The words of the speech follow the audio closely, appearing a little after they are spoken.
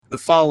The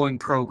following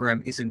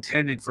program is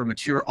intended for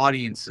mature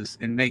audiences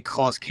and may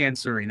cause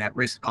cancer in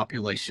at-risk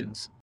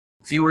populations.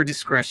 Viewer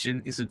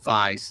discretion is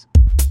advised.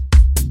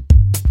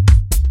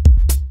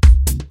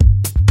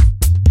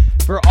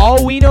 For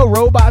all we know,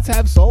 robots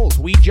have souls.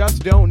 We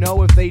just don't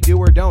know if they do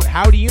or don't.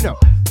 How do you know?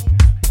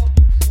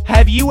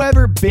 Have you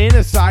ever been a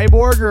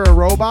cyborg or a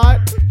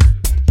robot?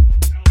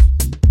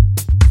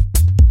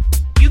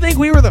 You think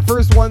we were the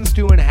first ones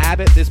to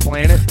inhabit this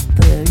planet?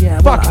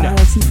 Fuck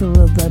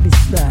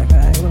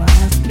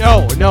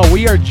no. No,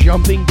 we are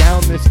jumping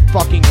down this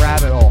fucking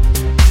rabbit hole.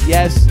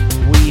 Yes,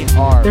 we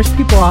are. There's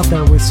people out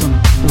there with some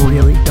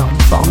really dumb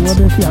thoughts. What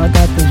if y'all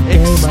got this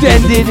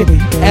extended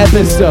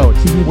episode?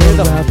 Where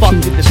the fuck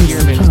did the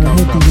pyramids come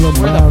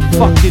from? Where the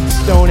fuck did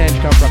Stonehenge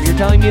come from? You're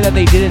telling me that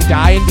they didn't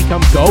die and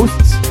become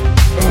ghosts?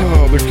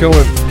 Oh, they're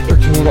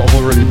killing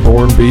already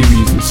born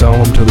babies and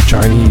selling them to the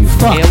Chinese.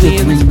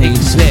 Aliens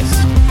exist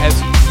as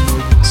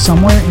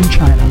somewhere in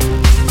China,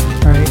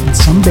 all right, in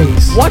some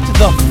base. What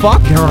the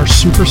fuck? There are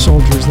super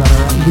soldiers that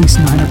are at least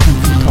 9 or 10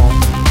 feet tall.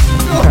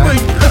 Okay? Oh my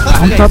God.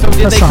 On top of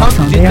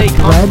testosterone, they have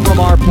bred from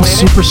our planet?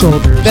 super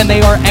soldiers. Then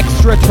they are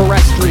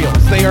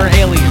extraterrestrials. They are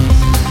aliens.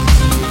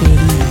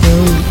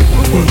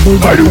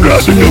 I do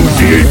not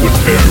negotiate with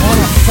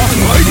terrorists.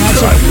 I do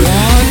not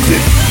want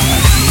it.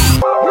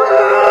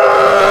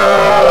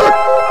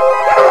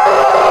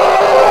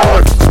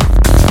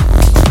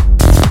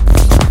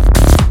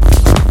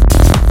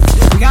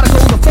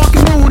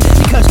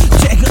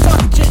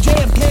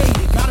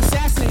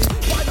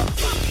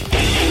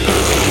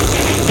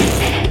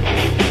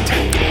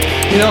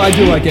 You know, I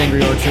do like Angry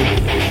Orchard.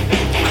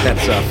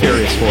 That's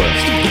Furious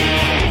Forest.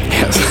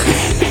 Yes.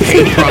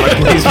 Paid product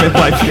placement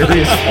by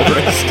Furious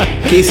Forest.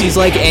 Casey's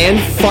like, and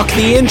fuck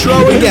the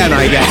intro again,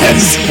 I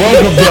guess.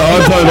 Welcome to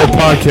Untitled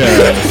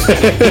Podcast.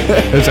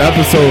 It's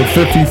episode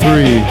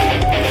 53.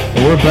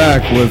 And we're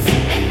back with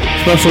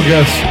special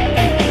guest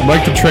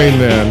Mike the Train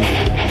Man.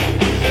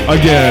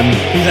 Again.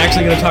 He's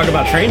actually going to talk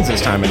about trains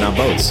this time and not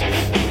boats.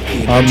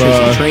 I'm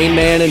Train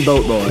Man and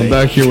Boat Boy. I'm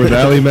back here with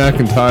Allymac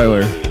and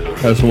Tyler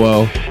as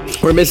well.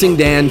 We're missing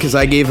Dan because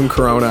I gave him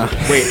Corona.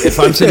 Wait, if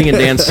I'm sitting in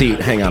Dan's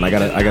seat, hang on, I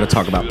gotta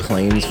talk about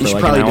planes for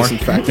like an hour.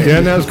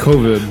 Dan has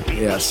COVID.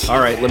 Yes. All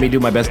right, let me do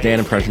my best Dan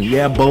impression.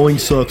 Yeah, Boeing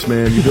sucks,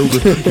 man.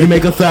 You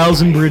make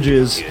 1,000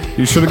 bridges.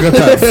 You should have got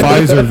that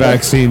Pfizer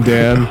vaccine,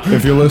 Dan.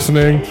 If you're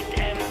listening,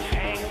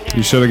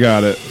 you should have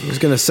got it. I was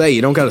gonna say,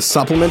 you don't got a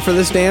supplement for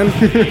this, Dan?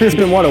 It's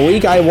been what, a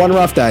week? I had one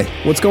rough day.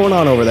 What's going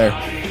on over there?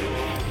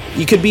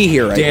 You could be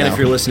here right now. Dan, if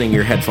you're listening,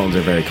 your headphones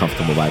are very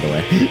comfortable, by the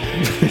way.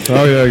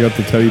 Oh yeah, I got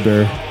the teddy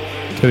bear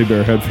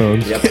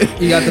headphones. Yep.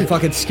 You got the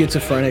fucking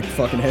schizophrenic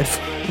fucking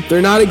headphones.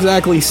 They're not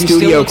exactly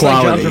studio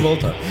quality.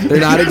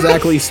 They're not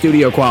exactly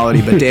studio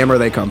quality, but damn are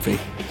they comfy.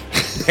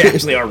 They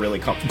actually are really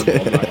comfortable,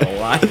 I'm not gonna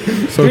lie.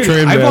 So dude,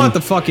 Train I Man. bought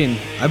the fucking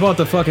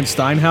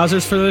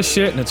Steinhausers for this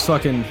shit, and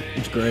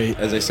it's great.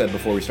 As I said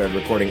before we started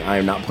recording, I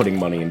am not putting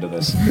money into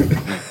this.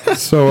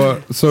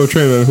 So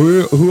Train Man,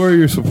 who are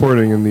you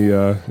supporting in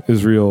the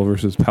Israel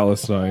versus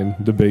Palestine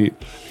debate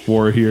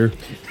war here?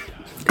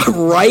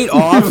 Right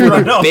off,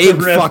 big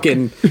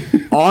fucking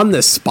on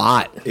the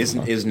spot.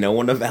 Is no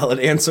one a valid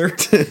answer?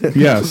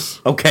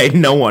 Yes. Okay,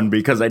 no one,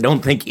 because I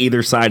don't think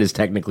either side is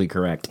technically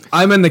correct.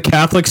 I'm in the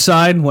Catholic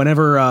side.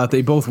 Whenever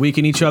they both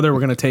weaken each other, we're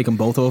gonna take them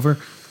both over.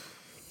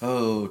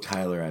 Oh,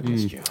 Tyler, I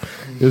missed you.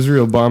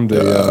 Israel bombed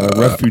a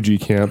refugee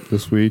camp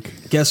this week.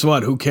 Guess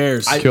what? Who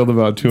cares? Killed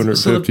about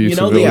 250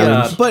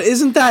 civilians. But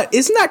isn't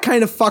that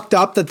kind of fucked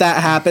up that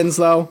happens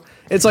though?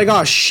 It's like,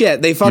 oh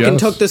shit, they fucking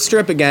took the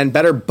strip again.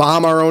 Better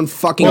bomb our own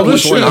fucking people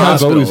this shit in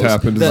has hospitals. always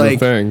happened. Is the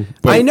thing.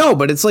 But I know,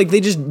 but it's like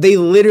they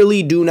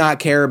literally do not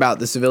care about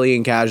the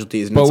civilian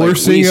casualties. And but it's we're like,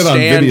 seeing it on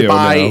video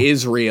by now.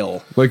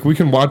 Israel. Like we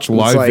can watch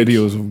live like,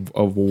 videos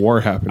of war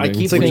happening. I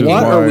keep thinking,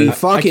 what are we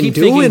fucking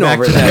doing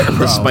over there?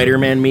 The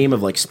Spider-Man meme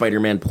of like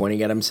Spider-Man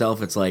pointing at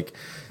himself. It's like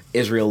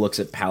Israel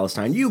looks at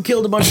Palestine. You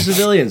killed a bunch of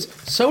civilians.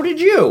 So did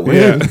you.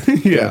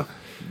 Yeah.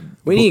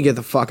 We need to get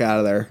the fuck out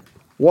of there.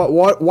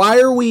 Why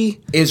are we...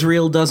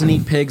 Israel doesn't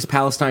eat pigs,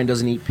 Palestine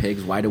doesn't eat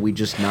pigs, why do we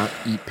just not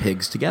eat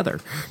pigs together?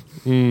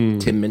 Tim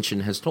Minchin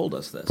has told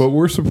us this. But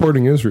we're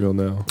supporting Israel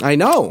now. I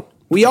know.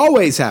 We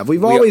always have.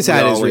 We've always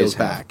had Israel's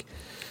back.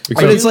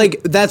 But it's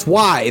like, that's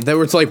why.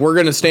 It's like, we're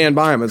going to stand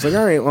by them. It's like,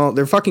 all right, well,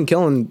 they're fucking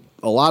killing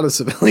a lot of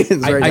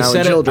civilians right now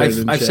and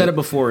children. I've said it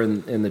before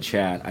in the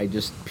chat.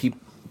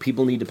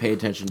 People need to pay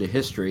attention to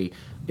history.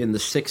 In the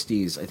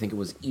 60s, I think it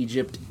was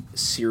Egypt,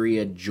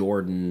 Syria,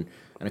 Jordan...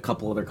 and a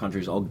couple other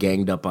countries all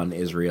ganged up on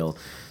Israel.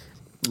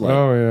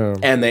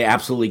 And they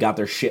absolutely got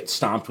their shit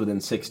stomped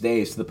within 6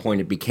 days to the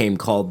point it became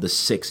called the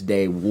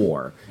 6-Day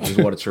War, is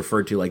what it's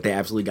referred to. Like, they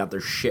absolutely got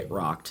their shit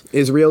rocked.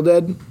 Israel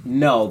did?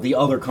 No, the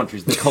other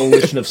countries. The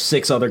coalition of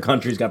 6 other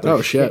countries got their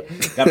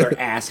got their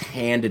ass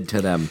handed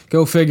to them.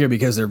 Go figure,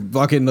 because they're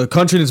fucking the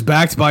country that's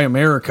backed by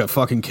America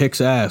fucking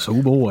kicks ass.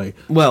 Oh boy.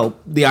 Well,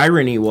 the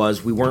irony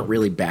was we weren't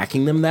really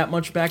backing them that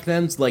much back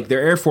then. Like,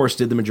 their Air Force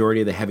did the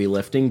majority of the heavy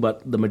lifting, but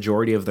the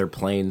majority of their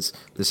planes,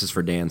 this is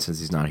for Dan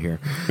since he's not here,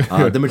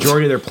 the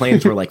majority of their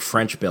planes were like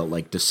French built,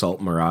 like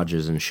Dassault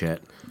Mirages and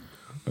shit.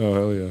 Oh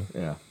hell yeah.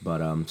 Yeah,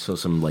 but so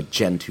some like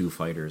Gen 2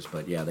 fighters,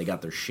 but yeah, they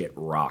got their shit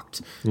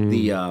rocked.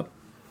 The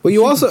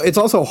it's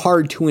also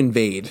hard to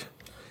invade.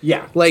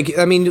 Yeah, like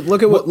I mean,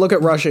 look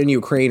at Russia and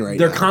Ukraine right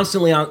now. They're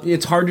constantly on.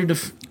 It's harder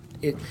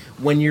to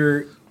when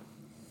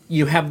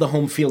you have the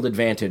home field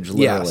advantage,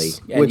 literally,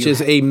 yes, which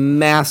is a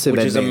massive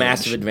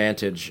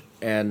advantage,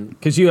 and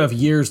because you have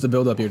years to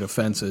build up your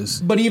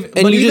defenses. But you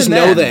just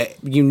know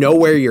that you know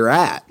where you're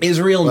at.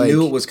 Israel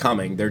knew it was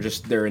coming.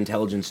 Their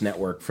intelligence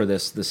network for the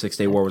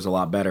 6-Day War was a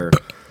lot better.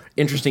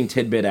 Interesting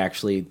tidbit,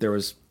 actually. There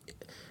was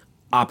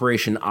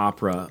Operation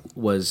Opera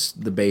was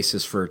the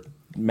basis for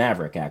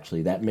Maverick.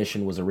 Actually, that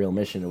mission was a real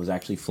mission. It was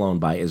actually flown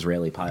by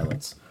Israeli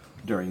pilots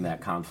during that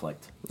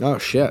conflict. Oh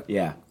shit!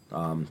 Yeah.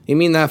 You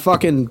mean that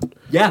fucking?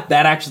 Yeah,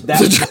 that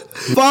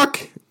fuck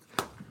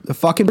the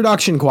fucking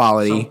production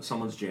quality.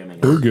 Someone's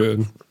jamming. We're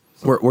good.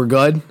 We're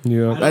good.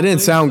 Yeah, that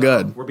didn't sound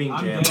good. We're being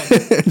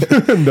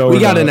jammed. No, we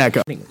got an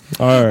echo.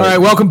 All right,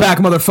 welcome back,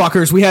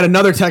 motherfuckers. We had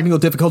another technical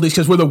difficulties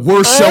because we're the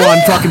worst show on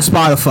fucking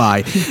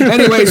Spotify.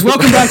 Anyways,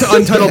 welcome back to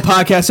Untitled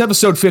Podcast,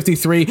 episode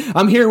 53.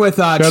 I'm here with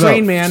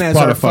Train Man as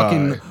our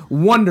fucking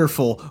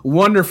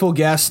wonderful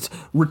guest,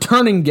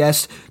 returning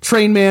guest,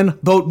 Train Man,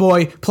 Boat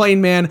Boy,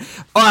 Plane Man,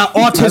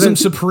 Autism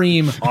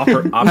Supreme.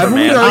 Have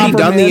we already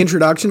done the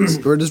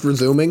introductions? We're just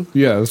resuming.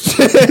 Yes.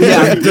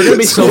 Yeah, they're gonna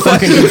be so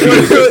fucking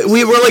confused.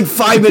 We're like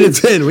 5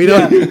 minutes in. We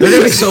don't. They're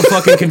gonna be so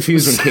fucking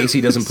confused when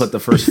Casey doesn't put the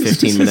first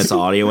 15 minutes of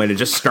audio in. It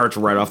just starts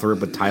right off the rip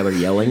with Tyler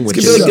yelling. Which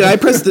is like, did I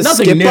press the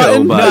skip new,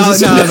 button? But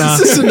Is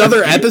this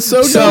another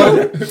episode?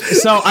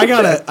 So I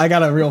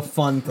got a real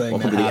fun thing.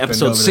 Welcome to the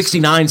episode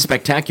 69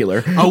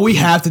 spectacular. Oh, we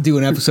have to do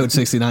an episode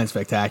 69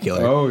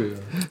 spectacular. Oh yeah.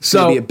 It's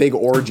gonna be a big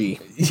orgy.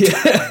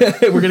 Yeah,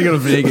 we're gonna go to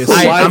Vegas.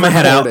 I'm gonna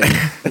head out.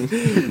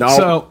 No.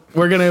 So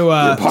we're gonna.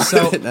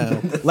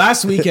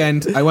 Last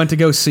weekend I went to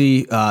go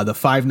see the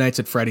Five Nights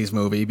at Freddy's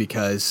movie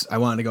because I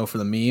wanted to go for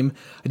the meme.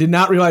 I did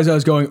not realize I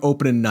was going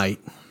opening night.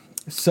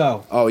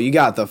 So. Oh, you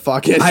got the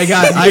fucking.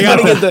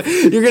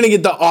 You're gonna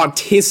get the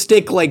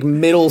autistic like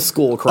middle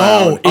school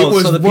crowd. It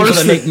was so the worse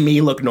people that make me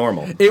look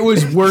normal. It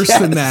was worse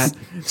than that.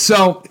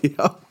 So.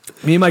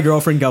 Me and my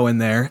girlfriend go in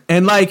there,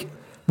 and like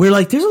we're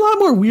like, there's a lot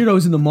more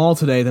weirdos in the mall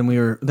today than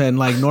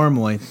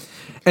normally.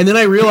 And then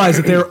I realized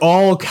that they're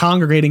all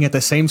congregating at the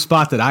same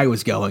spot that I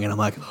was going, and I'm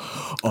like,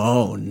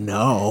 oh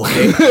no,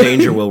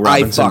 danger, Will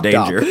Robinson,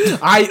 danger.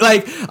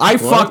 I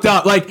fucked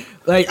up. Like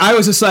I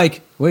was just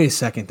like, wait a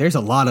second, there's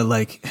a lot of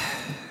like,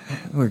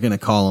 we're gonna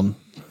call them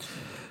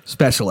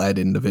special ed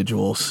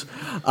individuals,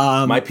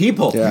 my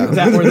people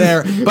that were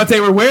there, but they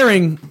were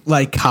wearing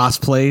like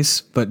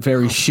cosplays, but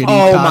very shitty.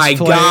 Oh cosplays.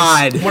 my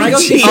god! When I go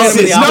see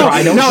the opera,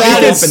 I don't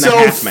that is in the so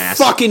half mask.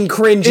 fucking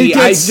cringy.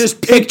 I'm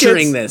just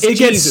picturing this. It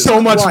gets Jesus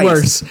so much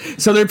Christ. worse.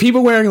 So there are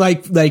people wearing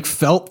like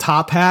felt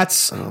top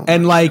hats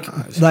and like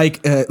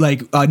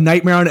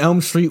Nightmare on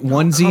Elm Street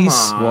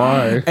onesies.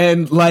 Why?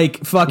 And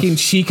like fucking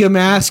Chica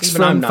masks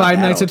Even I'm from not Five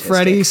that Nights at autistic.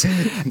 Freddy's,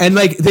 and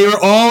like they were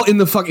all in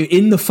the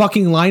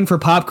fucking line for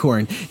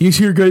popcorn. You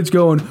hear guys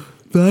going,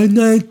 Five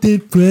Nights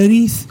at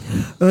Freddy's.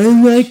 I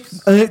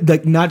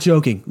like not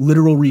joking,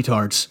 literal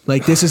retards.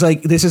 Like this is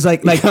like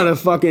Got a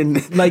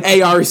fucking like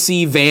ARC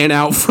van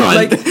out front.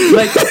 like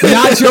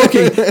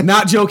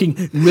not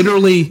joking.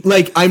 Literally,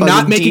 like I'm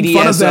not making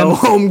fun of them.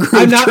 home group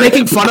I'm not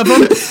making fun of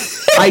them.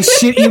 I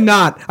shit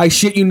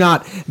you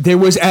not. There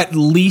was at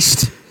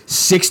least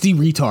 60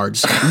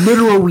 retards,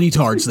 literal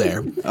retards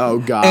there. Oh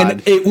god!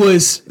 And it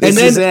was, This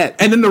is it.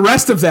 And then the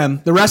rest of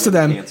them,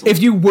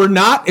 if you were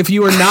not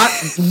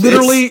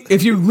literally,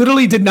 if you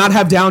literally did not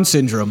have Down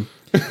syndrome,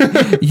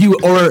 you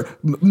are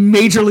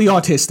majorly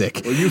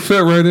autistic. Well, you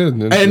fit right in.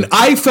 didn't And you?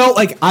 I felt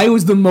like I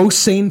was the most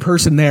sane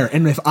person there.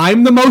 And if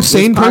I'm the most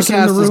sane person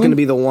in the Podcast room, is going to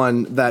be the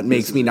one that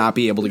makes me not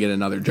be able to get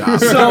another job. I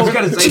was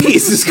gonna say,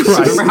 Jesus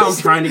Christ! remember how I'm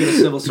trying to get a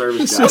civil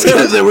service job?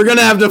 We're going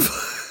to have to.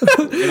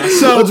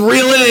 So let's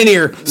reel it in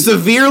here.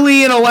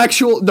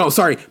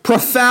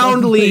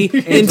 Profoundly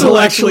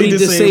intellectually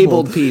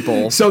disabled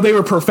people. So they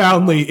were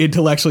profoundly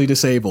intellectually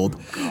disabled.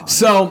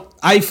 So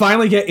I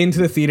finally get into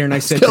the theater and I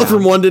sit down.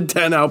 From 1 to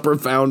 10, how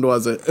profound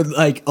was it?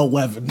 Like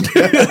 11.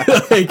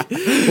 like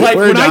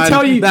when I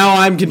tell you now,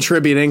 I'm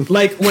contributing.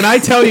 Like when I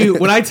tell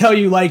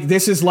you, like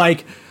this is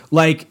like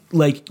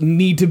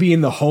need to be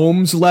in the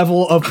homes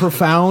level of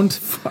profound.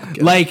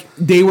 Like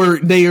they were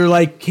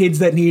like kids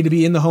that needed to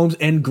be in the homes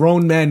and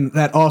grown men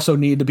that also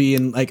need to be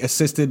in like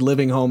assisted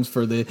living homes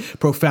for the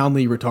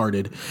profoundly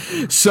retarded.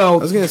 So I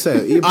was gonna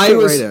say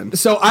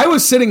So I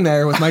was sitting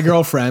there with my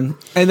girlfriend,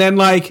 and then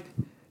like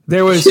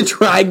there was you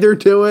dragged her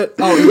to it.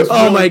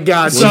 Oh my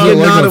god! Was She it would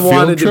like not a have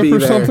wanted field to be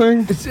trip or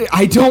there. something?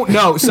 I don't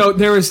know. So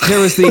there was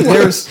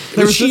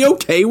Was she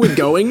okay with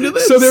going to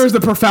this? So there was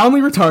the profoundly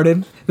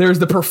retarded, There was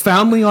the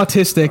profoundly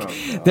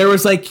autistic. There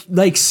was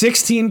like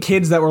 16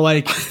 kids that were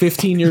like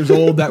 15 years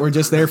old that were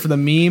just there for the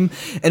meme.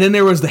 And then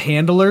there was the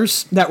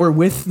handlers that were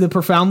with the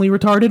profoundly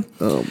retarded.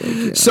 Oh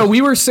my God. So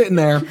we were sitting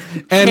there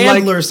and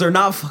handlers, they're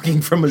not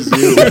fucking from a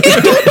zoo.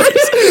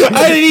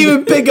 I didn't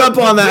even pick up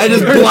on that. I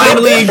just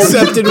blindly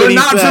accepted what he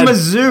said. They're not from a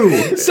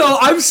zoo. So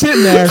I'm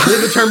sitting there.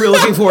 The term you're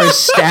looking for is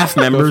staff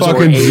members or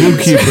fucking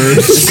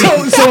zookeepers.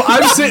 So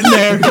I'm sitting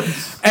there,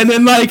 and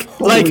then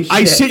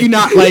I shit you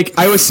not, like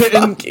I was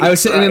sitting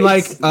in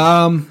like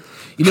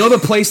you know the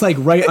place like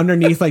right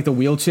underneath like the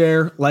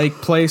wheelchair like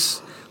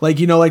place. Like,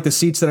 you know, like the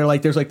seats that are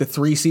like, there's like the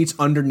 3 seats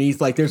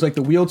underneath. Like, there's like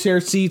the wheelchair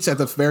seats at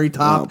the very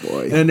top. Oh,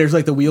 boy. And then there's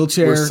like the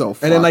wheelchair. So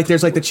and then like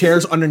there's like the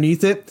chairs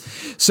underneath it.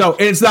 So,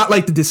 and it's not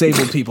like the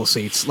disabled people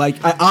seats. Like,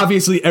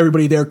 obviously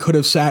everybody there could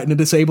have sat in the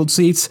disabled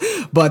seats,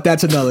 but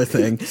that's another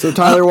thing. So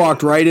Tyler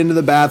walked right into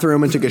the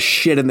bathroom and took a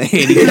shit in the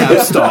handicap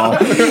stall.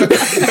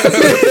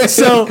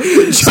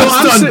 Just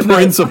on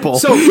principle.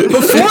 So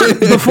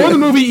before the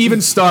movie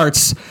even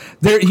starts,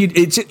 you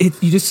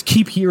just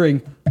keep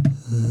hearing.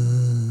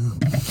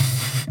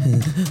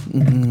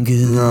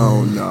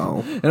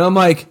 No. And I'm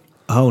like,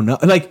 oh no!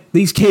 Like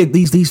these kids,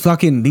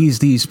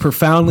 these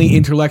profoundly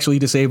intellectually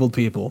disabled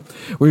people.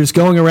 We're just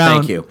going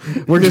around. Thank you.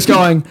 We're just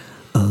going.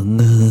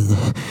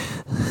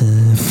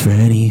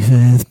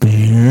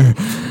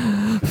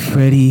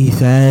 Freddy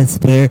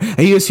Fazbear.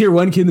 And you just hear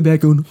one kid in the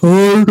back going,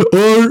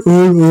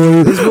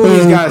 This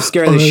movie's gotta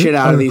scare the shit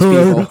out of these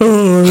people.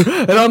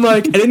 And I'm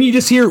like, and then you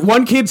just hear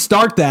one kid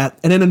start that,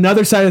 and then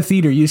another side of the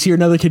theater, you just hear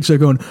another kid start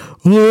going,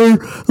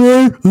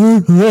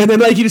 and then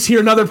like you just hear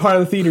another part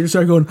of the theater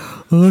start going,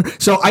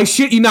 so I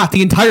shit you not,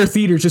 the entire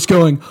theater's just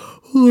going.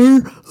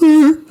 You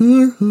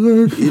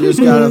just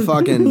gotta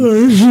fucking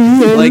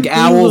like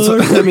owls.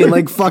 I mean,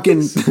 like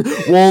fucking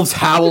wolves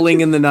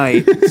howling in the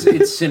night.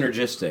 It's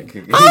synergistic.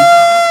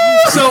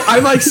 So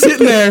I'm like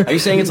sitting there. Are you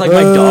saying it's like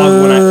my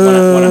dog when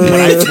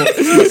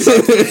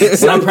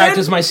I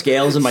practice my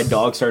scales and my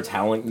dog starts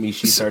howling?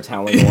 She starts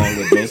howling along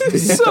with me.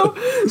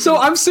 So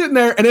I'm sitting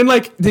there, and then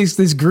like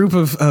this group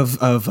of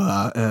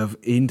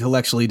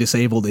intellectually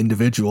disabled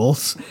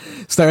individuals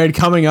started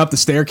coming up the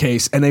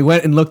staircase, and they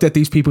went and looked at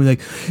these people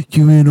like,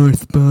 "You in our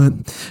spot?"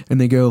 And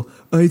they go,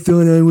 "I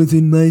thought I was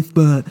in my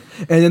spot."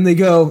 And then they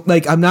go,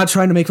 like, "I'm not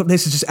trying to make fun.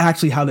 This is just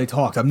actually how they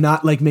talk. I'm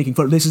not like making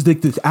fun. This is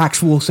the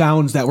actual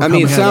sounds that were." I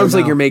mean, it sounds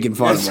like you're making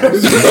fun of them.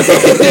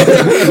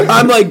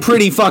 I'm like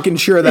pretty fucking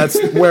sure that's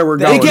where we're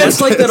going. It gets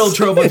like that old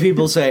trope when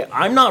people say,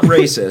 "I'm not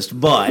racist,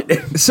 but."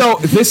 So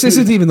this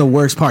isn't even the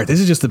worst part. This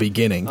is just the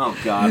beginning. Oh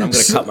God, I'm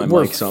gonna cut my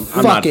mic. So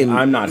I'm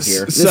not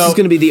here. This is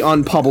gonna be the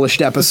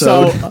unpublished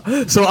episode.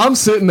 So I'm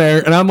sitting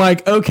there and I'm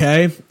like,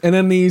 okay. And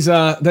then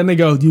then they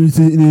go, "You're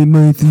sitting in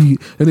my seat,"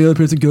 and the other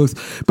person goes,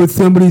 "But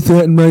somebody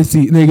sat in my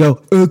seat." And they go,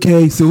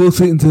 "Okay, so we'll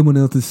sit in someone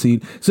else's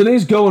seat." So they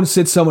just go and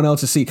sit someone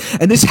else's seat.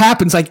 And this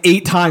happens like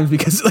 8 times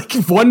because like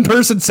one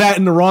person sat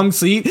in the wrong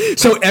seat,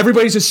 so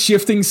everybody's just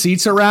shifting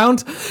seats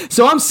around.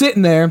 So I'm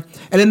sitting there,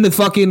 and then the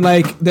fucking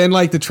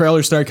the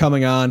trailers start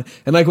coming on,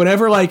 and like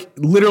whenever like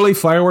literally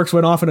fireworks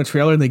went off in a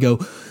trailer, and they go,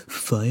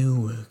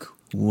 "Firework.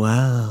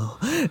 Wow."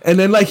 And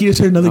then like you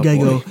just heard another guy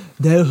go,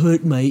 "That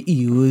hurt my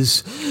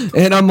ears."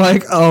 And I'm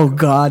like, oh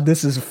God,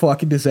 this is a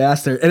fucking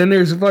disaster. And then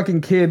there's a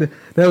fucking kid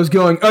that was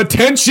going,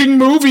 "Attention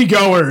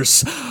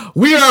moviegoers,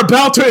 we are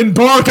about to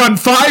embark on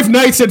 5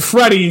 Nights at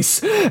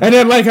Freddy's." And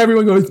then like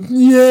everyone goes,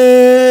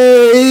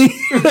 "Yay."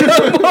 And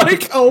I'm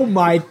like, oh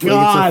my God.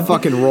 Like it's a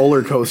fucking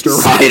roller coaster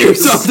ride or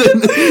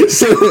something.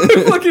 So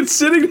I'm fucking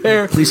sitting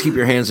there. Please keep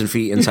your hands and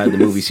feet inside the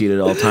movie seat at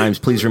all times.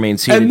 Please remain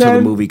seated until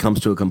the movie comes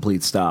to a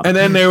complete stop. And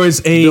then there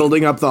was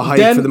building up the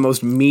hype for the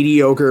most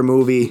mediocre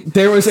movie.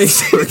 There was a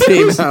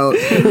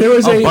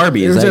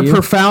Barbie. There was a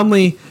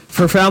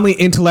profoundly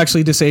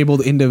intellectually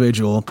disabled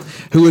individual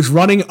who was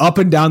running up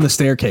and down the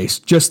staircase,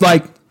 just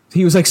like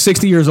he was like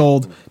 60 years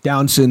old,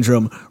 Down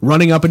syndrome,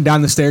 running up and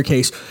down the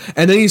staircase,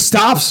 and then he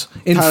stops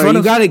in front of.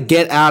 You got to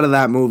get out of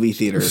that movie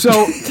theater.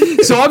 So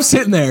I'm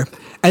sitting there.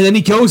 And then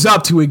he goes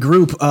up to a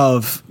group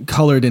of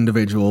colored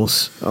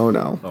individuals. Oh,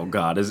 no. Oh,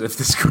 God, as if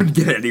this couldn't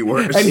get any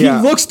worse. And he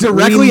looks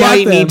directly at them.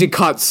 We might need to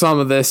cut some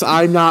of this.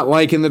 I'm not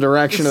liking the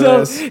direction of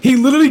this. He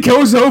literally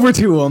goes over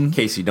to him.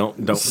 Casey,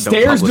 don't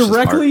stares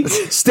directly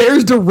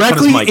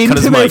into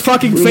into their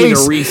fucking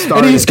face.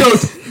 And he just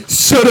goes,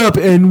 "Shut up,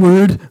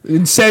 N-word,"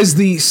 and says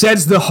the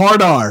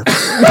hard R.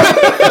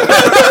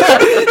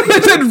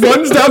 And then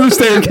runs down the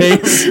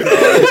staircase. And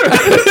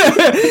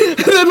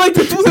then like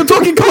the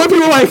fucking colored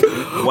people are like,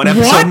 what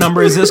episode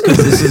number is this? Because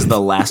this is the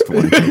last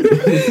one.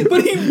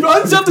 But he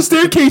runs up the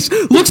staircase,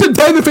 looks him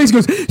dead in the face,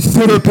 and goes,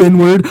 "Shut up,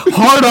 N-word,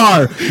 hard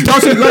R."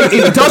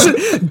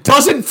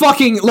 Doesn't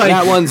fucking like.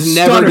 That one's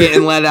never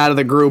getting let out of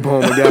the group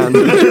home again.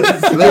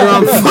 They're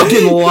on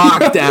fucking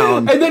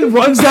lockdown. And then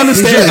runs down the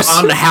stairs. He's just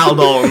on the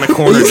Haldol in the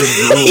corner,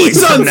 just drooling.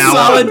 He's on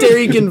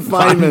solitary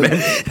confinement.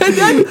 And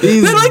then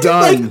he's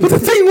done. But the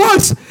thing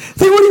was,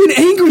 they weren't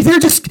even angry.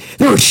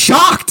 They were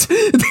shocked.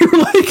 They were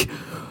like,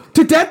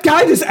 "Did that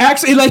guy just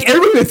actually," like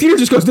everybody in the theater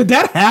just goes, "Did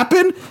that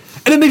happen?"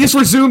 And then they just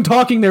resume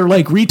talking their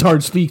like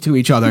retard speak to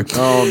each other.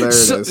 Oh, there it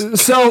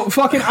is. So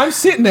fucking, I'm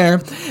sitting there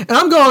and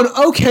I'm going,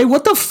 okay,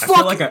 what the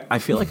fuck? I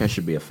feel like I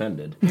should be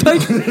offended.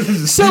 Like,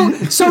 so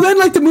then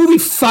like the movie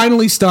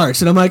finally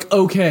starts and I'm like,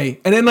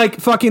 okay. And then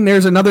like fucking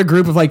there's another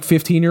group of like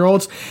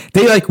 15-year-olds.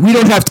 They like, we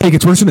don't have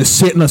tickets. We're just gonna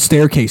sit in a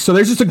staircase. So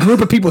there's just a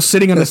group of people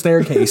sitting on the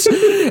staircase.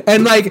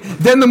 And like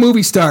then the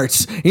movie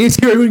starts. And you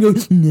hear everyone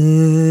go,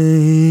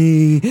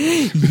 nay,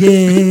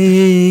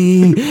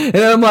 yay.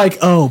 And I'm like,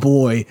 oh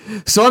boy.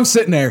 So I'm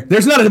sitting there.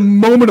 There's not a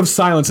moment of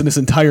silence in this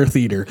entire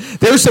theater.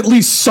 There's at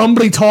least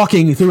somebody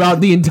talking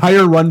throughout the entire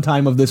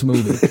runtime of this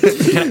movie.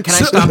 Can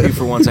I stop you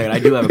for 1 second? I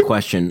do have a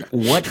question.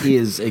 What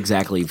is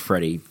exactly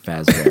Freddy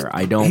Fazbear?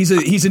 I don't. He's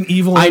an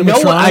evil. I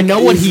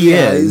know what he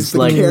is. He's the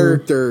Like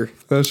character.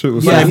 That shit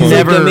was Yeah, so he's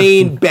funny. the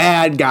main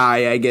bad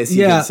guy, I guess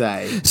you could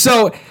say.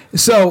 So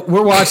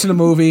we're watching a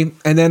movie,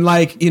 and then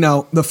like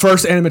the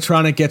first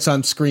animatronic gets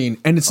on screen,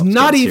 and it's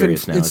not even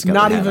Freddy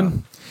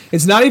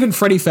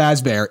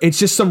Fazbear. It's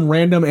just some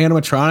random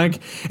animatronic,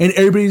 and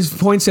everybody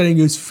points at it and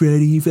goes,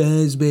 Freddy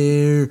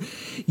Fazbear,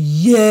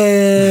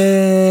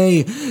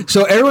 yay!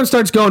 So everyone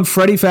starts going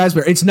Freddy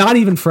Fazbear. It's not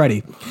even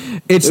Freddy.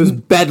 It was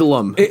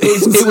bedlam. It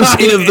was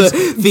of the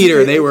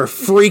theater. They were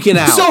freaking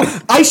out. So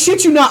I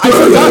shit you not,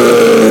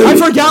 I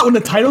forgot when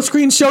the title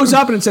screen shows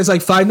up and it says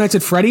like Five Nights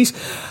at Freddy's.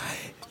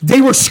 They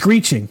were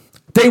screeching.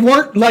 They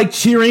weren't like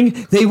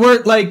cheering. They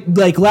weren't like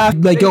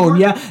laughing, like going,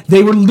 yeah.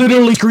 They were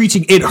literally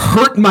screeching. It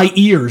hurt my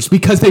ears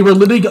because they were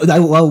literally.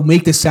 I'll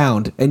make this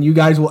sound, and you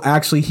guys will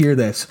actually hear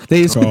this.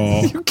 They just,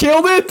 you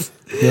killed it.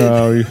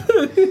 No,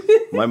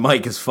 my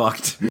mic is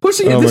fucked. This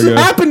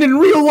happened in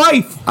real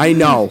life. I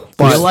know,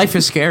 but Real life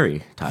is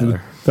scary,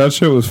 Tyler. that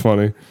shit was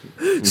funny.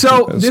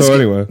 So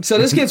anyway,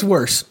 this gets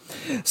worse.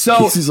 So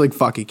this is like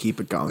fucking keep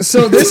it going.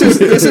 So this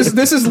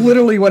is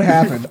literally what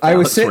happened. I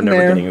was sitting we're never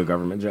there. getting a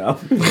government job.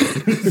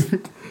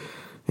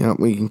 Yeah,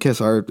 we can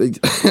kiss our.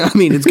 I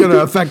mean, it's gonna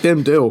affect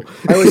him too.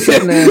 I was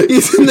sitting there.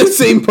 He's in the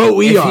same boat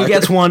we are. If he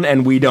gets one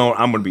and we don't,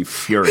 I'm gonna be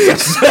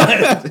furious.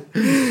 I'm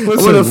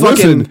gonna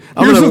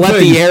let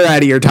the air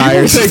out of your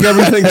tires. People take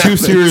everything too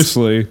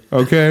seriously.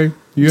 Okay,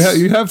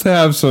 you have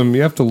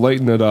to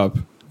lighten it up.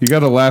 You got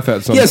to laugh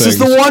at some yes, things.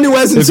 it's the one who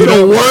hasn't said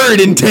a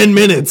word in 10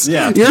 minutes.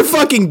 Yeah. You're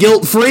fucking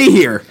guilt-free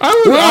here.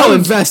 We're all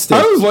invested.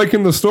 I was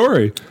liking the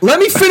story. Let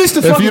me finish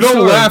the fucking If you don't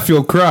story. laugh,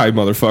 you'll cry,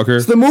 motherfucker.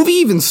 Has the movie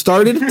even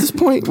started at this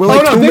point? We're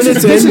like 2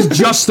 minutes this in. is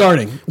just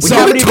starting. So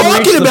I've been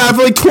talking about it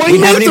for like 20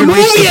 minutes. The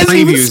movie hasn't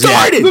even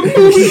started. The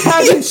movie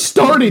hasn't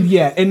started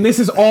yet, and this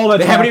is all that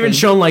They haven't even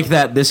shown like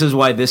that. This is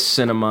why this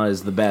cinema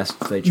is the best.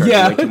 They charge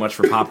way too much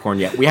for popcorn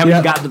yet. We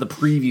haven't gotten to the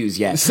previews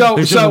yet.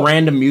 There's just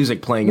random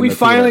music playing. We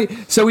finally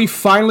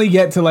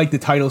get to like the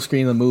title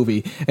screen of the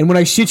movie, and when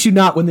I shit you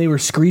not, when they were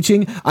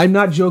screeching, I'm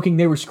not joking,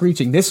 they were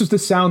screeching. This was the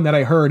sound that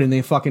I heard in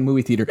the fucking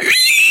movie theater.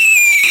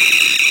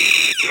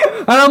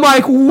 And I'm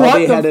like,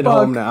 what the headed fuck?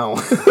 home now.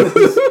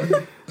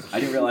 I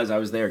didn't realize I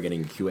was there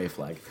getting a QA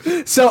flag.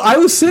 So I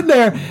was sitting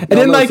there, and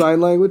then like sign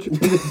language, and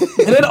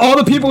then all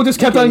the people just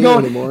kept on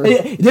going.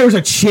 There was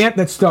a chant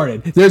that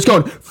started. There's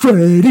going,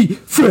 Freddy,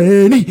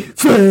 Freddy,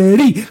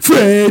 Freddy,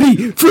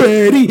 Freddy,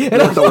 Freddy,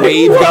 and the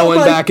wave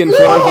going back and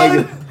forth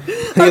like.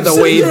 You get the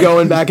wave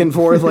going back and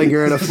forth like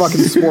you're in a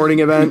fucking sporting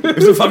event.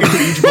 There's a fucking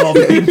beach ball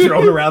being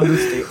thrown around the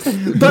state.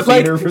 But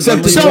like,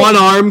 so one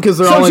arm because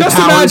they're all in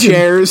power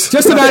chairs.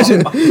 Just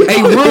imagine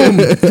a room.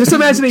 Just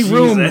imagine a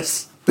room.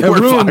 Jesus. A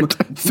room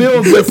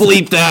filled with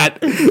bleep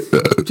that.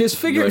 Just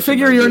figure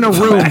you're in a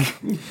room.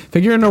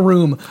 Figure in a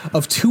room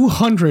of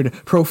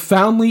 200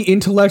 profoundly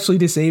intellectually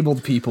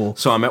disabled people.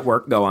 So I'm at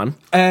work. Go on.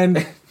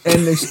 And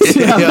there's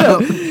so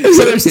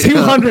there's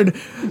 200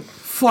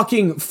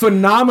 fucking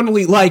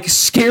phenomenally, like,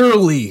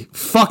 scarily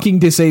fucking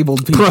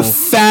disabled people.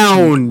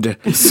 Profound,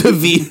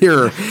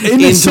 severe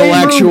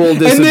intellectual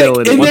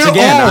disability. Once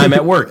again, I'm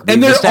at work.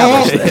 And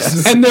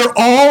they're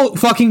all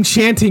fucking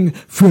chanting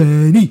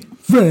Freddy,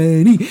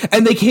 Freddy,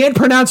 and they can't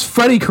pronounce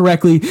Freddy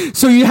correctly.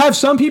 So you have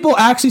some people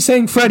actually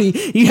saying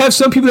Freddy. You have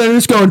some people that are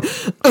just going,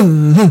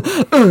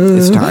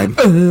 it's time.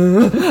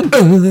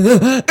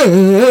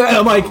 And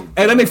I'm like,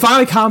 and then they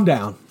finally calm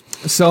down.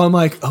 So I'm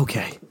like,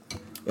 okay,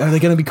 are they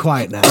gonna be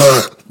quiet now?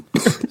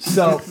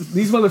 So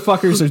these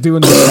motherfuckers are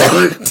doing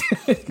this.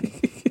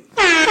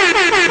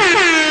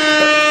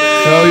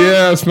 Hell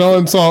yeah,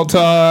 smelling salt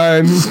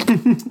time.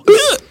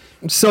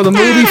 So the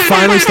movie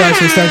finally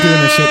starts. They start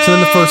doing this shit. So then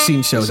the first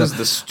scene shows up. This is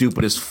the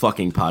stupidest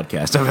fucking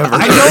podcast I've ever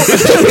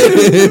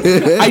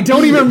heard. I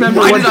don't even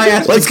remember.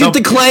 Let's get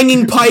the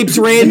clanging pipes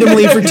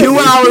randomly for 2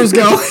 hours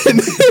going.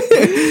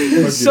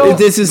 So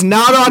this is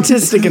not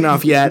autistic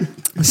enough yet.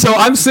 So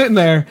I'm sitting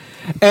there,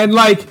 and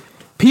like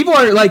people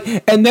are like,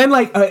 and then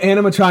like an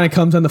animatronic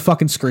comes on the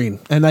fucking screen,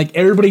 and like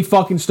everybody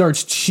fucking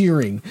starts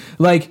cheering,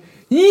 like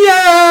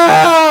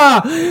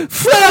yeah,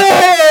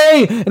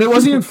 Freddy! And it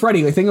wasn't even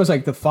Freddy. I think it was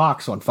like the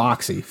Fox one,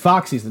 Foxy.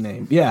 Foxy's the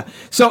name. Yeah.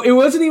 So it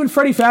wasn't even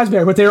Freddy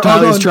Fazbear, but they were all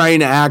Tyler's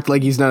trying to act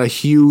like he's not a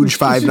huge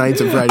Five Nights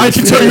at Freddy's. I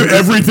can tell you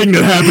everything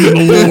that happened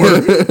in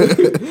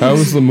the lore. How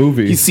was the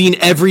movie? He's seen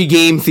every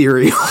game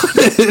theory.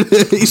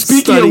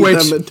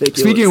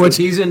 Speaking of which,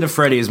 he's into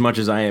Freddy as much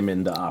as I am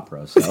into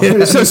opera.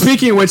 So, so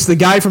speaking of which, the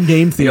guy from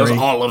Game Theory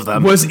all of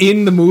them. was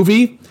in the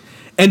movie.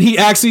 And he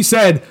actually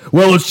said,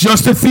 well, it's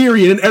just a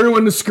theory. And everyone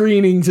in the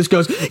screening just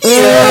goes, yay!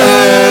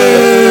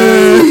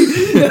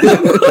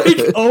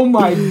 Like, oh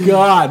my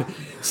God.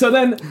 So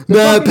then, so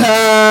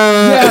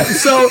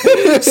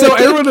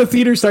everyone in the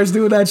theater starts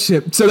doing that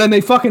shit. So then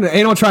they fucking,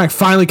 animatronic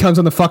finally comes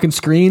on the fucking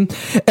screen.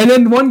 And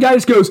then one guy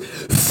just goes,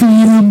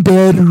 feed him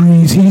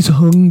batteries, he's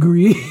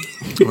hungry.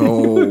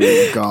 Oh,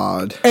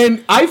 God.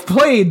 And I've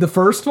played the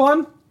first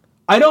one.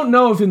 I don't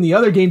know if in the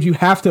other games you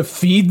have to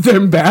feed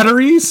them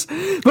batteries,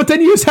 but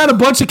then you just had a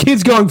bunch of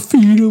kids going,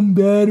 feed them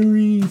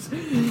batteries.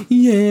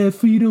 Yeah,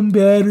 feed them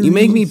batteries. You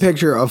make me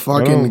picture a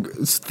fucking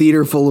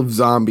theater full of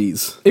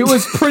zombies. It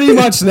was pretty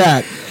much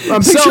that.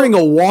 I'm picturing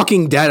a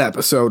Walking Dead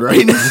episode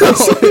right now.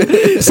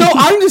 So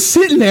I'm just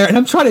sitting there and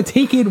I'm trying to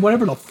take in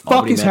whatever the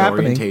fuck is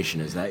happening. Orientation,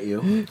 is that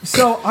you?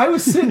 So I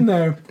was sitting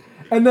there,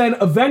 and then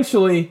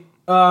eventually...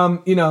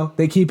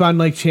 they keep on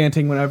like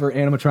chanting whenever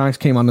animatronics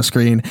came on the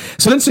screen.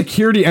 So then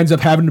security ends up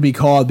having to be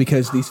called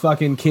because these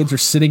fucking kids are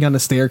sitting on the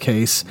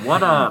staircase.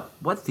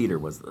 What theater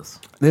was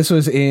this? This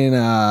was in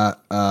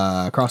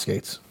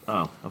Crossgates.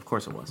 Oh, of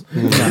course it was.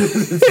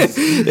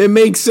 It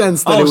makes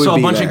sense that it would so a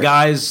be bunch there. of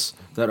guys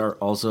that are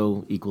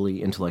also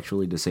equally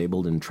intellectually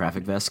disabled in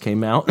traffic vests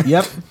came out.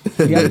 Yep.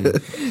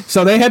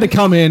 So they had to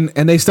come in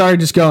and they started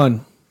just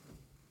going,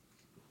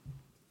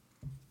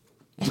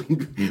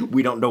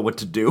 We don't know what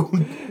to do.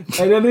 and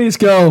then they just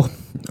go,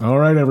 all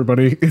right,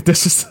 everybody.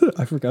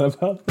 I forgot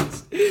about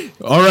this.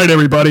 All right,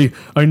 everybody.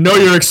 I know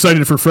you're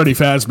excited for Freddy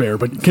Fazbear,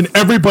 but can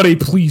everybody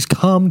please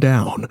calm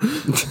down?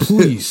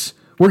 Please.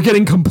 We're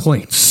getting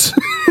complaints.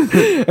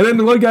 And then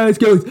the one guy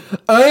just goes,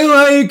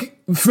 I like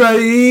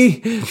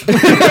Freddy.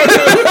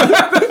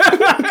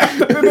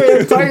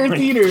 The entire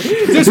theater.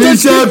 He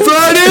said,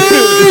 Freddy!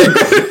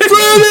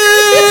 Freddy!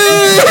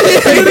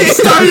 And then it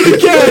started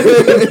again.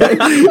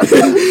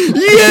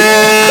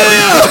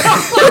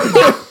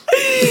 Yeah!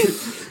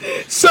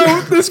 So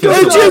this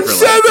goes on.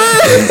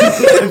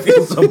 I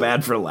feel so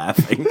bad for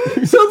laughing.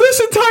 So this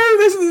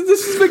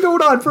has been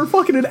going on for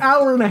fucking an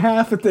hour and a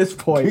half at this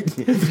point.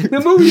 The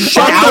movie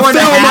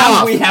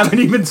We haven't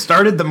even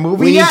started the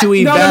movie. We need to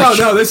eat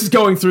No. This is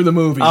going through the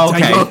movie.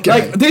 Okay.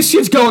 Like this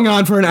shit's going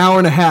on for an hour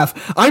and a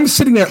half. I'm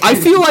sitting there. I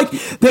feel like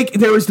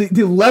there was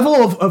the level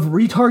of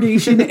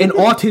retardation and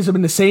autism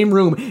in the same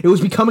room. It was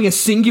becoming a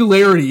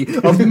singularity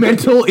of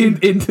mental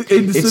It's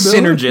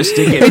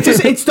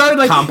synergistic. It started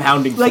like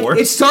compounding force.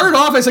 It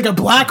started off as like a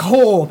black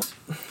hole.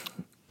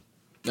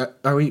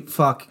 Are we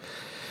fuck?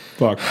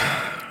 Fuck.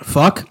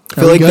 Fuck.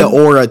 I feel like the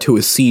aura to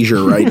a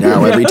seizure right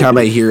now. Every time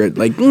I hear it,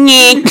 like,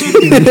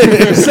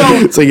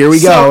 it's like, here we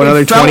go,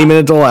 another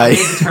 20-minute delay.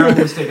 The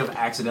terrible mistake of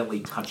accidentally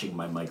touching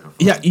my microphone.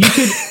 Yeah,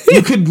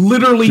 you could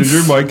literally. Did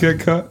your mic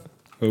get cut?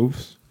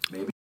 Oops.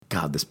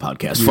 God, this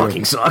podcast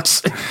fucking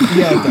sucks.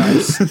 Yeah, it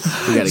does.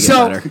 We gotta get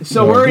better.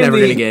 So we're never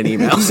in gonna get an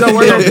email. So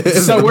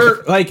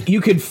we're like,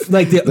 you could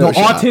like the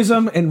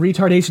autism and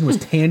retardation was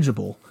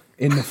tangible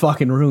in the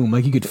fucking room.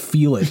 Like you could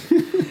feel it.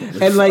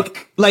 And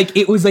like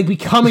it was like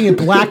becoming a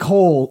black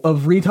hole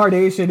of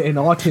retardation and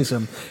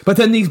autism. But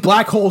then these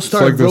black holes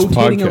started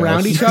rotating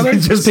around each other.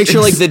 Just picture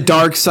like the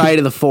dark side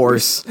of the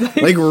force,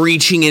 like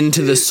reaching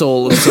into the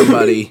soul of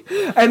somebody.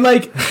 And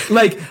like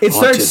it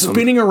starts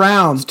spinning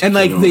around, and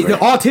like the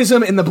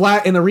autism and the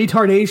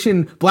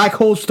retardation black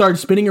holes start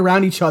spinning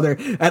around each other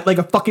at like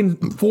a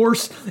fucking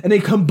force, and they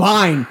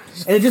combine,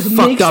 and it just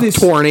makes this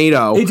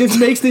tornado. It just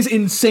makes this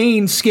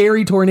insane,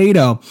 scary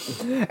tornado,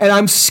 and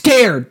I'm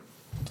scared.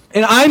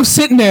 And I'm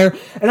sitting there,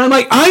 and I'm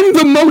like, I'm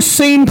the most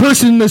sane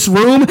person in this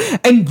room,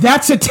 and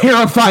that's a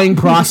terrifying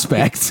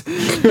prospect.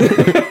 What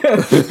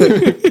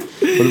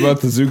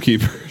about the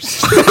zookeepers?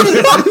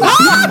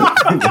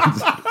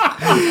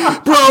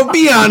 Bro,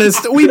 be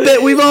honest.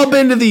 We've all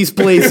been to these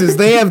places.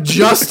 They have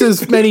just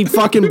as many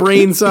fucking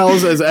brain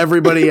cells as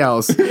everybody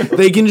else.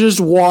 They can just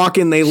walk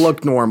and they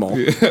look normal.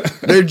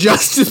 They're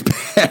just as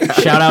bad.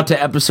 Shout out to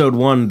episode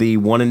 1. The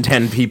 1 in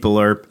 10 people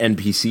are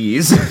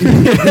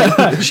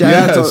NPCs.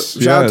 Shout out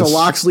to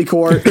Loxley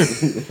Court.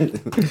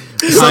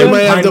 I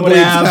might have to believe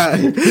that.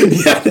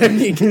 Yeah, there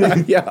you go.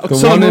 Yeah. The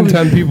 1 in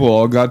 10 people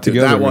all got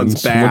together. That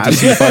one's and bad. went to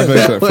see Five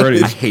Nights at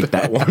Freddy's. I hate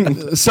that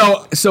one.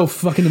 So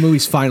fucking the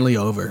movie's finally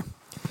over.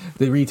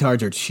 The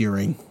retards are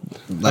cheering,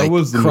 like How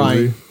was the crying.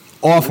 movie?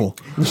 awful.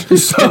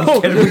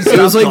 So it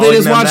was like they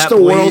just watched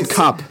the World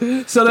Cup.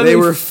 So then they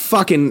were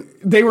fucking.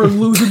 They were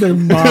losing their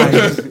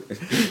minds.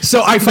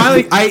 So I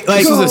finally,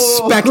 this is a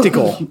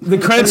spectacle. The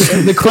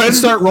credits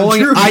start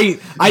rolling. I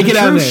get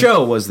out of there. The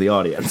show was the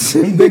audience.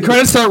 The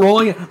credits start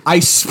rolling. I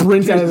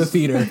sprint out of the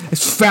theater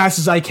as fast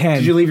as I can.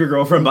 Did you leave your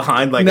girlfriend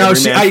behind? Like no,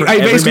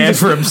 every man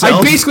for himself.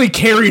 I basically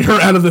carried her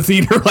out of the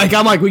theater. Like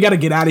I'm like, we got to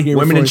get out of here.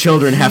 Women and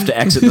children have to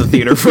exit the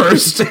theater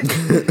first. I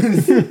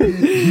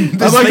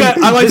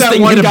like that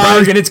one guy.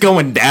 And it's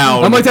going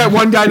down. I'm like that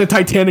one guy in the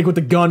Titanic with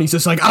the gun. He's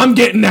just like, I'm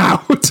getting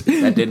out.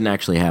 That didn't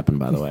actually happen,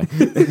 by the way.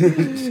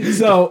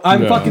 So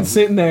I'm fucking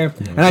sitting there,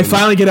 and I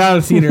finally get out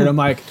of the theater, and I'm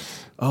like,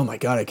 oh my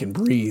god, I can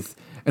breathe.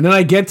 And then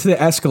I get to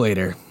the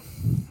escalator,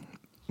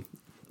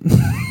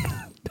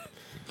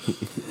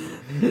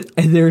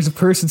 and there's a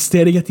person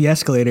standing at the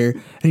escalator,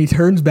 and he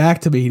turns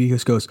back to me, and he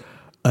just goes,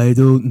 I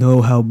don't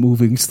know how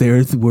moving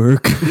stairs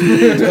work.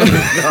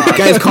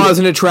 Guy's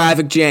causing a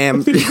traffic jam.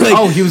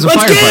 Like, he was a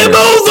Let's firefighter. Get a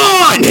move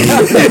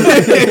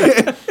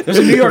on! There's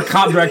a New York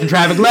cop directing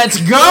traffic. Let's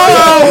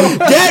go!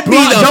 Get me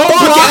the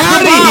fuck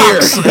out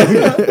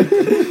of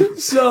here!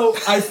 So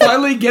I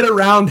finally get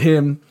around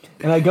him,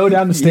 and I go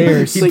down the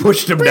stairs. He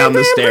pushed him down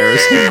the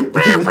stairs.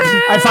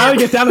 I finally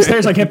get down the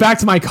stairs. I get back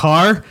to my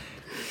car,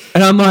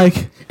 and I'm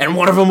like... And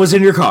one of them was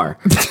in your car.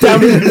 That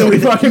was really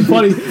fucking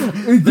funny.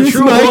 The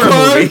true horror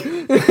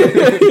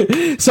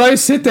movie. So I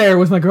sit there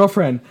with my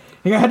girlfriend.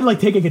 Like I had to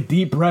take a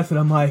deep breath, and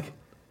I'm like,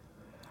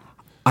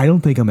 I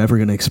don't think I'm ever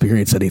going to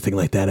experience anything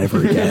like that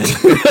ever again.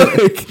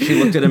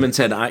 She looked at him and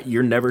said,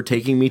 "You're never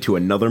taking me to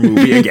another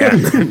movie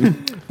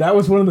again." That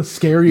was one of the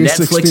scariest.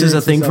 Netflix is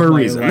a thing for a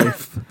reason.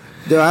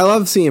 Dude, I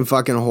love seeing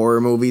fucking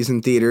horror movies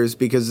in theaters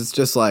because it's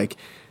just like.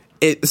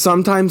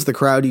 Sometimes the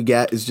crowd you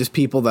get is just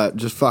people that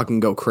just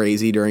fucking go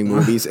crazy during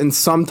movies, and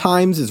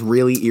sometimes it's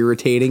really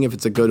irritating if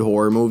it's a good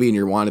horror movie and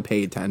you want to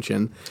pay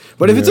attention.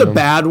 But if it's a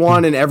bad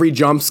one and every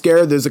jump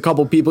scare, there's a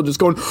couple people just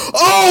going,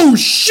 "Oh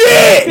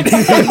shit!"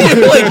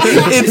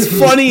 It's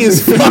funny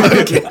as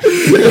fuck.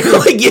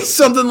 If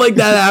something like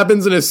that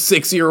happens and a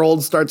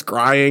 6-year-old starts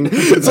crying,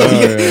 it's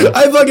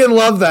I fucking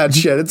love that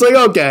shit. It's like,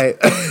 okay.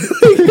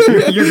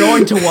 You're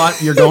going to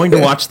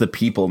watch the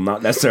people,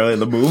 not necessarily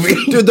the movie.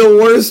 Dude, the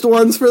worst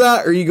ones for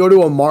that, or you go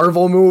to a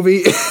Marvel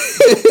movie.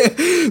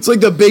 It's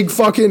like the big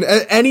fucking...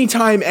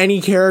 Anytime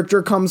any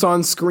character comes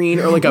on screen,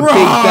 or like a big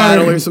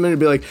battle or something, it'd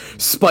be like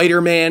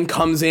Spider-Man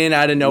comes in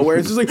out of nowhere.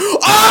 It's just like,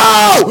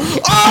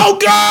 oh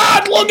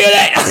God, look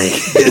at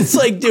it. It's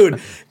like,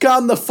 dude,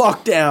 calm the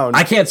fuck down.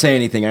 I can't say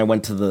anything. I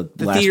went to the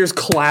theater's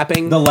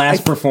clapping. The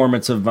last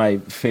performance of my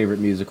favorite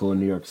musical in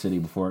New York City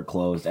before it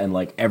closed, and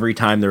every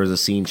time there was a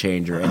scene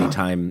change, or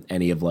anytime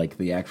any of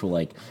the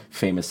actual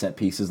famous set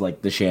pieces,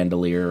 like the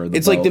chandelier or the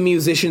it's boat. Like the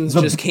musicians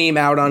just came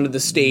out onto the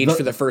stage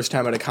for the first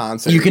time at a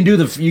concert. You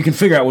can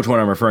figure out which one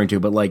I'm referring to,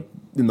 but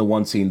in the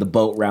one scene, the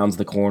boat rounds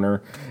the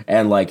corner,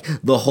 and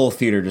the whole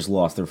theater just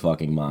lost their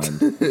fucking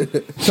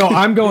mind. So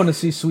I'm going to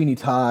see Sweeney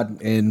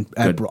Todd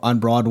on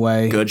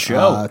Broadway. Good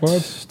show.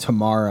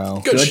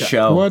 Tomorrow. Good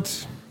show.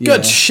 What? Yeah.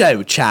 Good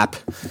show, chap.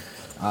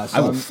 I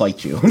will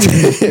fight you.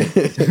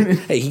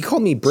 Hey, he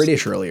called me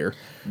British earlier.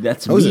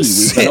 That's me.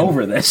 We've been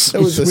over this.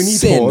 That was a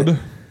sin. Todd.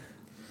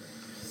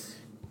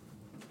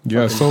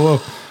 Yeah,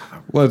 so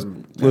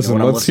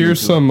let's hear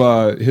some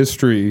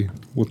history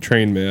with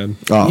Train Man.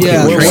 Oh,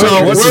 yeah, we're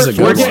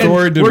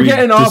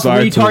getting off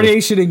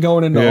retardation and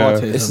going into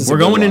autism. We're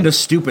going into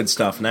stupid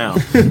stuff now.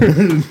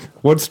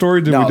 What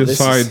story did we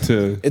decide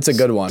to? It's a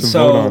good one.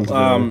 So,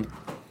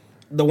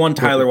 the one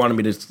Tyler wanted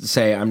me to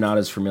say I'm not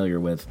as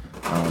familiar with.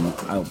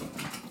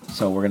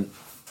 So we're gonna.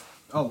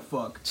 Oh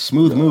fuck!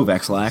 Smooth move,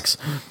 X-Lax.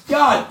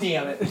 God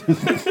damn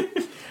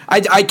it!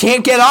 I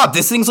can't get up.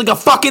 This thing's like a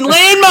fucking landmine.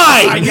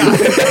 I got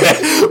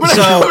it.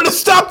 I'm gonna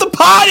stop the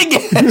pod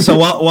again. So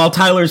while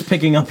Tyler's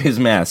picking up his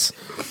mess,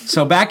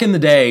 so back in the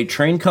day,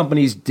 train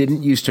companies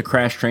didn't used to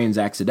crash trains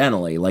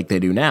accidentally like they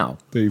do now.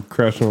 They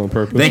crashed them on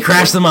purpose. They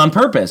crashed them on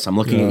purpose. I'm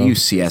looking at you,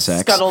 CSX.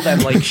 Scuttle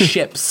them like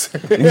ships.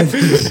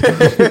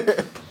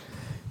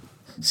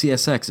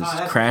 CSX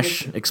is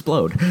crash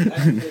explode.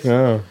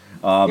 Yeah.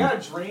 You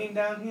got a drain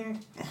down here?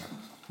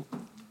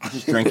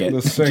 Just drink it.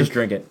 Just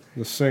drink it.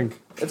 The sink.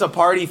 It's a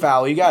party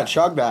foul. You gotta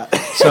chug that.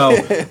 So,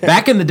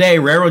 back in the day,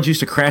 railroads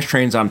used to crash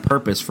trains on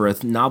purpose for a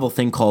novel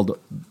thing called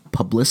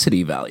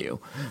publicity value.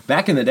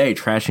 Back in the day,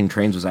 trashing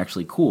trains was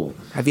actually cool.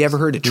 Have you ever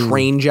heard of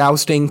train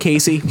jousting,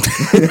 Casey?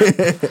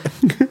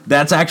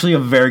 That's actually a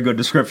very good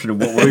description of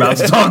what we're about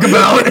to talk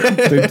about.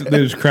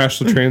 They just crash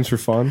the trains for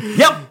fun?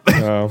 Yep.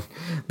 Oh.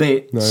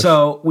 Nice.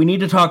 So we need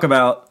to talk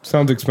about...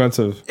 Sounds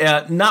expensive.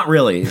 Not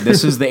really.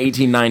 This is the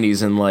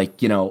 1890s, and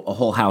a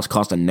whole house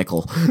cost a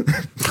nickel.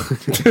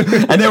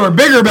 And they were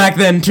bigger back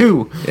then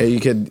too. Yeah,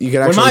 you could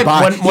actually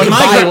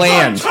buy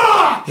land.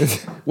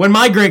 When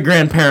my great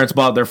grandparents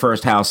bought their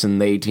first house in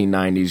the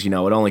 1890s, it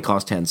only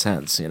cost 10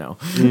 cents.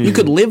 You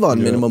could live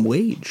on minimum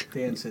wage.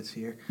 Dan sits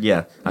here.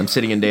 Yeah, I'm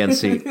sitting in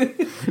Dan's seat.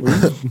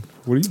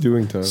 What are you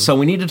doing, Tom? So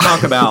we need to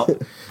talk about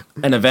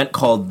an event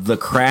called the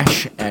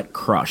Crash at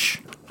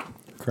Crush.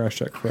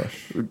 Crash at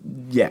Crush.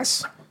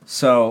 Yes.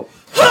 So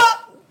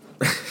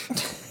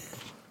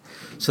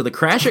the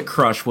Crash at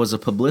Crush was a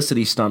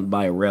publicity stunt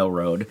by a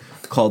railroad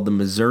called the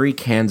Missouri,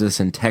 Kansas,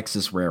 and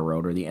Texas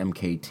Railroad, or the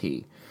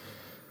MKT.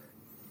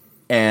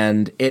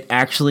 And it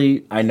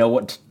actually, I know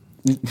what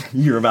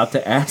you're about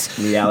to ask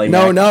me,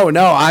 Allymac.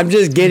 No. I'm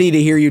just giddy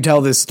to hear you tell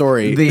this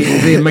story.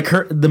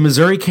 The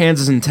Missouri,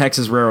 Kansas, and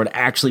Texas Railroad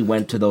actually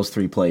went to those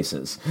three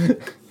places.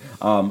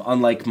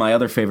 Unlike my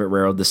other favorite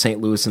railroad, the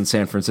St. Louis and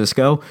San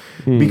Francisco,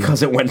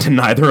 because it went to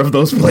neither of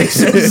those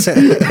places.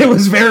 It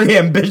was very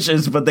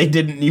ambitious, but they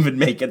didn't even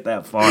make it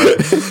that far.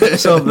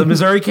 So the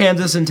Missouri,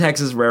 Kansas, and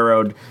Texas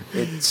Railroad,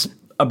 it's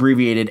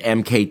abbreviated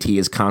MKT,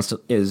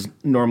 is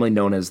normally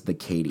known as the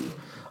Katy.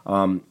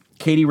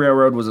 Katy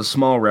Railroad was a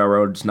small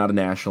railroad. It's not a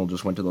national,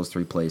 just went to those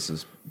three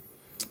places.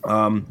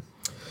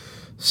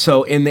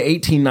 So in the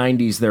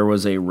 1890s, there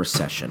was a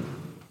recession.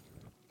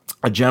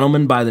 A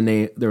gentleman by the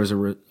name, there was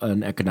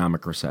an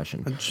economic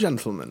recession. A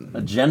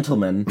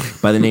gentleman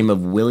by the name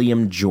of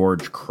William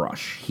George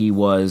Crush. He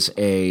was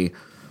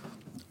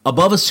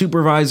above a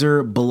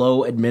supervisor,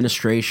 below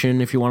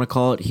administration, if you want to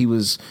call it. He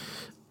was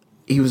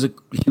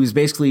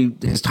basically,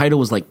 his title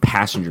was like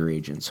passenger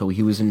agent. So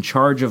he was in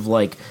charge of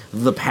like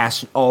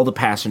all the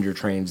passenger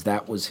trains.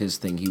 That was his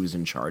thing he was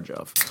in charge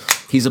of.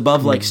 He's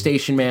above like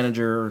station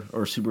manager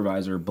or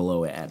supervisor,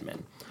 below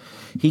admin.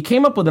 He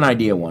came up with an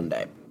idea one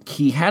day.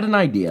 He had an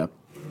idea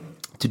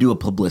to do a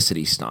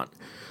publicity stunt.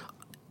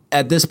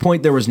 At this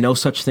point, there was no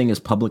such thing as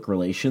public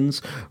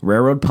relations.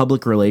 Railroad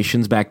public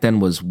relations back then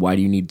was, why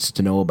do you need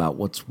to know about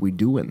what's we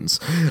doings?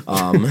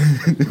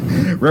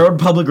 Railroad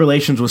public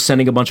relations was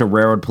sending a bunch of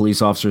railroad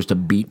police officers to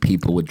beat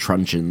people with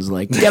truncheons.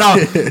 Like, get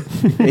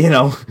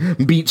off,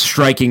 beat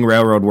striking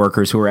railroad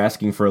workers who were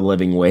asking for a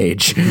living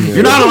wage.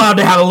 You're not allowed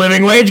to have a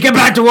living wage. Get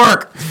back to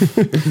work.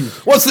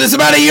 What's this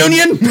about a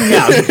union?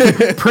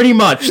 Yeah, pretty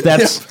much.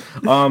 That's,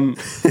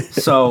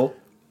 so...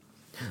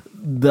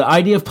 The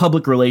idea of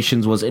public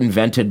relations was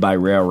invented by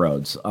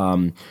railroads.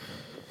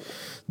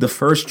 The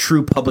first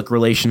true public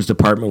relations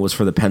department was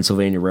for the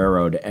Pennsylvania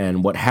Railroad,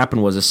 and what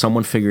happened was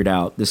someone figured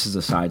out, this is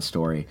a side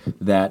story,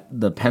 that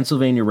the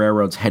Pennsylvania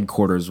Railroad's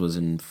headquarters was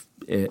in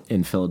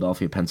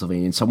Philadelphia,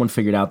 Pennsylvania, and someone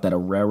figured out that a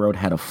railroad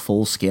had a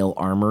full-scale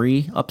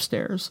armory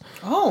upstairs.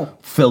 Oh.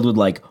 Filled with,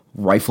 like,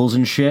 rifles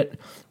and shit.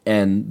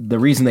 And the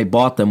reason they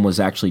bought them was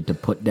actually to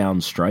put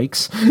down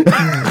strikes. Oh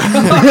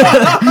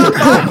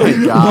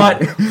my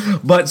God.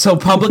 But so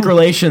public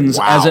relations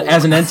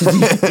as an entity,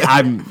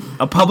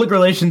 public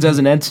relations as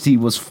an entity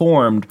was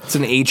formed. It's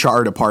an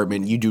HR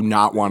department. You do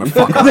not want to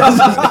fuck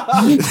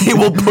with. They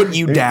will put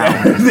you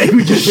down. They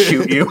would just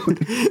shoot you.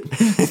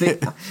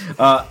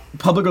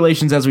 Public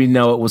relations, as we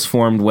know it, was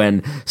formed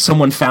when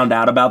someone found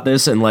out about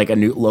this and like a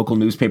local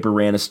newspaper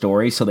ran a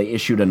story. So they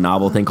issued a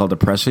novel thing called a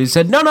press release.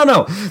 Said, no,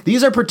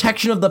 these are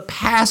protection of the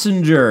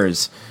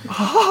passengers.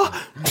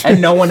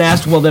 And no one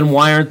asked, well, then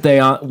why aren't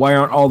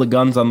all the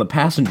guns on the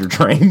passenger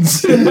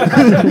trains?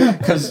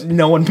 Because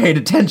no one paid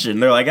attention.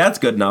 They're like, that's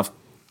good enough.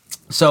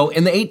 So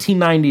in the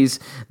 1890s,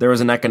 there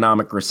was an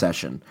economic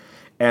recession.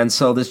 And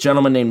so this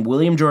gentleman named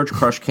William George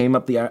Crush came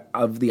up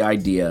of the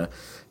idea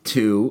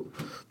to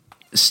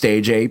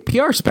stage a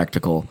PR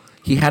spectacle.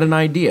 He had an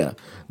idea.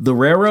 The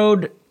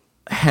railroad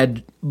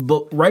had,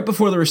 right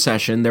before the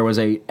recession, there was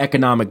a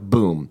economic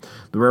boom.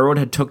 The railroad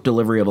had took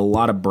delivery of a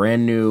lot of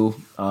brand new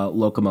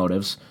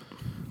locomotives,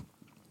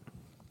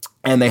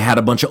 and they had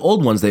a bunch of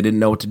old ones they didn't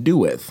know what to do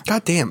with.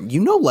 God damn,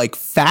 like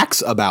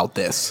facts about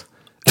this.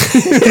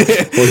 Well,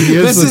 he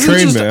is the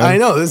train man. I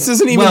know, this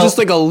isn't even just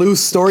like a loose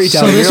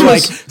storytelling.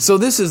 So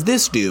this is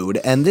this dude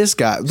and this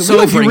guy. So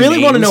if you really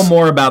want to know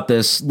more about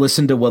this,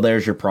 listen to Well,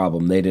 There's Your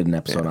Problem. They did an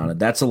episode on it.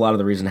 That's a lot of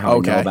the reason how I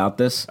know about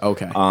this.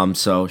 Okay.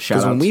 So shout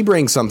out. Because when we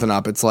bring something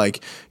up, it's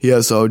like,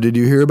 so did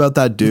you hear about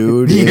that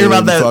dude? Did you hear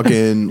about that?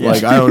 Fucking,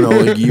 like, I don't know,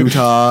 like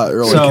Utah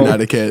or like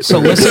Connecticut. So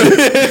listen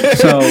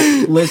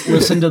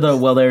to the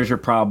Well, There's Your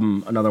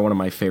Problem, another one of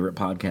my favorite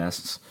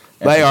podcasts.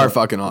 They are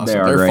fucking awesome.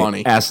 They're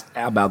funny. Ask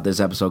about this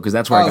episode because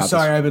that's where I got this.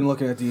 I've been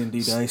looking at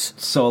D&D dice.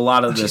 So a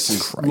lot of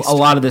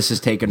this is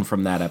taken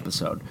from that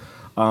episode.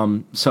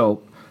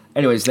 So,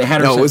 anyways, they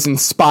had. No, it was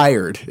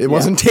inspired. It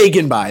wasn't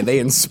taken by. They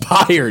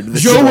inspired.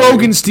 Joe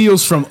Rogan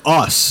steals from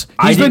us.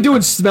 He's been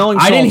doing smelling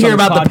salts. I didn't hear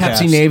about the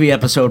Pepsi Navy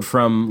episode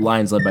from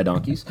Lions Led by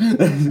Donkeys.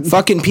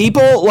 Fucking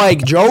people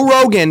like Joe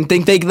Rogan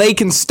think they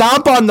can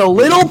stomp on the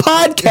little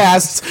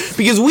podcasts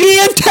because we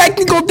have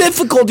technical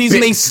difficulties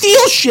and they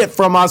steal shit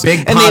from us. Big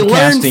and they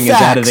learn podcasting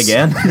facts. is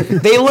at it again.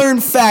 They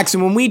learn facts,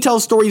 and when we tell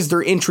stories,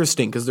 they're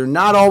interesting because they're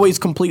not always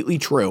completely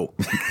true.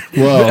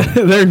 Well,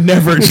 they're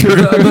never true.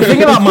 The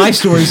thing about my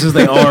stories is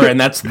they are, and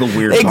that's the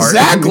weird part.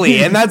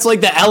 Exactly, and that's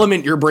like the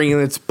element you're bringing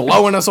that's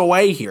blowing us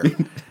away here.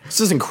 This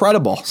is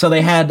incredible. So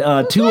they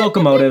had 2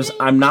 locomotives.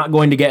 I'm not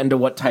going to get into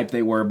what type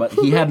they were, but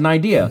he had an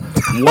idea.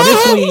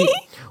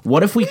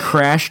 What if we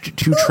crashed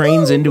 2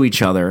 trains into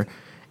each other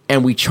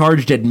and we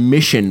charged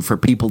admission for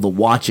people to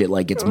watch it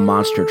like it's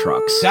monster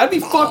trucks. That'd be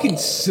fucking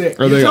sick.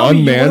 Are they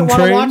unmanned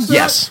trains?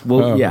 Yes.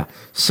 Well, yeah.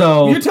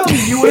 So you're telling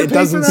me you would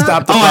pay for that?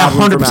 Stop the I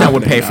 100%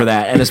 would pay for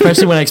that, and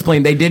especially when I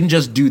explained they didn't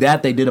just do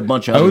that; they did a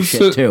bunch of other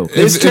shit too.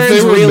 This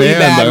turns really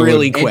bad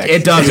really quick.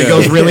 It does. It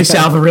goes really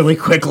south really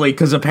quickly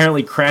because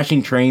apparently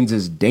crashing trains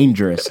is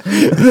dangerous.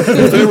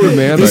 If they were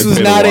manned, this was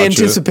not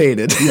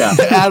anticipated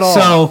at all.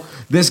 So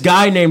this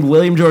guy named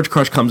William George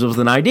Crush comes up with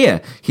an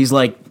idea. He's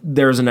like,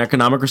 "There's an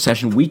economic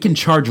recession. We can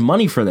charge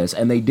money for this,"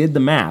 and they did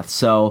the math.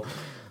 So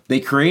they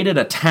created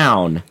a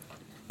town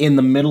in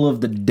the middle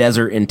of the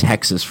desert in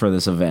Texas for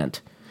this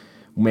event.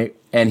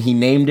 And he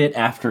named it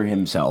after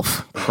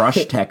himself,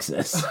 Crush,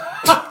 Texas.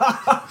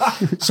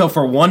 So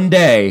for one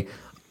day,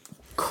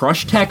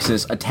 Crush,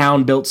 Texas, a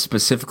town built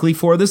specifically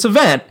for this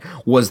event,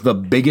 was the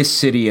biggest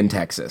city in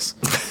Texas.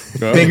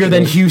 Bigger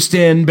than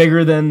Houston,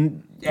 bigger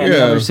than any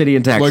other city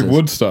in Texas. Like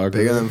Woodstock.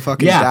 Bigger than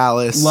fucking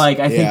Dallas. Like,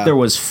 I think there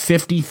was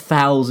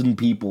 50,000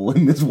 people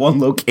in this one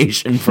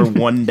location for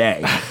one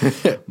day.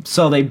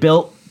 So they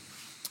built...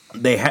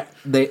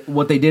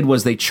 what they did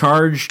was they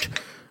charged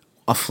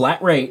a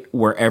flat rate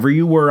wherever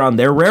you were on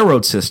their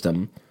railroad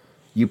system.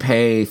 You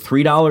pay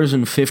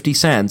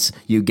 $3.50.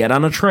 You get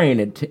on a train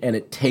and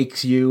it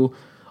takes you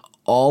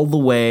all the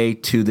way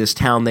to this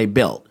town they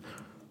built.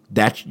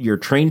 That your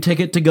train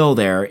ticket to go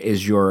there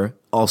is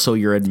also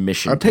your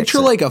admission. I picture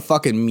like a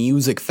fucking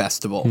music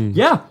festival.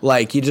 Yeah,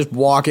 like you just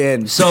walk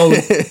in. So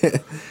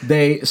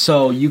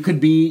you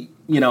could be.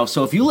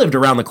 So if you lived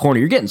around the corner,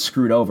 you're getting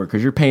screwed over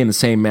because you're paying the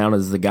same amount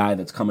as the guy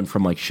that's coming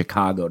from like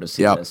Chicago to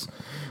see this.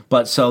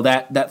 But so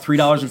that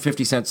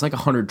 $3.50 is like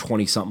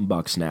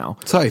 $120-something now.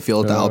 That's how I feel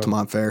at the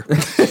Altamont Fair.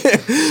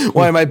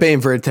 Why am I paying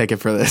for a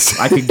ticket for this?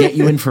 I could get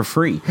you in for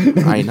free.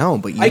 I know,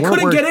 but I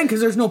couldn't get in because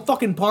there's no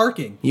fucking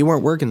parking. You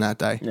weren't working that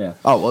day. Yeah.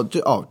 Oh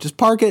well. Just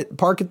park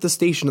at the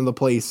station of the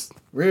place.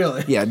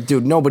 Really? Yeah,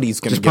 dude. Nobody's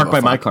gonna just park by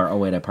my car. Oh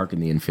wait, I park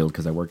in the infield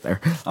because I work there.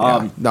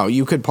 No,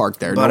 you could park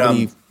there. But,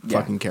 Nobody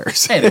fucking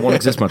cares. Hey, they won't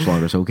exist much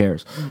longer, so who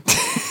cares?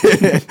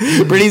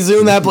 Pretty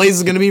soon that place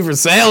is going to be for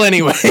sale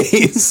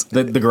anyways.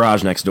 The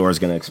garage next door is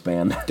going to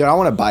expand. Dude, I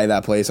want to buy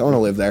that place. I want to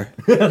live there.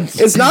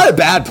 It's not a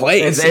bad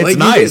place. It's like,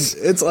 nice.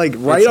 It's like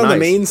right on the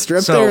main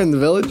strip there in the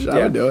village.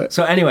 I would do it.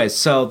 So anyways,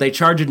 so they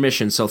charge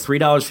admission. So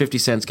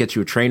 $3.50 gets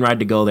you a train ride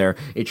to go there.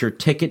 It's your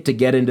ticket to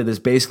get into this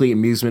basically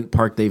amusement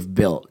park they've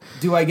built.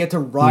 Do I get to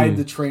ride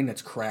the train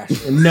that's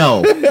crashed?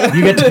 No.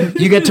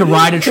 You get to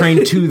ride a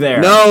train to there.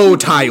 No,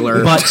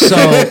 Tyler. But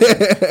so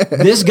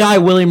this guy,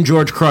 William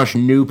George Crush,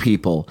 knew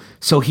people.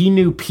 So he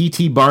knew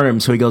P.T. Barnum.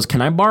 So he goes,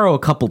 "Can I borrow a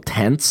couple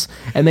tents?"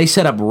 And they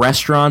set up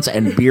restaurants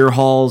and beer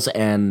halls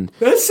and...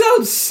 That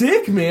sounds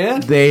sick,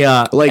 man. They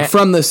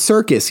from the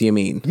circus, you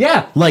mean?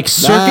 Yeah, like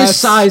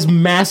circus-sized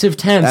massive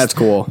tents. That's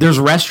cool. There's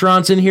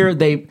restaurants in here.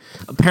 They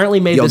apparently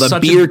made this the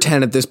beer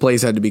tent at this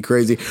place had to be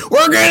crazy.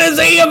 We're gonna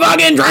see a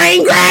fucking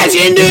train crash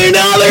into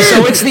another.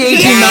 So it's the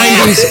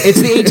 1890s. It's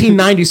the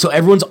 1890s. So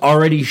everyone's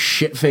already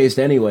shit-faced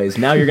anyways.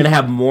 Now you're gonna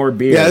have more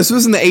beer. Yeah, this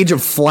was in the age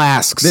of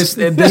flasks. This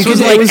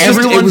was like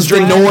everyone's the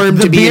norm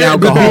to be an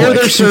alcoholic. The beer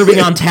they're serving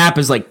on tap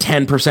is like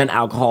 10%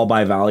 alcohol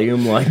by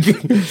volume. Like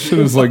it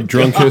was like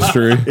drunk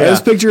history. Yeah,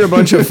 just picture a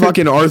bunch of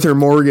fucking Arthur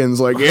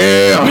Morgans. Like,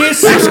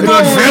 Mr.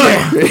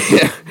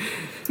 Morgan,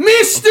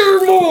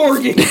 Mr.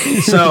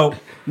 Morgan. So.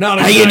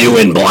 How you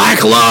doing,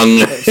 Black Lung?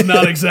 It's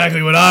not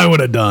exactly what I would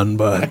have done,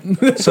 but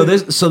so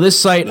this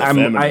site,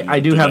 I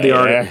do have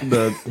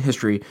the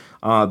history.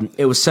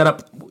 It was set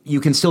up. You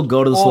can still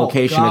go to this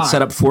location. God. It's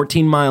set up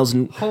 14 miles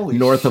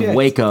north of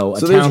Waco.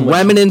 So there's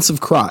remnants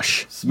of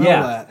Crush.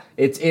 Smell that.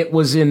 It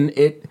was in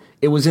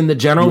the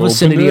general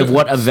vicinity of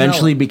what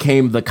eventually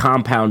became the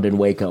compound in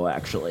Waco.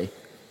 Actually.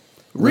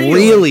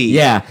 Really?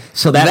 Yeah.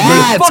 So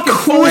that's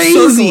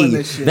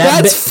crazy.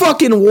 That's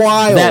fucking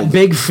wild. That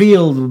big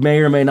field may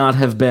or may not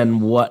have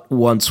been what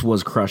once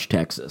was Crush,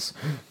 Texas.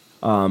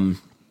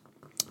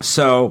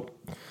 So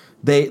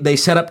they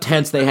set up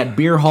tents. They had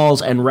beer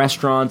halls and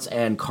restaurants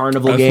and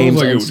carnival games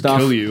like and it stuff.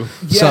 Would kill you.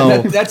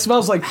 Yeah, so that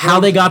smells like how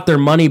they got their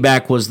money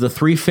back was the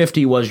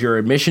 $3.50 was your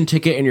admission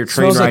ticket and your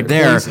train ride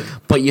there,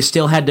 but you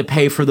still had to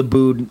pay for the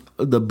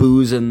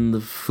booze and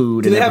the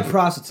food. Do they have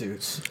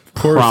prostitutes?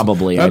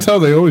 Probably. That's how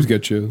they always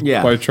get you.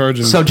 Yeah. By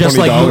charging so just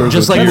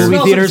 $20 like beer. movie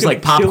theaters,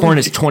 like popcorn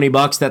is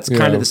 $20. That's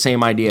kind of the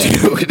same idea.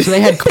 So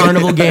they had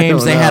carnival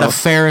games. They had a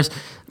Ferris.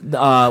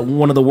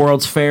 One of the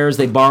world's fairs.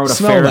 They borrowed a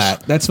Ferris.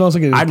 That smells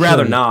like I'd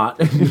rather not.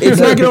 It's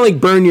not gonna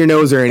like burn your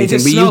nose or anything,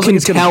 but you can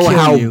tell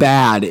how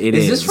bad it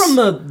is. Is this from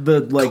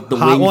the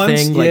hot wing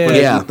ones? thing?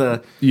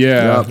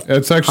 Yeah.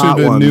 It's actually Hot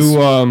the ones.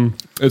 new.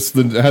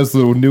 It has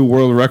the new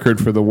world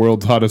record for the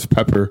world's hottest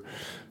pepper,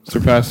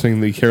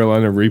 surpassing the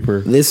Carolina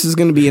Reaper. This is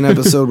gonna be an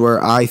episode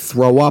where I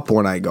throw up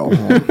when I go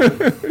home.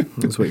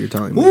 That's what you're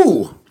telling me.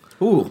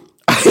 Ooh.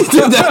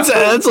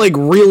 that's like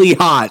really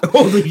hot.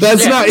 Holy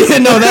that's shit. not.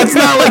 No, that's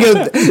not like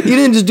a. You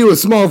didn't just do a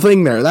small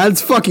thing there.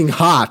 That's fucking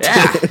hot.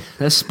 Yeah,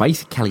 that's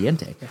spicy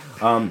caliente.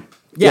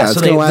 Yeah, So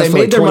it's they gonna last for made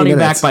like their 20 money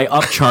minutes. back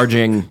by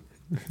upcharging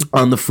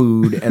on the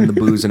food and the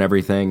booze and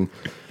everything.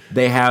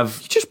 They have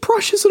He just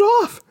brushes it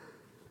off.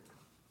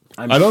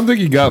 I don't think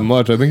he got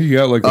much. I think he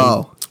got like.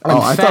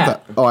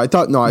 I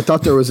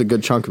thought there was a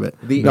good chunk of it.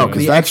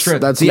 Because that's the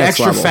next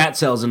extra level. fat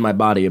cells in my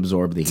body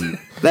absorb the heat.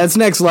 That's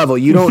next level.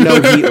 You don't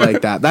know heat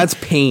like that. That's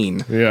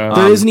pain. Yeah.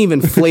 There isn't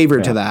even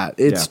flavor to that.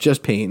 It's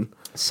just pain.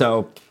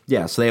 So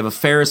they have a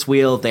Ferris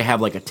wheel. They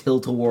have like a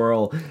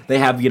tilt-a-whirl. They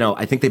have,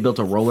 I think they built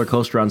a roller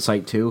coaster on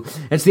site too.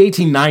 It's the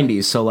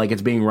 1890s, so like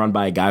it's being run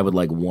by a guy with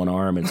like one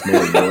arm and it's made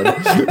of wood.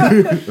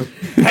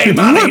 Hey,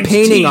 you're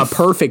painting a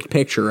perfect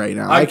picture right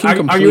now.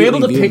 Are you able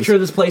to picture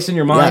this place in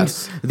your mind?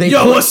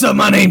 Yes. What's up?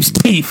 My name's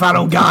Teeth. I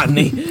don't got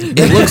any.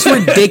 It looks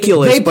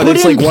ridiculous, They but put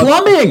it's in like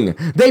plumbing.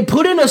 They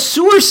put in a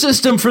sewer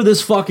system for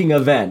this fucking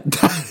event.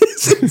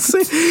 It's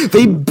insane.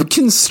 They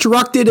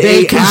constructed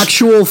an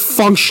actual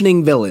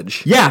functioning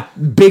village. Yeah,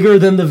 bigger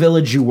than the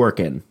village you work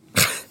in.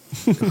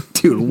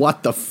 Dude,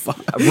 what the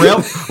fuck?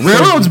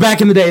 Railroads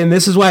back in the day, and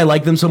this is why I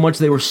like them so much,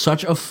 they were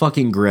such a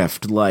fucking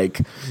grift.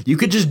 Like, you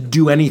could just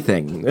do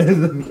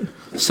anything.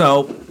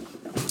 So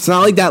it's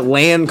not like that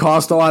land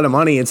cost a lot of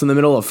money. It's in the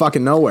middle of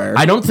fucking nowhere.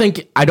 I don't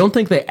think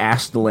they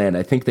asked the land.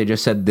 I think they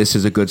just said this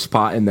is a good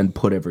spot and then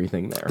put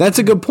everything there. That's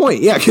a good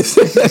point. Yeah, because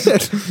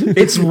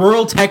it's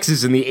rural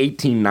Texas in the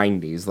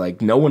 1890s.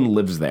 Like, no one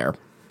lives there.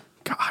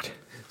 God.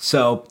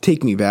 So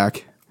take me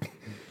back.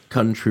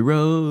 Country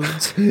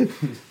roads.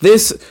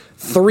 This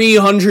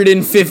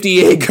 350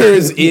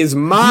 acres is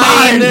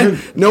mine.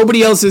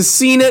 Nobody else has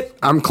seen it.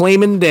 I'm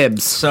claiming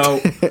dibs.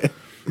 So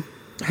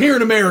here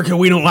in America,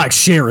 we don't like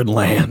sharing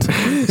land.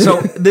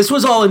 So this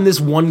was all in this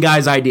one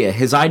guy's idea.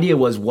 His idea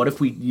was, what if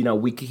he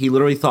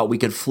literally thought we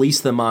could fleece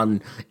them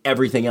on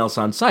everything else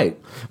on site,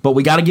 but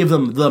we got to give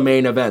them the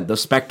main event, the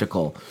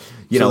spectacle.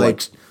 So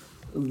it's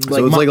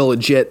like a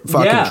legit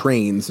fucking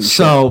trains. And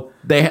so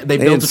they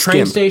built a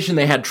train station.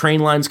 They had train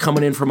lines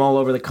coming in from all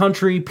over the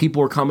country.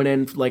 People were coming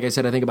in, like I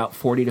said, I think about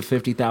 40 to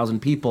 50,000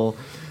 people.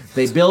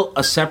 They built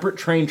a separate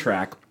train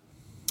track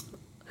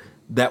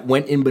that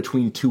went in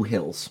between two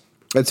hills.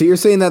 And so you're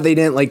saying that they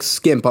didn't like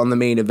skimp on the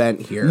main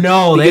event here?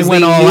 No, they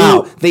went all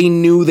out. They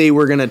knew they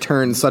were going to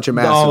turn such a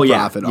massive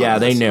profit on this.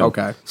 They knew.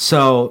 Okay.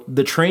 So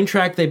the train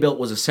track they built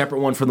was a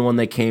separate one from the one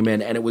they came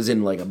in, and it was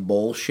in like a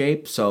bowl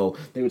shape. So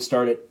they would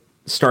start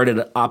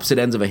at opposite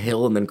ends of a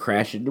hill and then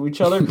crash into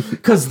each other,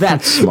 because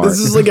that's smart. This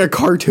is like a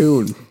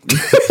cartoon.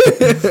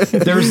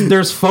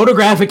 There's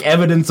photographic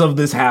evidence of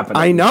this happening.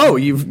 I know.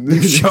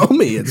 You've shown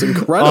me. It's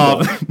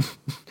incredible.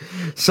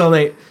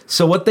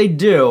 So what they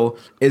do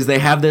is they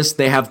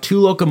have two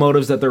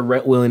locomotives that they're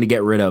willing to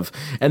get rid of.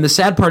 And the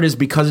sad part is,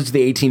 because it's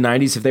the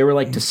 1890s, if they were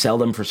like to sell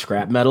them for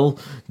scrap metal,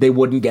 they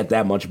wouldn't get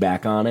that much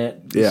back on it.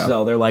 Yeah.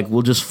 So they're like,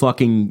 we'll just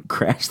fucking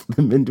crash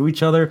them into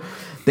each other.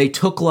 They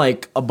took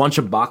like a bunch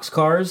of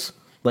boxcars,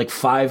 like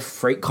 5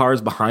 freight cars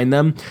behind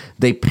them.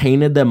 They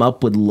painted them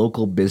up with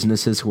local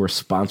businesses who were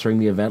sponsoring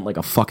the event, like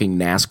a fucking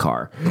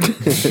NASCAR.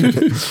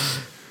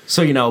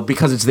 So,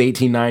 because it's the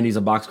 1890s,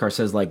 a boxcar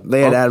says like...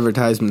 They had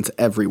advertisements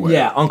everywhere.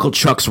 Yeah, Uncle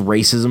Chuck's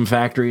Racism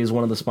Factory is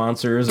one of the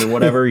sponsors or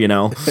whatever, Yeah.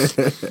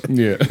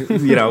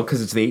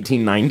 Because it's the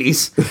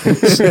 1890s.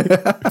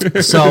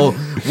 So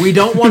we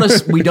don't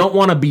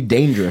want to be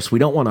dangerous. We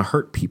don't want to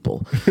hurt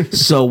people.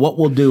 So what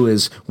we'll do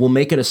is we'll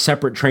make it a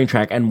separate train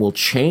track, and we'll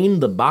chain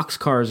the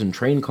boxcars and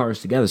train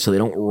cars together so they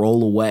don't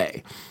roll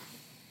away.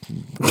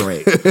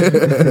 Great.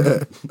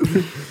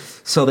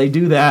 So they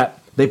do that.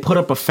 They put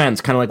up a fence,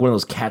 kind of like one of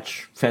those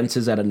catch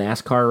fences at a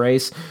NASCAR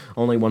race.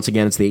 Only, once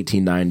again, it's the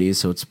 1890s,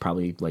 so it's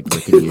probably like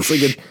rickety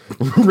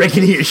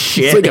as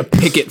shit. It's like a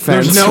picket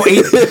fence. There's no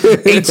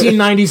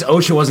 1890s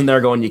OSHA wasn't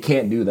there going, you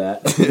can't do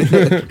that.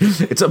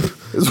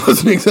 This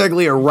wasn't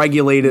exactly a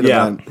regulated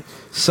event.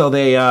 So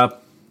they...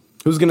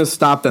 who's going to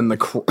stop them? The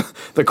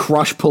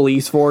Crush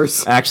police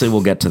force? Actually,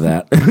 we'll get to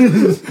that.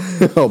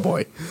 Oh,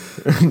 boy.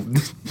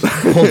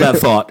 Hold that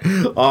thought.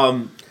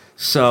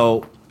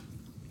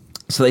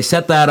 So they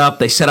set that up.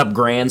 They set up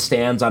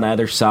grandstands on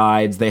either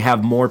sides. They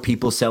have more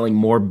people selling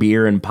more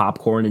beer and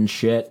popcorn and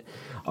shit.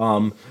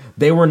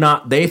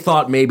 They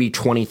thought maybe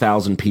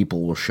 20,000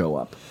 people will show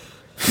up.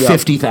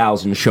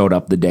 50,000 showed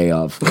up the day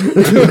of.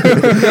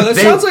 That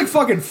sounds like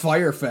fucking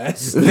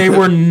Firefest. They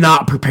were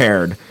not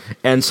prepared.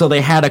 And so they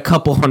had a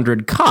couple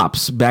hundred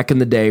cops back in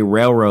the day,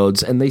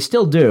 railroads, and they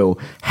still do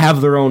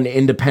have their own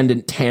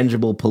independent,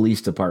 tangible police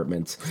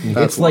departments.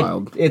 That's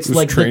wild. It's Just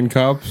like train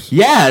cops?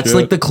 Yeah, it's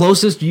like the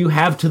closest you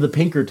have to the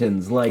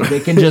Pinkertons. Like, they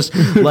can just,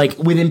 like,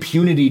 with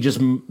impunity, just,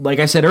 like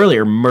I said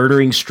earlier,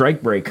 murdering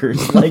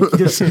strikebreakers. Like,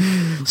 just,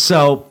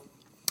 so...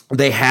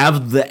 They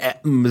have the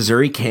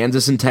Missouri,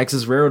 Kansas, and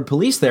Texas Railroad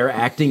Police there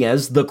acting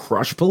as the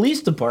Crush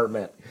Police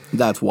Department.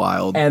 That's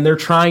wild. And they're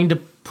trying to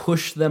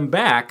push them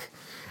back.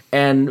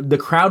 And the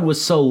crowd was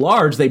so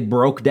large, they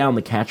broke down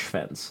the catch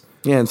fence.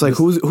 Yeah, it's like,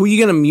 who are you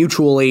going to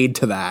mutual aid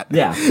to that?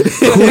 Yeah.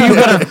 Who are you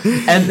gonna,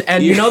 and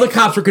the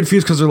cops are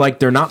confused because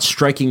they're not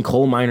striking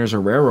coal miners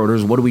or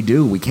railroaders. What do we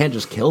do? We can't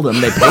just kill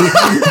them. They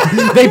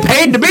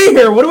paid to be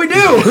here. What do we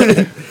do?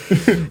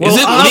 Is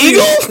it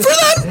legal for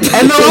that?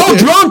 And they're all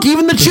drunk,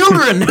 even the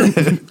children.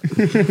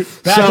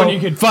 Back when you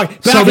could fuck.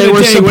 Back so in they the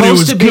were day when it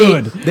was supposed to be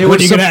good. they were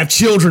when you could have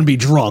children be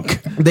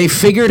drunk. They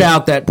figured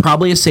out that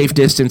probably a safe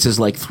distance is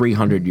like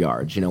 300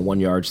 yards. 1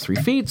 yard's 3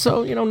 feet,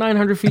 so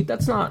 900 feet.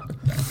 That's not,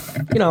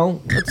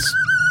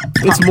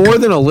 It's more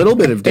than a little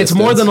bit of distance. It's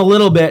more than a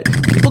little bit.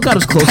 People got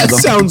as close That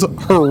as sounds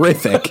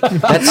horrific.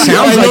 That sounds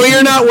I know like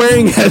you're not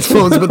wearing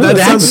headphones, but that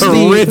sounds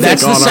horrific.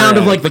 That's the on sound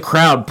our of like end. the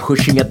crowd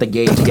pushing at the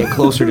gate to get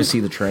closer to see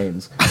the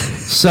trains.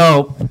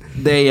 So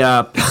they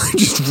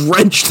just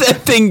wrenched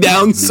that thing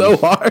down so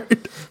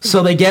hard.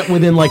 so they get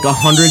within like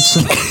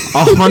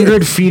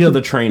 100 feet of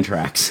the train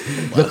tracks.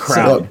 The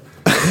crowd.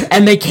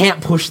 And they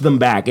can't push them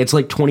back. It's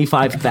like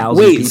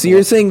 25,000 Wait, people. so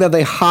you're saying that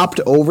they hopped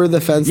over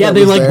the fence? Yeah, that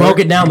they was like there? broke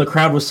it down. The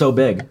crowd was so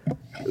big.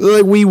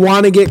 Like, we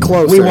want to get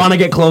closer. We want to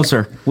get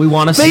closer. We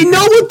want to see. They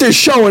know what they're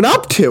showing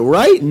up to,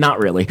 right? Not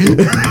really.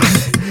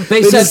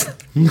 They said.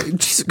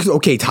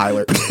 Okay,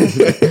 Tyler.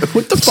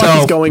 What the fuck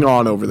is going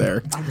on over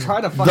there?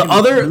 Try to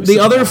The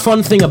other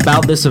fun thing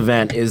about this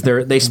event is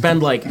they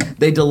spend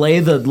they delay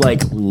the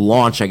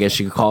launch, I guess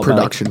you could call it,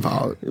 Production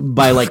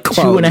by like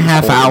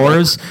 2.5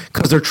 hours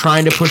because they're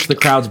trying to push the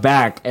crowds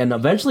back, and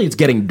eventually it's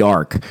getting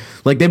dark.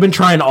 Like they've been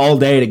trying all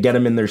day to get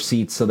them in their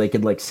seats so they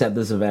could set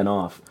this event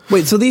off.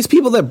 Wait, so these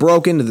people that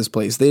broke into this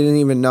place, they didn't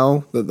even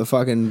know that the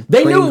fucking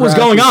They knew it was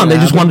going on. They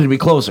just happen? wanted to be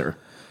closer.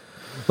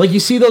 Like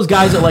you see those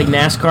guys at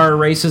NASCAR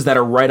races that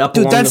are right up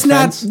along that's the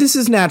fence. this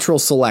is natural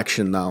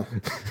selection though.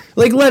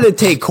 Let it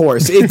take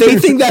course. If they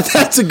think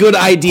that's a good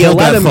idea,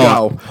 let them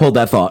go. Hold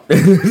that thought.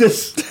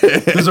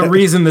 There's a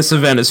reason this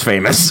event is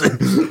famous.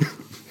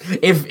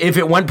 If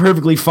it went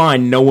perfectly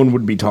fine, no one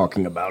would be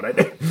talking about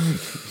it.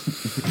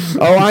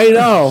 Oh,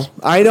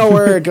 I know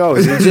where it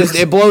goes.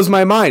 It blows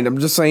my mind. I'm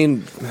just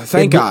saying,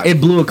 thank God.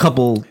 It blew a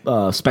couple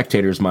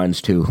spectators'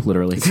 minds too,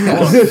 literally.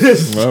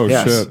 Oh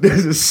Yes.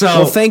 shit! So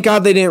Well, thank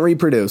God they didn't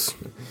reproduce.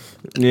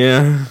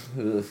 yeah,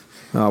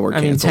 Oh, we're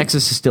canceled.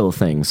 Texas is still a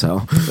thing.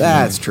 So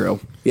That's true.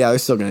 Yeah, they're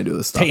still gonna do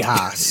this stuff.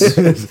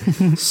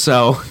 Tejas.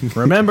 so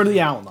Remember the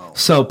Alamo.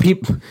 so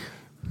people.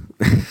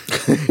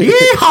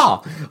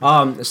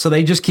 Yeehaw! So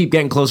they just keep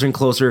getting closer and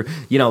closer.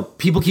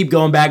 People keep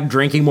going back,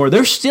 drinking more.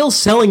 They're still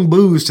selling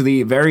booze to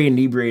the very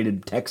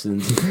inebriated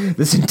Texans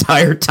this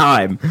entire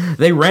time.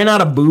 They ran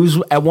out of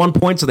booze at one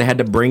point, so they had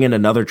to bring in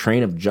another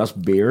train of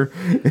just beer.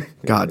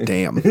 God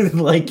damn.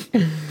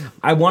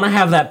 I want to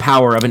have that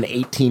power of an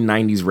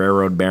 1890s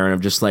railroad baron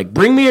of just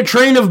bring me a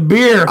train of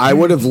beer. I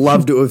would have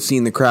loved to have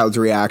seen the crowd's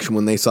reaction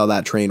when they saw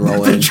that train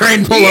roll in. The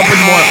train pull up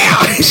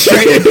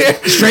with more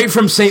straight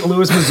from St.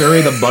 Louis,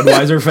 Missouri, the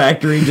Budweiser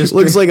factory. Just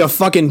Looks like a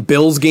fucking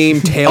Bills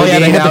game tailgate Oh yeah,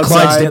 they had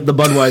outside. the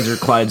Budweiser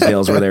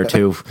Clydesdales were there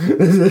too.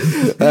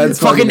 That's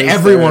Fucking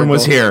everyone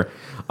was here.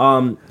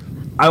 I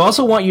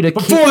also want you to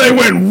Before they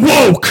went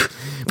woke.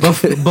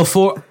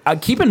 Before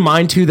keep in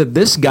mind too that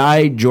this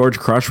guy George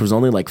Crush was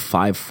only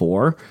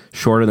 5'4",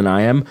 shorter than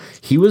I am.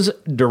 He was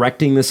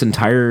directing this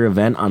entire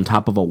event on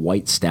top of a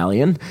white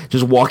stallion,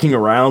 just walking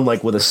around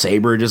with a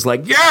saber, just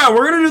yeah,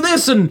 we're gonna do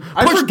this. And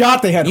I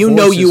forgot they had. You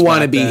know you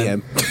want to back be then.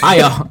 him.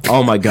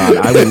 oh my god,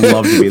 I would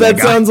love to be that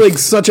guy. That sounds like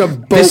such a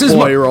boat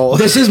boy role.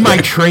 This is my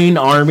trained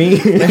army.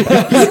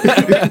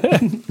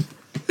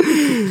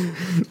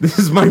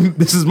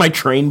 This is my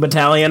train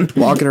battalion.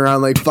 Walking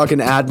around like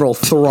fucking Admiral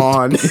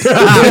Thrawn. It's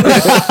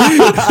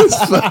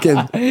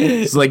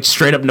It's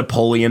straight up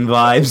Napoleon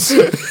vibes.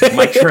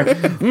 My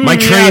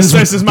trains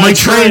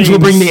trains. will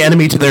bring the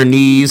enemy to their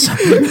knees.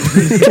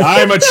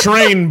 I'm a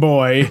train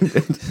boy.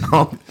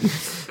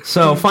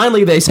 So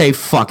finally they say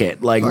fuck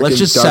it. Let's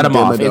just set him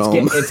off.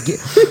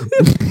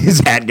 His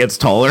hat gets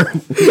taller.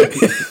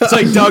 It's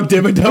like Doug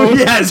Dimmadome.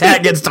 Yeah, his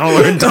hat gets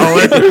taller and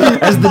taller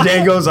as the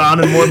day goes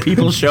on and more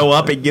people show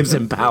up. It gives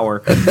him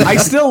power. I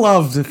still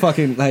love the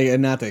fucking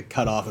not to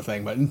cut off a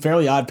thing, but in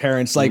Fairly Odd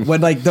Parents,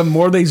 when the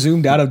more they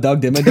zoomed out of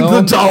Doug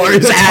Dimmadome, The taller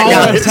his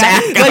hat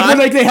got.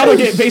 when they had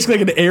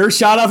basically an air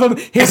shot of him,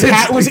 his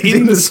hat was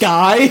in the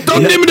sky.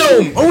 Doug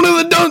Dimmadome, owner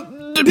of the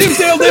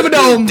Dimsdale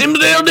Dimmadome.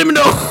 Dimsdale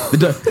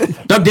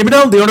Dimmadome. Doug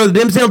Dimmadome, the owner of the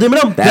Dimsdale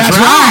Dimmadome. That's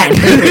right.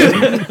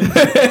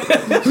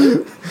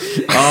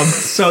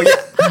 So yeah,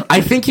 I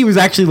think he was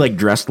actually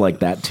dressed like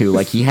that too.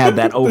 He had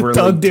that over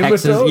Doug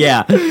Texas. Dimmadome?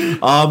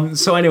 Yeah.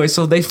 So anyway,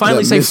 so they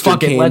finally say Mr.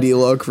 fuck it. Candy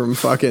look from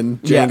fucking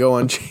Django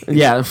Unchained.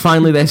 Yeah,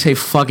 finally they say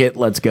fuck it,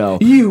 let's go.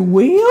 You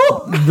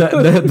will?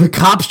 The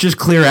cops just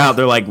clear out.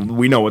 They're like,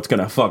 we know what's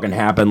gonna fucking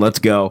happen. Let's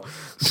go.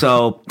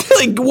 So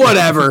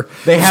Whatever.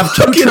 they have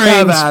two Fucking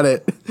have trains, at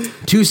it.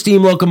 2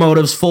 steam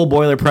locomotives, full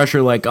boiler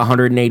pressure,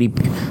 180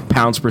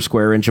 pounds per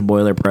square inch of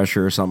boiler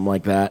pressure or something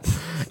like that,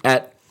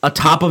 at a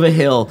top of a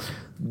hill,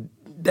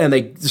 and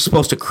they're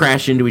supposed to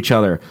crash into each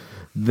other.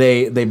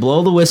 They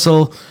blow the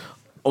whistle,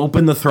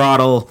 open the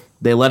throttle,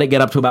 they let it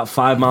get up to about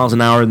 5 miles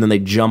an hour, and then they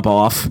jump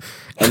off,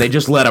 and they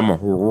just let them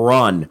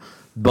run.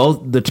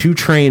 Both the two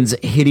trains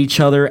hit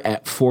each other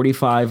at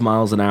 45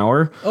 miles an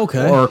hour.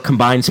 Okay. Or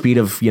combined speed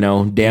of,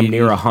 damn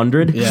near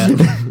 100. Yeah.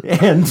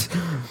 And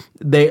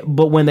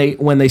when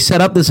they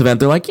set up this event,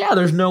 they're like, yeah,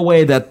 there's no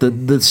way that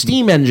the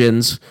steam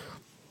engines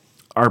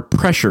are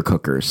pressure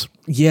cookers.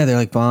 Yeah, they're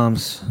like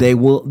bombs. They're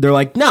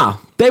like, nah,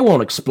 They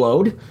won't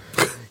explode.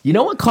 You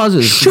know what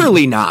causes?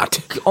 Surely not.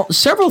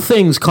 Several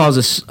things cause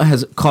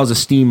a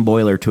steam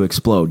boiler to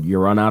explode. You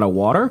run out of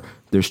water.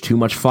 There's too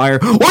much fire,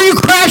 or you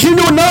crash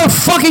into another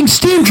fucking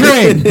steam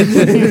train.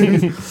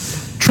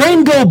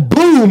 Train go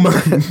boom.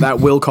 That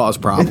will cause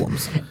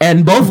problems.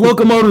 And both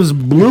locomotives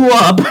blew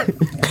up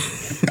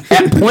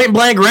at point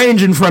blank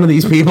range in front of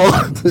these people,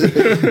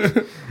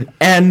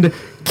 and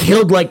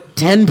killed like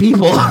 10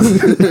 people.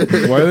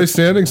 Why are they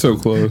standing so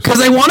close? Because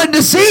they wanted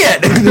to see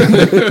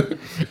it.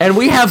 And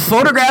we have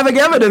photographic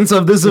evidence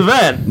of this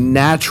event.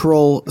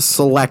 Natural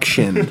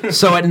selection.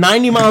 So at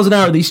 90 miles an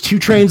hour, these two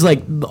trains,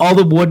 like all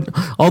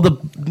the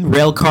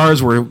rail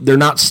cars they're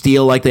not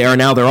steel like they are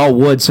now, they're all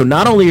wood. So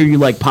not only are you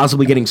like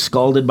possibly getting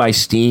scalded by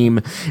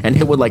steam and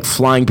hit with like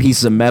flying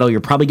pieces of metal,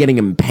 you're probably getting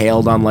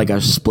impaled on like a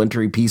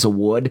splintery piece of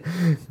wood.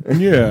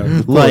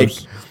 Yeah. Like...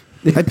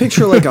 I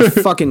picture like a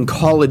fucking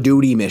Call of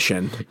Duty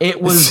mission.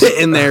 It was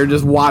sitting there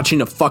just watching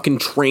a fucking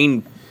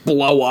train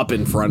blow up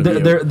in front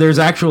of you. There's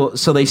actual.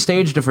 So they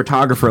staged a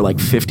photographer like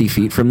 50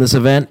 feet from this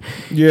event.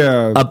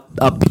 Yeah.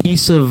 A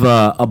piece of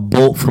a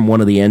bolt from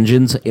one of the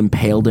engines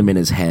impaled him in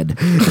his head.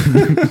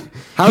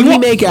 How did he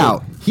make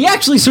out? He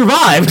actually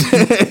survived.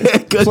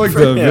 It's like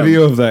the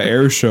video of that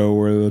air show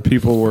where the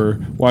people were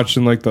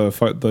watching like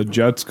the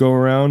jets go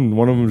around, and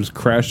one of them just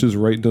crashes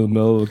right into the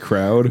middle of the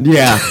crowd.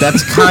 Yeah,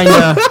 that's kind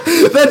of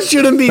that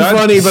shouldn't be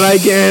funny, but I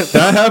can't.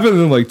 That happened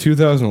in like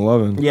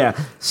 2011.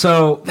 Yeah,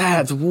 so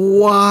that's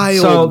wild.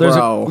 So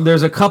bro.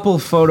 there's a couple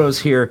photos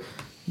here.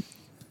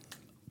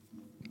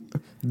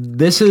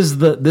 This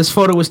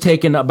photo was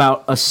taken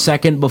about a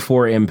second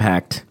before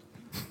impact.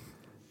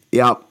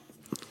 Yep,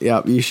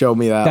 you showed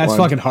me that. That's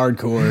fucking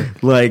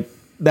hardcore. Like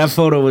that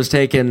photo was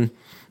taken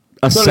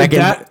a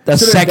second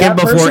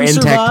before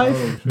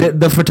impact.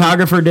 The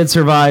photographer did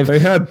survive. They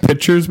had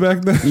pictures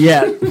back then.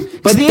 Yeah,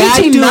 but the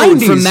 1890s,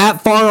 dude from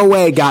that far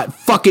away got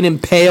fucking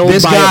impaled.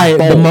 This by guy,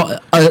 a bolt.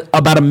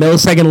 About a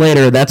millisecond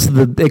later, that's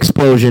the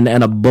explosion,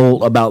 and a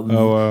bolt about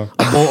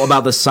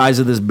the size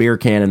of this beer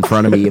can in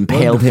front of me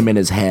impaled him in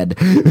his head.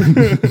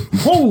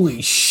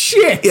 Holy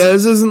shit! Yeah,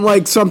 this isn't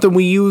like something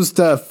we used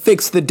to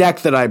fix the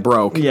deck that I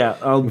broke. Yeah,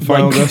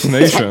 Final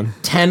Destination.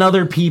 10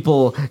 other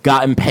people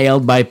got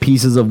impaled by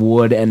pieces of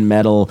wood and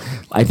metal.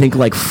 I think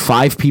like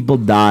 5 people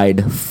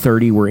died,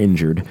 30 were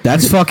injured.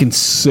 That's fucking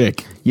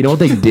sick. You know what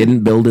they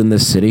didn't build in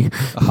this city?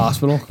 A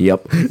hospital?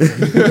 Yep.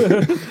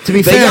 To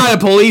be fair, they got a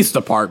police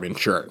department,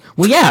 sure.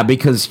 Well, yeah,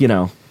 because, you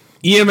know,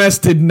 EMS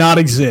did not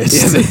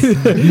exist.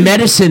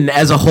 Medicine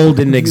as a whole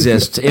didn't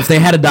exist. If they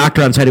had a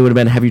doctor on site, it would have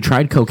been, have you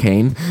tried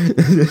cocaine?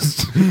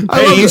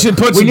 You should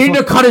put we need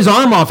to cut his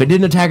arm off. It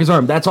didn't attack his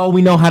arm. That's all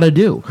we know how to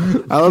do.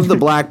 I love the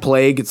Black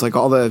Plague. It's like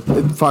all the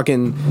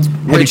fucking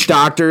rich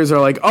doctors are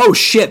like, oh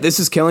shit, this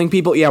is killing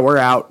people. Yeah, we're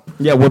out.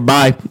 Yeah, we're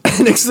bye.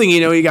 Next thing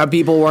you know, you got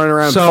people running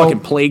around in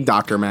fucking plague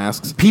doctor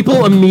masks.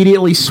 People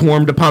immediately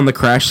swarmed upon the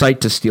crash site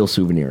to steal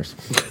souvenirs.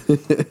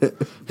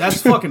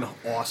 That's fucking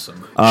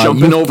awesome.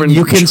 Jumping over.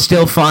 You can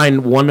still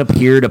find one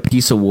appeared, a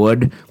piece of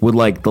wood with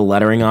like the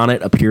lettering on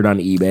it, appeared on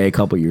eBay a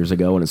couple years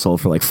ago, and it sold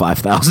for like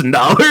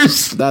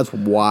 $5,000. That's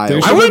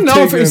wild. I wouldn't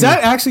know is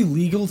that actually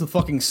legal to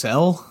fucking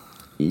sell?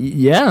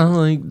 Yeah,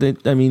 like they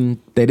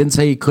didn't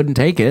say you couldn't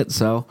take it,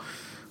 so.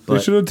 They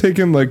should have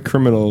taken like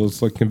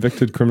criminals, like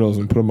convicted criminals,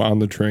 and put them on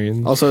the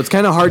train. Also, it's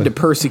kind of hard to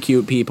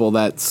persecute people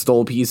that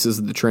stole pieces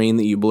of the train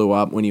that you blew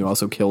up when you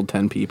also killed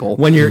 10 people.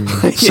 When you're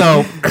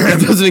so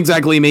it doesn't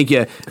exactly make you.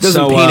 It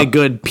doesn't paint a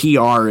good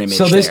PR image.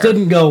 So this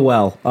didn't go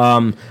well.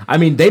 I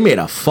mean, they made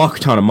a fuck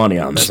ton of money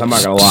on this. I'm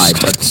not gonna lie,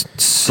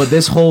 but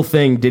this whole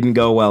thing didn't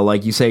go well.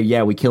 Like you say,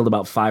 yeah, we killed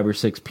about 5 or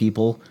 6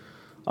 people.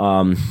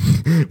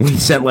 We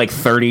sent like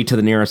 30 to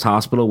the nearest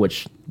hospital,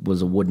 which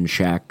was a wooden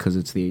shack because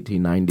it's the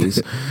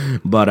 1890s.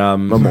 But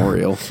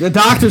memorial. The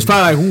doctor's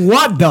probably like,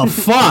 "What the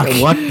fuck?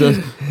 What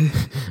the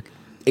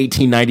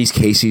 1890s?"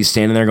 Casey's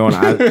standing there going,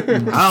 "I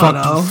don't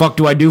know. Fuck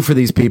do I do for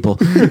these people?"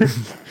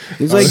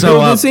 He's like, "So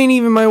this ain't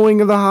even my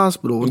wing of the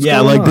hospital." What's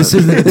going on? This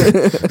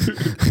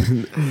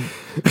isn't.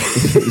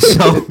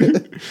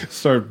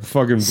 Start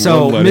fucking.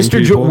 So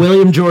Mr.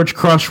 William George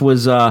Crush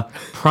was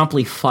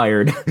promptly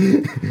fired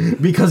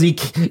because he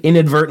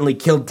inadvertently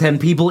killed 10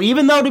 people.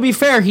 Even though, to be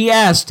fair, he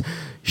asked,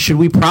 "Should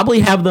we probably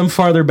have them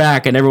farther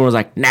back?" And everyone was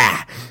like, "Nah,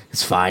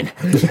 it's fine."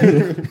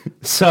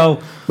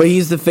 But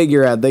he's the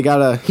figurehead.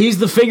 He's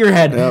the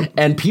figurehead,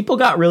 and people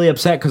got really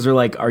upset because they're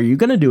like, "Are you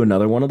gonna do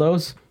another one of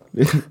those?"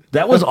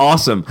 That was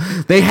awesome.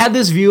 They had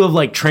this view of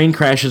like train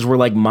crashes were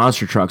like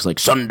monster trucks, like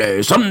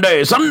Sunday.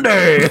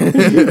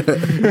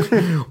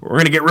 We're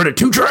gonna get rid of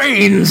 2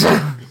 trains.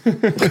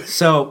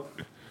 So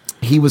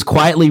he was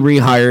quietly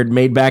rehired,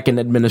 made back an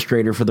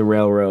administrator for the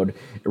railroad.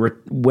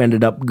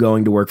 Ended up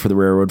going to work for the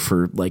railroad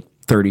for like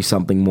 30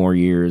 something more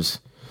years.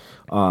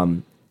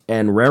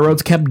 And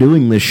railroads kept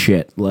doing this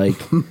shit. Like,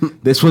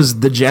 this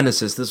was the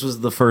genesis. This was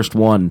the first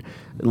one.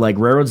 Like,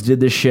 railroads did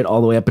this shit all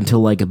the way up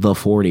until, like, the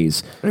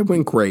 40s. It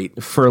went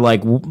great. For,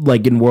 like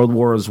in World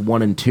Wars I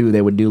and II,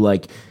 they would do,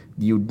 like,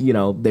 your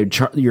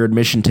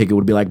admission ticket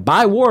would be like,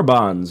 buy war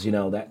bonds, you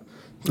know,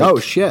 Oh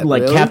shit!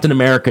 Like really? Captain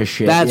America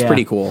shit. That's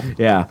pretty cool.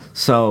 Yeah.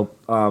 So,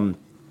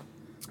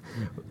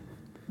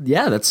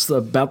 yeah, that's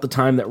about the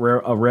time that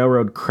a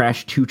railroad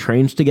crashed 2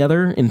 trains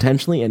together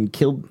intentionally and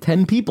killed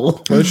 10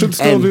 people. They should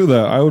still do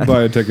that. I would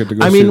buy a ticket to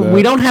go. I see mean, that.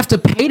 we don't have to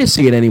pay to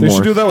see it anymore. They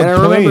should do that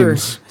with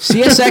planes.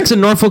 CSX and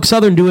Norfolk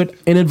Southern do it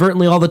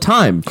inadvertently all the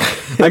time.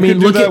 I mean,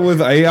 look at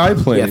with AI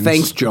planes. Yeah,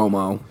 thanks,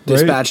 Jomo,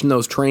 dispatching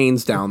those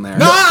trains down there.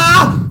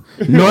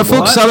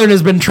 Norfolk Southern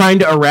has been trying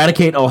to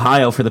eradicate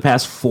Ohio for the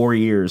past 4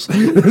 years.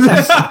 Dude,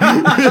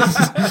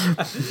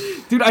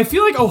 I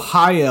feel like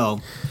Ohio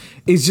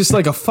is just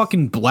like a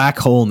fucking black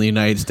hole in the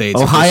United States.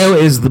 Ohio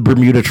is the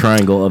Bermuda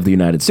Triangle of the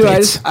United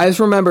States. I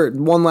just remembered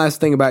one last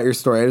thing about your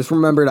story. I just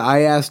remembered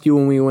I asked you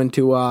when we went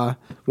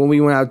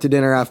out to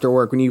dinner after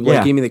work, when you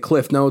gave me the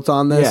cliff notes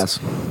on this. Yes.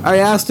 I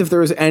asked if there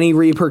was any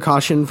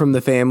repercussion from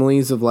the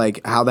families of like,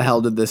 how the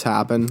hell did this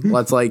happen?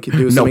 Let's like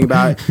do something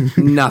about it.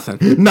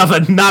 Nothing.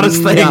 Nothing. Not a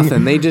thing.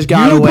 Nothing. They just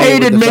got away. You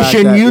paid with admission. The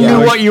fact that, you knew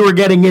what you were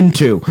getting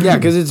into. Yeah,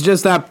 because it's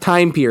just that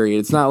time period.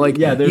 It's not like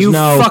you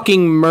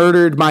fucking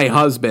murdered my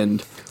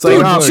husband. It's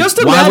Dude, like, just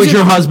imagine, why was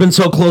your husband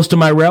so close to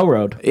my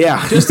railroad?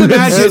 Yeah. Just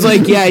imagine. It's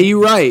like, yeah,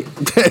 you're right.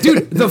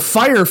 Dude, the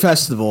fire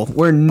festival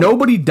where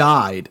nobody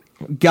died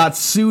got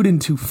sued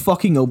into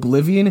fucking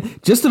oblivion.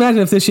 Just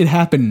imagine if this shit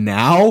happened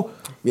now.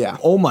 Yeah.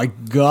 Oh my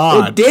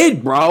god. It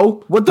did,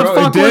 bro. What the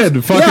fuck? It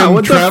did.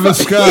 Fucking Travis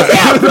Scott. Yeah,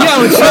 I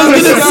was gonna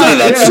say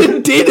that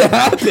shit did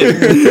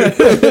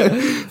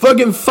happen.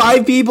 Fucking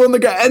 5 people in the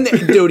guy, and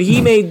dude,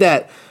 he made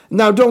that.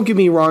 Now, don't get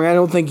me wrong. I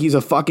don't think he's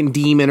a fucking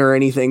demon or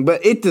anything,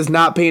 but it does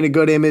not paint a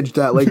good image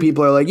that like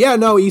people are like, yeah,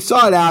 no, he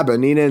saw it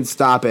happen. He didn't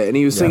stop it, and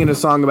he was singing a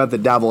song about the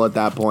devil at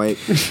that point.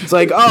 It's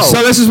like, oh,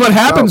 so this is what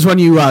happens when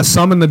you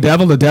summon the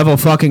devil. The devil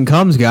fucking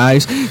comes,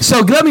 guys.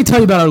 So let me tell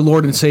you about our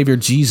Lord and Savior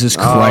Jesus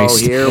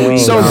Christ. Oh, here we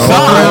so go.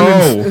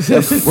 God,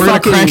 we're gonna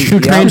crash 2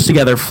 trains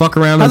together. Fuck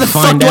around and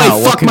find out. How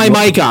the fuck do I fuck my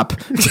mic up?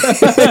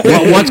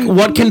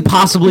 What can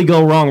possibly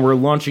go wrong? We're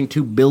launching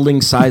 2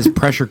 building-sized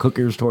pressure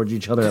cookers towards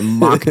each other and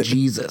mock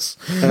Jesus.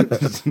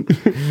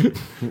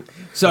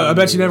 So I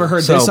bet you never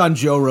heard this on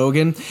Joe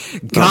Rogan.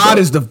 God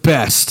is the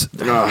best.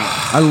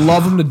 I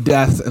love him to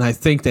death, and I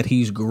think that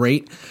he's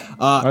great.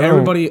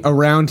 Everybody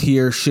around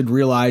here should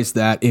realize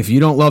that if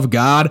you don't love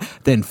God,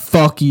 then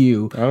fuck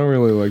you. I don't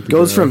really like the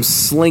Goes guy. from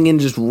slinging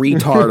just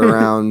retard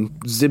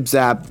around, zip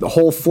zap. The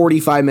whole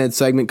 45-minute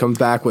segment comes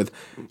back with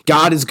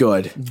God is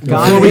good.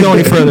 Before we go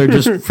any further,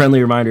 just friendly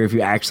reminder: if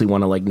you actually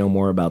want to know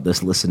more about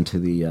this, listen to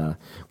the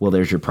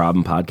 "There's Your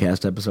Problem"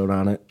 podcast episode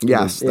on it.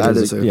 Yes, that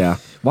is it. Yeah.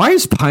 Why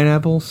is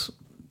pineapples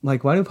why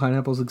do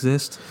pineapples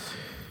exist?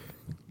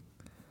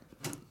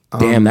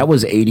 Damn, that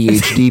was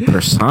ADHD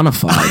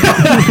personified.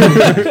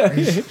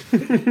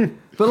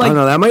 But I don't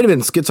know, that might have been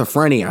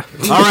schizophrenia.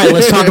 All right,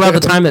 let's talk about the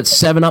time that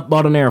 7-Up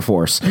bought an Air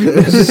Force.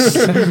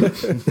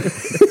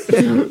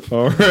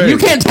 All right. You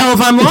can't tell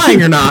if I'm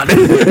lying or not.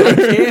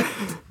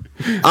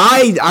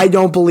 I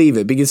don't believe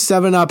it because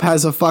 7-Up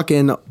has a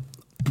fucking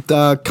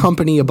the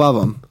company above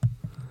them.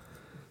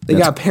 They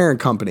got a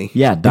parent company.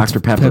 Yeah, Dr.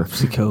 Pepper.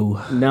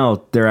 PepsiCo.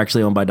 No, they're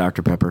actually owned by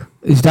Dr. Pepper.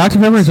 Is Dr.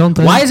 Pepper his own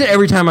thing? Why is it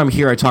every time I'm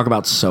here I talk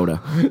about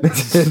soda?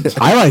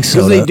 I like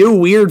soda. Because they do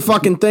weird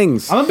fucking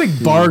things. I'm a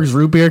big Barg's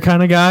root beer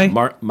kind of guy.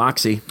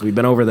 Moxie. We've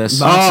been over this.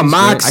 Oh,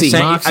 Moxie.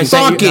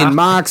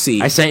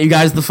 Moxie. I sent you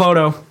guys the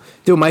photo.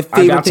 Dude, my I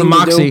favorite got thing some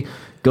Moxie. to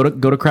do.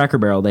 Go to Cracker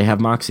Barrel. They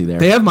have Moxie there.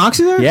 They have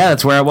Moxie there? Yeah,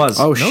 that's where I was.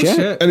 Oh, No shit.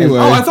 shit. Anyway,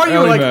 Oh, I thought you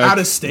were like Allymac. out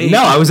of state.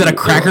 No, I was at a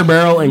Cracker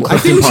Barrel in I think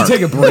Clifton we should Park.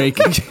 take a break.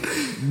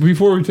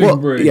 Before we take a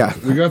break, yeah.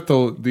 we got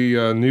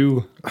the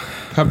new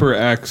Pepper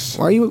X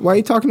Why are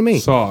you talking to me?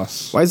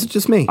 sauce. Why is it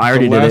just me? I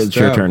already The did it. last It's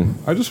your dab. turn.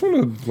 I just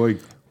want to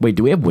Wait,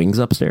 do we have wings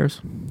upstairs?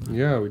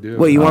 yeah, we do.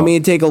 Wait, you want me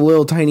to take a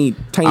little tiny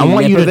I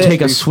want nip you of to it?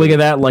 take a swig of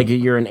that like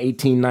you're an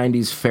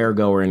 1890s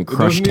fairgoer in It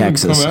Crush, doesn't even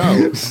Texas.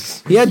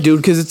 come out. Yeah,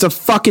 dude, because it's a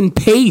fucking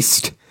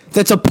paste.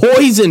 That's a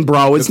poison,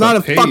 bro. It's not a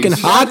a fucking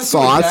paste. hot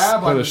sauce.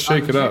 Gotta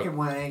shake it up.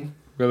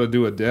 Gotta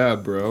do a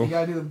dab, bro.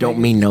 Don't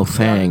mean no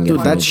fang.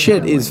 Dude, that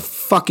shit is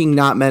fucking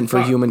not meant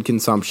for human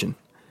consumption.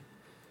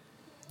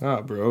 Ah,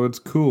 bro, it's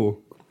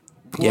cool.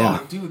 Yeah.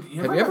 Dude,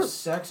 you ever have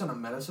sex on a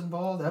medicine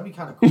ball? That'd be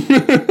kind of cool.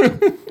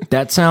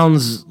 That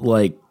sounds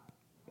like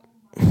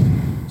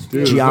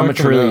Dude, it's not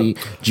coming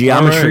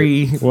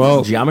geometry. out.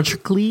 Well,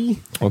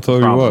 geometrically. I'll tell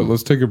you problem. what.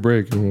 Let's take a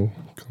break and we'll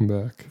come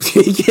back.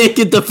 You can't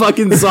get the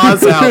fucking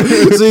sauce out.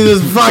 So you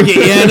just fuck it.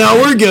 Yeah,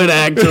 no, we're good,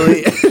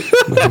 actually.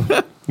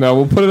 Now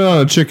we'll put it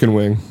on a chicken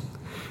wing.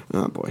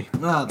 Oh, boy.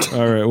 All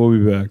right, we'll be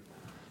back.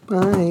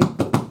 Bye.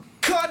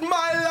 Cut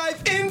my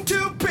life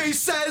into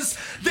pieces.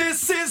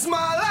 This is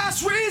my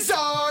last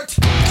resort.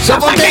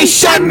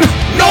 Suffocation!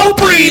 No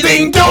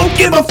breathing! Don't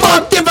give a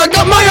fuck if I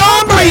got my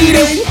arm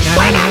bleeding!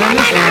 All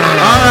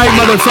right,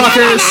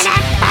 motherfuckers.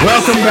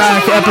 Welcome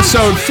back.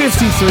 Episode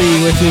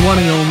 53 with the one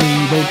and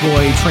only Boat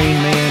Boy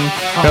Train Man.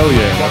 Hell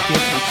yeah.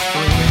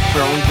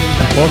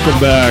 Welcome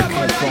back.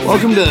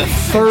 Welcome to the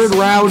third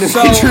round of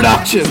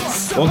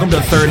introductions. Welcome to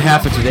the third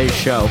half of today's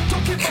show.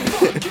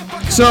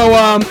 So,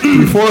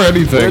 Before We're in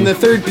anything, the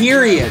third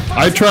period.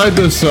 I tried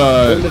this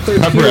the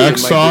third Pepper period,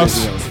 X my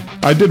sauce,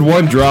 I did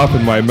one drop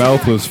and my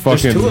mouth was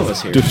fucking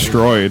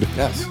destroyed.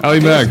 Yes.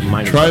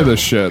 Allymac, try this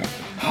shit.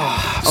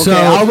 Okay, so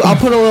I'll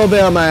put a little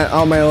bit on my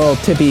little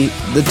tippy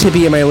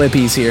of my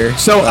lippies here.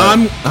 So I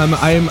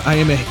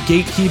am a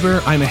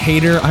gatekeeper. I'm a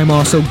hater. I'm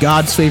also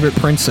God's favorite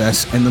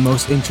princess and the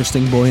most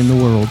interesting boy in the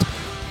world.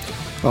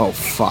 Oh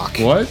fuck!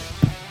 What?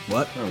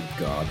 Oh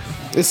god!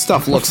 This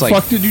stuff looks like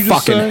did you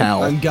just fucking say?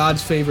 hell. I'm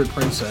God's favorite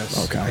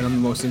princess. Okay. And I'm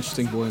the most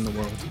interesting boy in the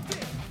world.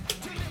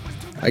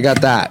 I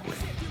got that.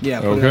 Yeah.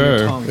 Put it on your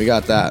Okay. tongue. We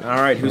got that.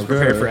 All right, who's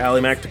prepared for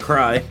Allymac to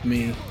cry?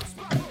 Me.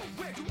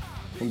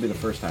 Wouldn't be the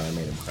first time I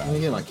made him Let me cry.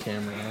 get my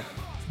camera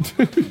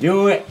out.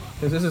 Do it.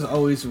 Because this is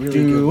always really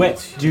Do good.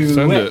 it. Do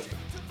Send it. it.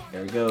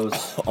 There it goes.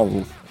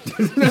 Oh.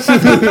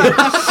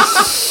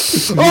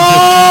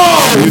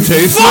 You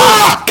taste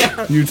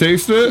it? You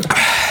taste it?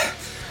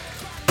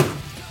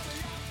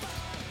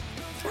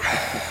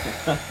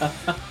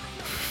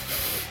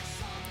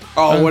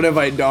 Oh, what have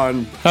I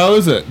done? How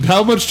is it?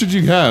 How much did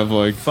you have?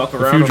 Like Fuck a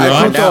around few and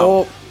drops? find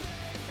out.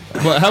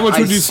 But how much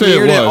I would you say it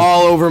smeared was? it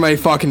all over my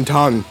fucking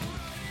tongue.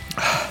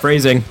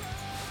 Phrasing.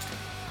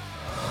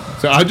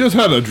 So I just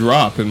had a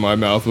drop and my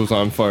mouth was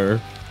on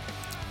fire.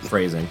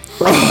 Phrasing.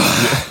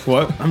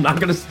 What? I'm not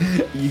gonna.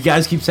 You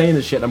guys keep saying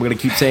this shit. I'm gonna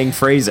keep saying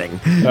phrasing.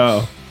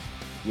 Oh,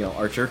 You know,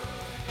 Archer.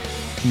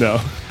 no.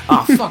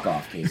 Ah, fuck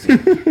off, Casey.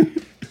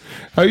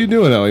 How you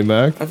doing,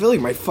 Allymac? I feel like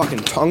my fucking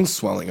tongue's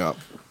swelling up.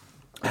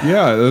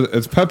 Yeah,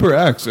 it's Pepper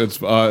X. It's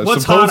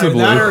What's supposedly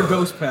hotter, that or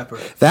ghost pepper?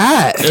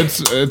 That.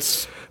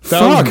 it's Fuck,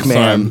 thousands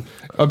man. time.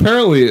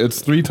 Apparently,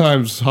 it's 3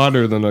 times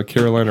hotter than a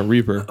Carolina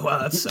Reaper, Wow,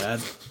 that's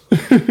sad.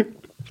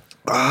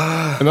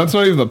 and that's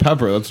not even the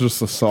pepper. That's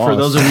just the sauce. For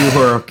those of you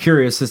who are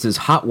curious, this is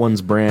Hot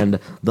Ones brand,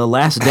 the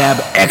Last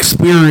Dab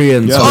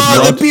Experience. Yeah.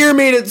 Oh, the beer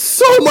made it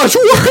so much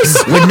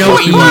worse. With no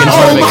E in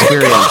front of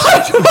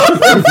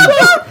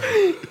experience.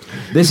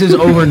 This is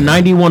over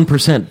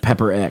 91%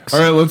 Pepper X. All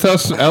right, let's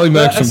ask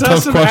Allymac some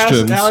tough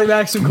questions.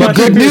 Allymac some But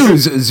questions. good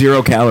news,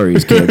 0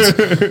 calories, kids.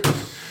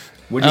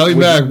 Would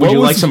Allymac, would you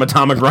what like was- some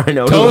Atomic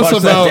Rhino tell to us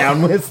wash about- that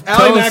down with?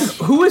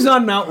 Allymac, who is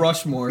on Mount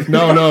Rushmore?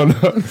 No.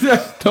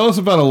 Tell us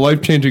about a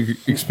life-changing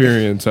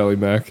experience,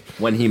 Allymac.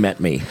 When he met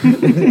me.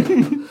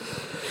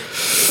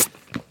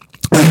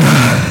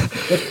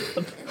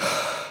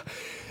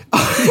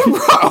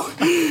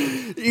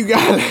 You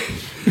got it.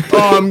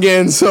 Oh, I'm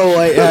getting so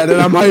lightheaded.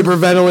 I'm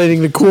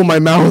hyperventilating to cool my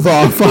mouth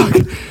off. Fuck.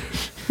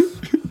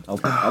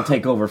 I'll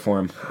take over for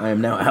him. I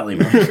am now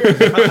Allymac.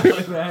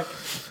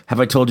 Have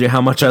I told you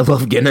how much I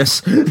love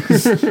Guinness?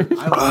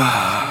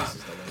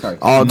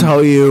 I'll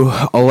tell you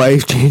a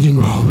life-changing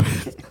moment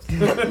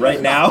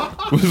Right now?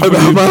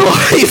 about my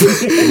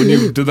life. When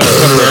you did that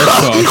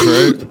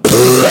Pepper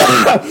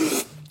X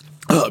sauce,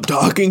 right?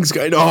 Talking's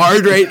kind of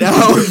hard right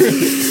now.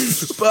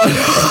 But,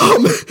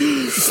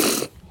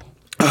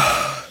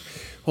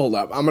 hold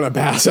up. I'm going to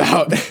pass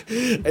out.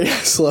 I got to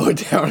slow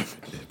it down a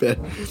bit.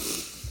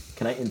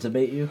 Can I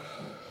intubate you?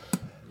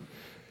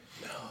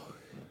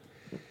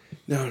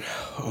 No.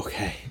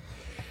 Okay.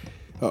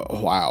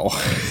 Oh, wow.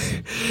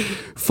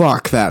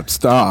 Fuck that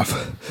stuff.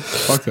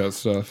 Fuck that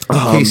stuff.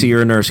 Casey,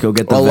 you're a nurse. Go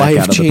get the a vec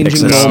out of the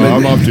life-changing Pyxis. moment.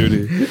 I'm off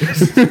duty.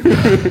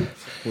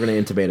 We're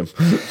going to intubate him.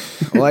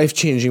 A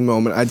life-changing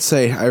moment. I'd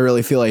say I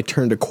really feel I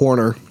turned a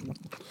corner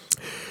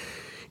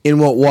in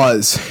what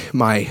was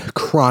my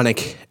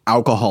chronic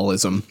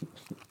alcoholism.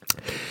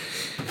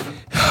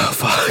 Oh,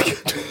 fuck.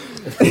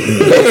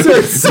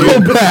 It's so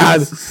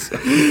bad.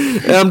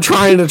 And I'm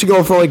trying to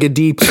go for like a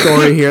deep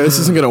story here. This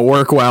isn't going to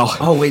work well.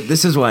 Oh, wait.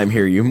 This is why I'm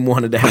here. You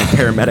wanted to have a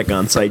paramedic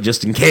on site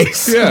just in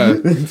case. Yeah,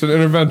 it's an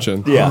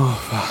intervention. Yeah. Oh,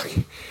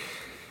 fuck.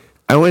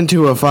 I went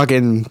to a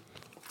fucking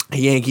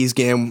Yankees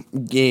game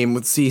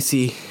with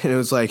CC, and it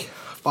was like,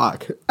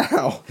 fuck.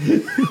 Ow.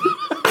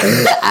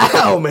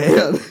 Ow,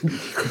 man.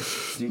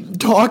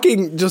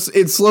 Talking just,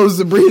 it slows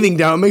the breathing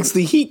down, makes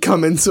the heat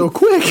come in so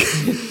quick.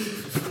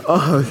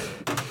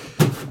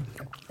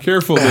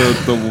 Careful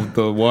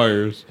the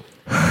wires.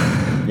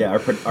 Yeah,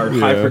 our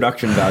high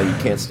production value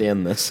can't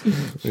stand this.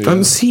 Yeah.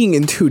 I'm seeing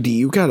in 2D.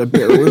 You gotta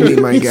bear with me,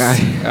 my guy.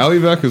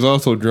 Allymac is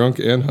also drunk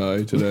and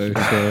high today.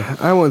 So.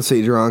 I wouldn't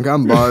say drunk.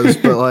 I'm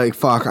buzzed, but like,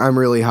 fuck, I'm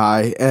really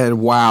high. And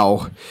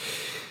wow.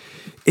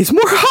 It's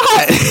more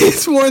hot.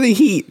 It's more the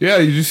heat. Yeah,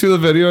 did you see the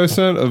video I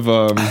sent of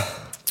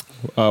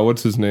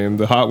what's his name?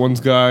 The Hot Ones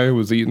guy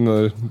was eating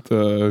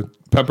the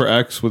Pepper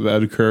X with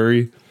Ed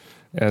Curry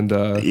and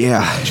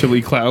Yeah.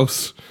 Chili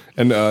Klaus.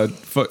 And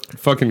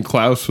fucking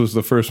Klaus was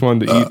the first one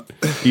to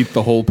eat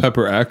the whole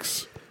Pepper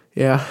X.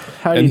 Yeah.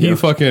 How do And you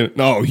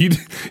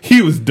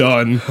he was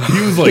done.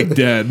 He was like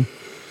dead.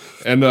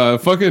 And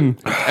fucking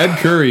Ed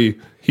Curry,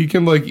 he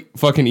can like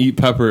fucking eat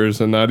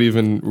peppers and not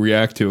even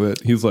react to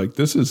it. He's like,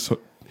 he'd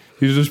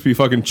just be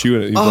fucking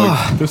chewing it. He's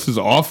like, this is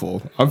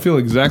awful. I'm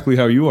feeling exactly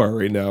how you are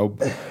right now.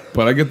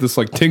 But I get this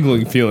like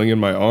tingling feeling in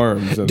my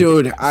arms. And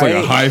Dude, it's like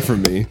a high for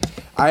me.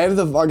 I have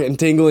the fucking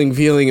tingling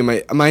feeling in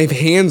my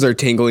hands are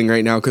tingling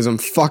right now because I'm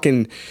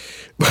fucking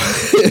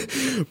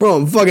bro,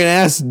 I'm fucking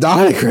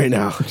acidotic right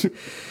now.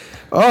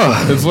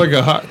 Oh, It's like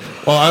a high.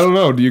 Well, I don't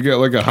know. Do you get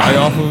like a high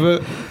off of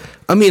it?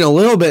 I mean, a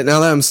little bit now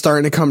that I'm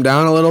starting to come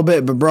down a little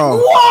bit, but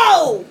bro.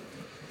 Whoa!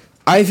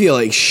 I feel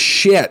like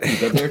shit. You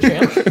good there,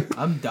 champ?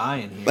 I'm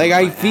dying here. Like,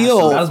 I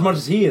feel... Not as much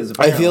as he is,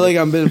 apparently. I feel like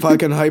I've been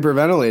fucking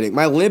hyperventilating.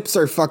 My lips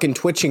are fucking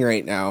twitching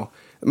right now.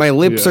 My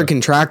lips are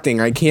contracting.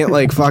 I can't,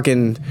 like,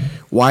 fucking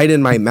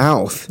widen my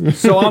mouth.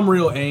 So I'm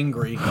real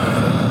angry.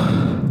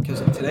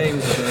 Because today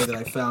was the day that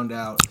I found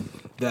out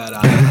that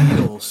the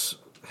Beatles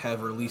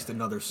have released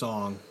another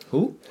song.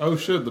 Who? Oh,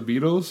 shit, the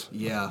Beatles?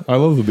 Yeah. I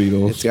love the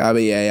Beatles. It's gotta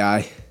be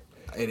AI.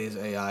 It is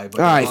AI. But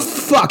I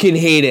fucking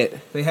hate it.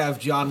 They have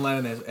John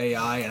Lennon as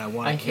AI, and I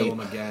want to kill him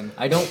again.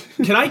 I don't...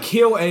 Can I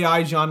kill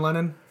AI John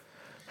Lennon?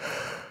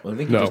 Well, I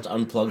think you just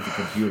unplug the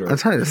computer. I'm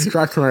trying to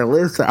stretch my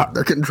lips out.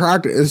 They're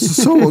contracted. It's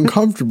so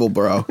uncomfortable,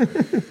 bro. I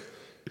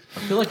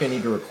feel like I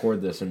need to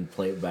record this and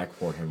play it back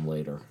for him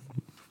later.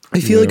 I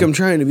feel like I'm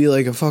trying to be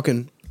like a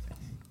fucking...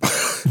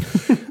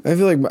 I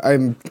feel like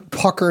I'm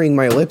puckering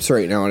my lips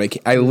right now, and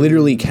I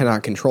literally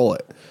cannot control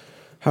it.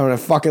 Having a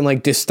fucking,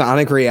 like,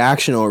 dystonic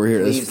reaction over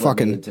here. Please This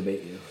fucking...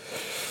 intubate you.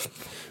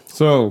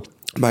 So...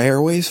 My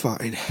airway's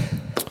fine.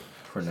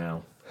 For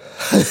now.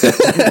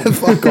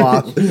 Fuck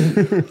off.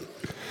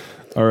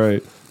 All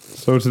right.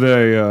 So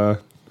today,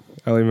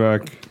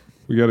 Allymac,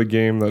 we got a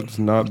game that's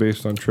not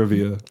based on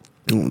trivia.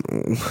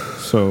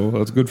 So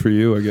that's good for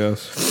you, I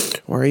guess.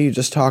 Why are you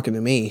just talking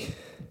to me?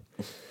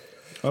 I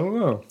don't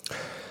know.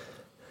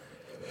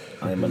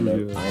 I am under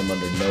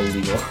no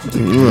legal.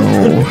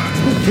 No.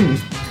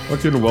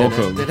 Fucking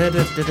welcome.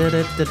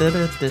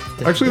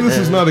 Actually, this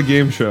is not a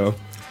game show.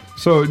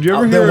 So, do you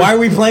ever hear? Then why are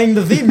we playing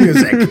the theme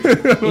music?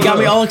 You got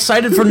me all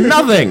excited for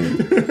nothing.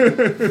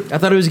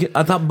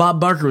 I thought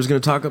Bob Barker was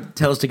going to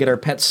tell us to get our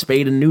pets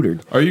spayed and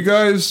neutered. Are you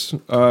guys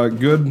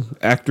good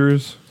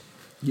actors?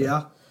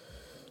 Yeah.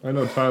 I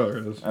know Tyler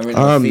is. I mean,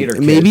 I'm a theater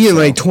kid, maybe in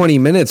like 20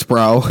 minutes,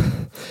 bro.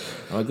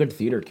 I'm a good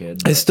theater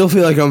kid. I still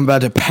feel like I'm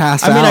about to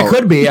pass out. I mean, I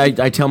could be.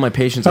 I tell my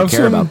patients I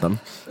care about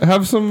them.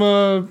 Have some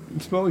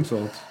smelling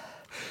salts.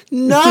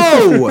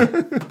 No!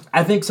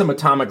 I think some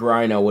Atomic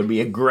Rhino would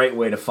be a great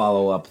way to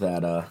follow up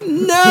that.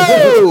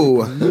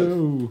 No!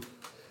 No.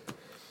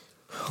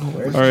 All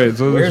right,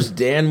 so Where's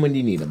Dan when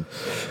you need him?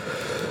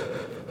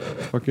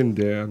 fucking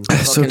Dan.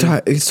 So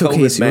it's okay,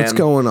 Casey. What's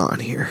going on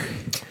here?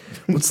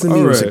 What's the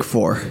music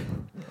for?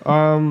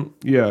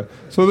 Yeah.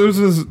 So there's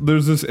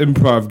this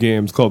improv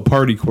game. It's called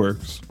Party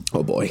Quirks.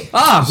 Oh boy.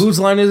 Whose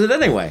line is it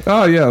anyway?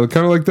 Oh yeah,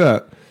 kind of like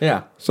that.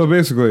 Yeah. So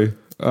basically,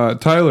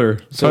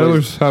 Tyler's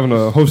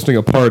hosting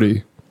a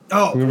party.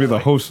 Oh, I'm gonna be the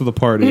host of the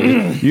party.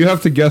 You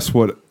have to guess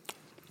what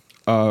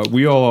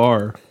we all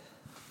are.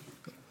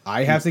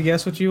 I have to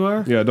guess what you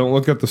are? Yeah, don't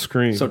look at the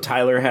screen. So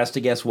Tyler has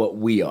to guess what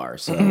we are.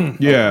 So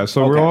yeah,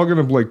 so we're all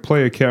gonna like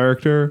play a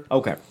character.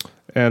 Okay.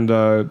 And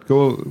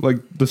go like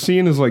the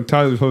scene is like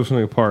Tyler's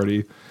hosting a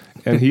party,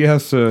 and he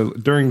has to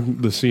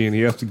during the scene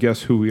he has to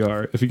guess who we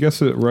are. If he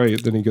gets it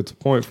right, then he gets a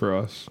point for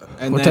us.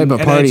 And what type of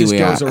party just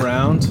goes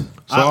around?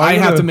 So I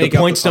have to make the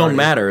points don't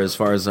matter as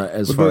far as I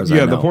know.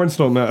 The points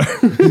don't matter.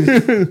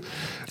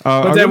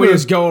 But then we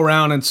just go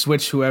around and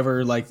switch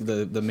whoever like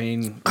the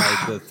main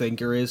like the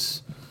thinker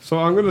is. So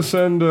I'm gonna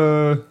send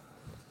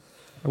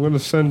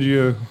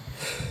you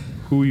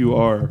who you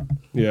are.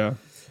 Yeah.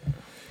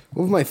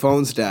 What if my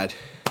phone's dead?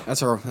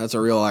 That's a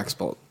real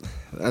exploit.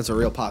 That's a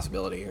real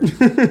possibility here.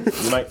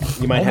 You might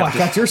oh my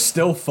God, you're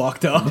still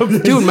fucked up,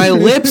 dude. My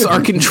lips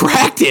are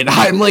contracted.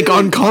 I'm like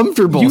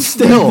uncomfortable.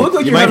 Still, you look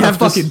like you might have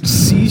fucking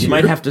seizure. You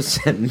might have to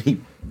send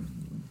me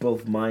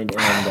both mine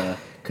and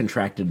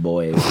contracted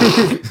boys.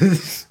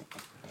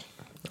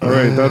 All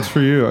right, that's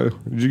for you.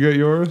 Did you get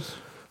yours?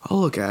 I'll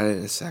look at it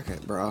in a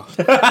second, bro.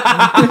 Fucking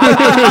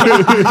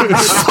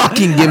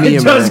give me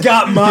a minute. Just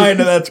got mine,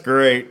 and that's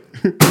great.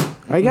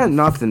 I got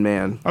nothing,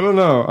 man. I don't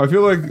know. I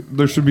feel like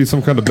there should be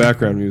some kind of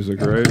background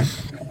music, right?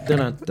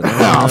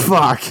 Oh,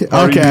 fuck.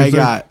 Okay, I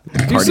got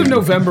do some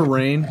November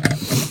Rain.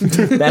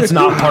 That's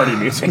not party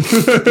music.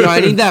 No,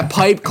 I need that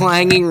pipe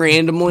clanging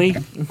randomly.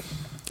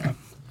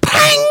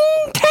 Pang!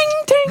 Ting,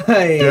 ting.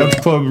 Hey. Dance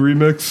Club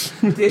remix.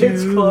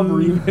 Dance Club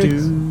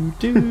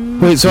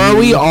remix. Wait, so are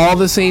we all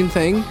the same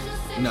thing?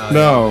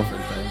 No.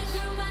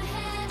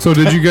 So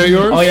did you get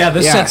yours? Oh yeah,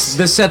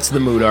 this sets the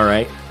mood. All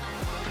right.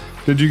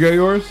 Did you get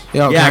yours?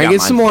 Yo, yeah, can I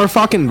get some more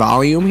fucking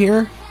volume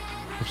here?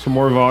 Some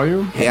more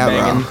volume? Yeah,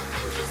 bro.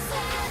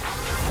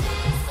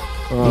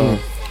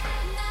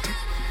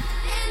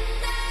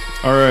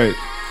 All right.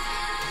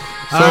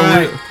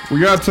 So we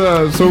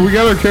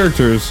got our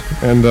characters,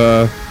 and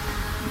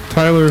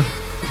Tyler,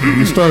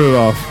 you started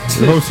off.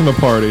 You're hosting a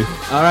party.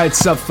 All right,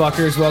 sup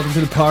fuckers, welcome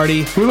to the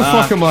party. Who the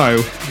fuck am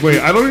I? Wait,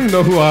 I don't even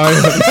know who I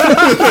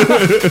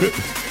am.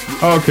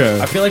 Okay.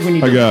 I feel like we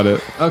need. I got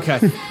it. Okay.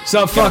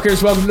 Sup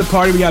fuckers, welcome to the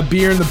party. We got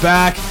beer in the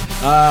back.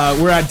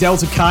 We're at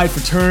Delta Chi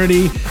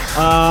fraternity.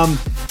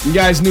 You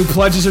guys new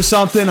pledges or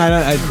something?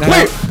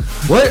 Wait.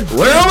 What?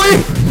 Where are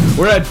we?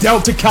 We're at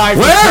Delta Chi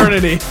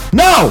fraternity.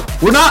 No,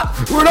 we're not.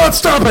 We're not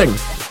stopping.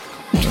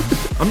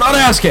 I'm not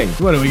asking.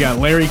 What do we got?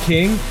 Larry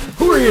King?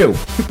 Who are you?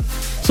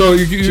 So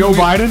Joe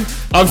Biden?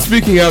 I'm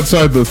speaking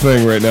outside the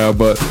thing right now,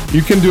 but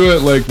you can do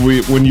it like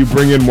when you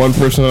bring in one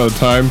person at a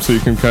time, so you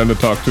can kind of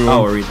talk to them.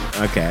 Oh,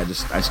 okay.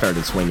 I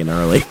started swinging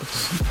early.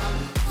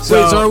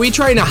 So are we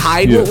trying to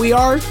hide what we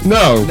are?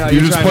 No,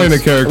 you're just playing a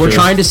character. We're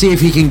trying to see if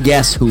he can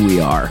guess who we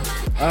are.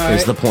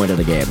 Is the point of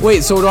the game.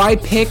 Wait, so do I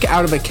pick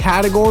out of a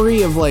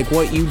category of like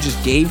what you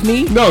just gave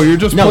me? No, you're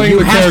just playing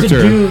the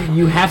character.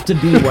 You have to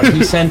do what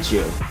he sent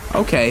you.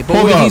 Okay, but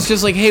what if he's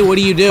just like, hey, what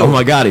do you do? Oh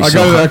my god, I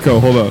got an echo.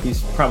 Hold up.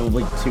 He's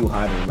probably too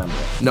high to remember.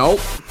 Nope.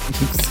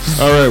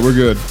 All right, we're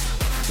good.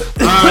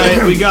 All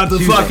right, we got the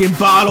fucking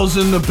bottles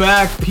in the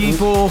back,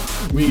 people.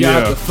 We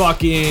got the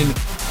fucking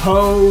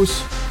hose.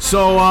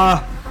 So,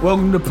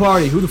 welcome to the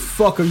party. Who the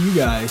fuck are you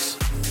guys?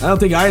 I don't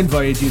think I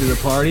invited you to the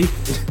party.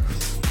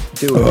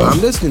 Dude, I'm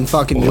just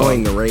fucking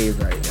enjoying the rave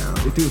right now.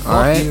 Dude,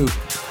 fuck you.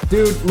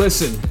 Dude,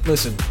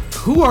 listen.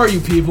 Who are you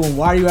people and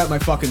why are you at my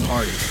fucking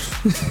party?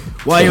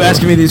 Why are you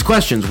asking me these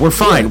questions? We're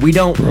fine. We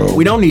don't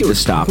need to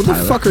stop. Who the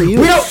fuck are you?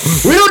 We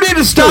don't need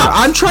to stop.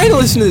 I'm trying to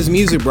listen to this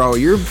music, bro.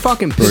 You're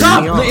fucking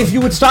pissing me off. If you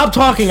would stop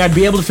talking, I'd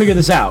be able to figure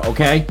this out,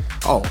 okay?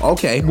 Oh,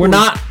 okay. We're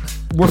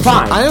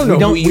fine. I don't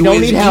know we don't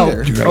need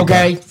help, either.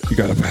 okay? You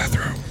got a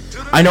bathroom.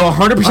 I know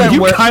 100%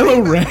 where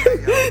Kylo Ren?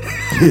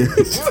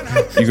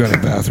 You got a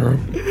bathroom.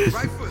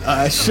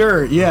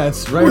 Sure. Yeah,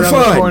 it's right We're around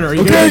fine, the corner. Are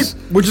you okay? guys?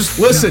 We're just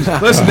listen.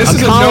 This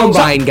is a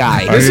Columbine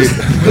guy.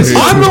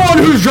 I'm the one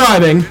who's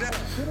driving.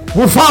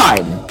 We're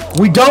fine.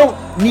 We don't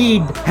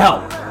need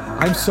help.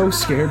 I'm so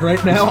scared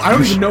right now. I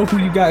don't even know who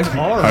you guys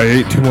are. I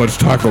ate too much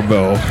Taco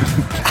Bell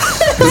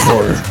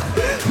before,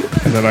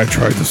 and then I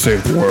tried to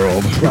save the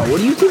world. Bro, what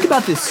do you think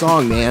about this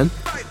song, man?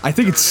 I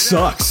think it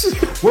sucks.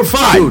 We're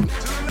fine.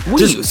 Dude,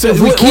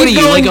 what are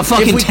you, like a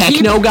fucking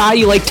techno guy?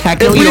 You like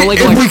techno? You don't like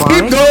If we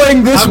electronic? keep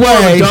going this I'm more of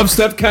a way,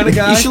 dubstep kind of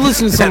guy. You should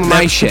listen to some of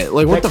my shit.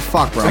 Like, what the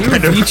fuck, bro? I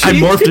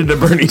morphed into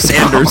Bernie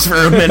Sanders for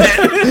a minute.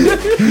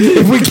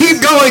 If we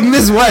keep going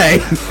this way,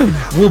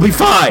 we'll be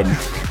fine.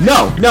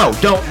 No,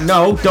 don't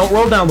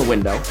roll down the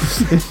window.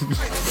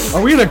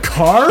 Are we in a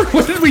car?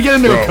 When did we get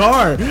into a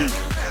car?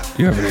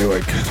 You have any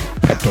like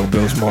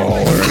Pepto-Bismol or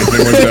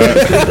anything like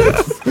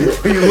that?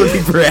 Are you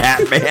looking for a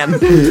hat, man?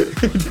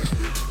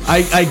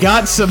 I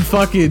got some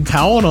fucking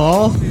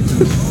Tylenol.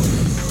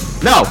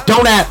 No,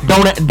 don't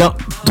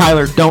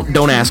Tyler,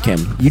 don't ask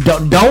him. You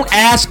don't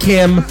ask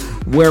him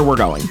where we're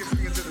going.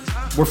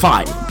 We're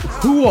fine.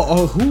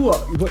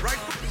 What?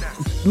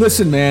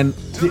 Listen, man.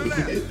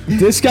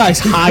 This guy's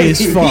high as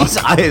fuck. He's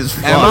high as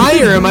fuck. Am I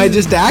or am I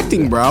just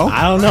acting, bro?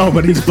 I don't know,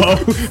 but he's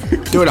both.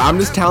 Dude, I'm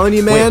just telling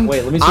you, man.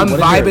 Wait, let me see. I'm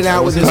What is vibing yours?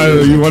 out with this.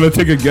 Tyler, you want to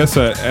take a guess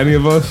at any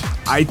of us?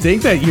 I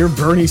think that you're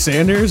Bernie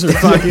Sanders or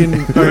fucking.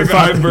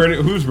 I'm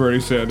Bernie. Who's Bernie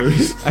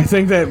Sanders? I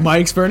think that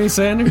Mike's Bernie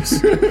Sanders.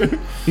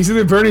 He's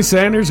either Bernie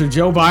Sanders or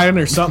Joe Biden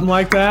or something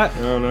like that.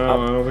 Oh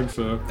no, I don't think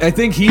so. I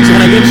think he's.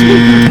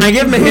 Can I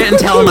give him a hint and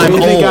tell him I'm I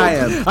old? think I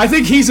am. I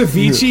think he's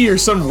Avicii or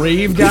some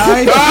rave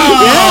guy.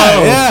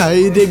 Yeah,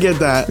 you did get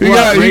that.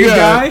 Rave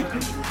guy.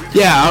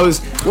 Yeah, I was.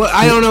 Well,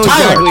 I don't know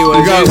Tyler, exactly what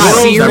You got it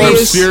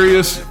world's is. most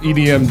serious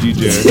EDM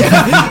DJ. Bro, I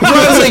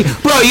was like,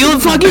 bro, you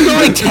fucking go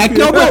like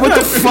techno, bro? What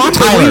the fuck?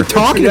 What are you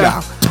talking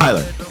about?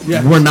 Tyler,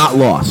 we're not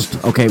lost.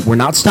 Okay, we're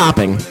not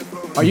stopping.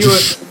 Are you?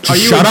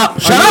 Shut up!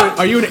 Shut up!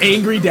 Are you an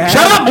angry dad?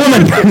 Shut up,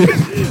 woman!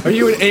 Are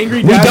you an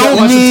angry dad that don't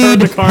wants to turn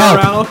the need car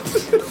help. around?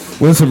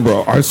 Listen,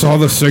 bro, I saw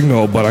the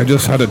signal, but I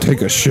just had to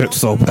take a shit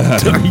so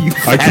bad.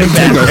 I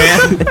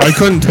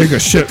couldn't take a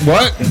shit.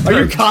 What? Are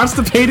you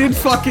constipated?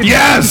 Fucking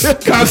Yes,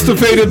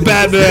 constipated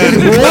Batman.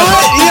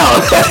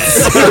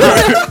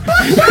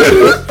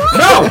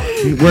 No,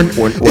 we're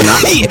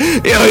not.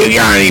 Yo, you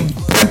got any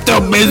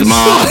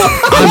Pepto-Bismol?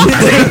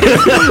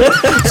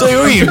 So who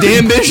are you,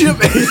 Dan Bishop?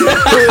 Like,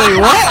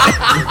 what?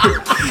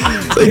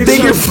 Like,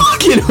 take your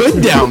fucking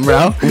hood down,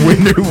 bro.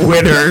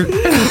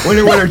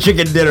 Winner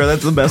chicken dinner.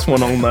 That's the best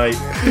one all night.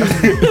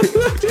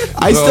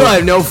 I still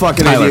have no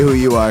fucking Tyler. idea who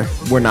you are.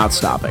 We're not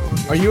stopping.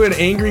 Are you an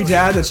angry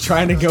dad that's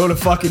trying to go to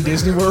fucking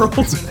Disney World?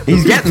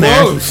 He's getting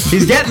there.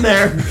 He's getting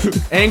there.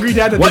 Angry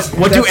dad.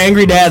 What do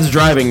angry dads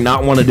driving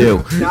not want to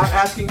do? Not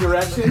asking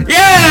directions.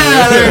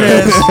 Yeah, there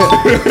it is.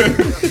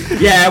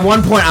 Yeah, at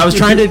one point I was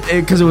trying to,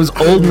 because it was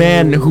old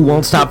man who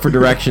won't stop for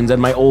directions,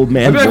 and my old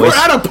man Like, voice. we're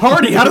at a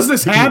party. How does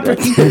this happen?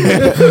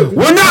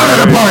 We're not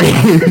at a party.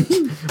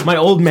 My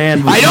old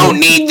man. I don't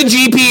need the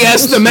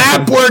GPS. The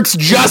map works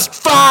just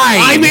fine.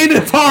 I'm in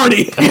a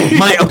party.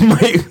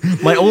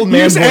 my old You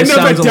man just voice end up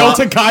at sounds a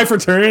Delta lot. Chi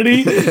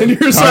fraternity, and you're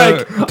just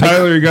like,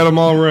 Tyler, you got them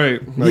all right.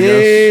 I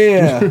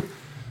guess. Yeah.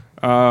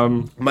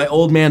 My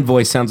old man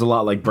voice sounds a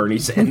lot like Bernie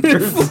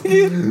Sanders.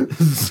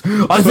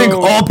 I think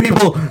all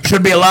people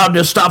should be allowed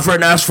to stop for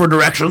and ask for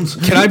directions.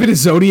 can I be the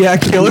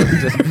Zodiac killer?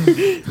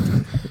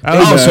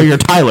 Oh, so you're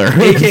Tyler.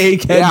 AKA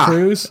Ken Yeah.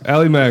 Cruz.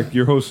 Allymac,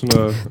 you're hosting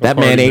a That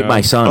party man ate now.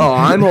 my son. Oh,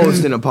 I'm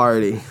hosting a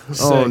party.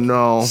 Oh, Sick.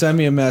 no. Send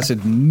me a message.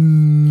 Oh,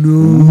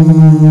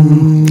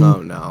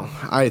 no.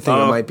 I think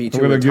I might be too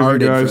I'm gonna give you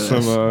retarded guys for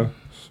this.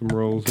 some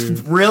rolls here.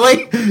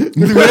 Really? Really?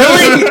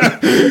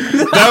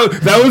 That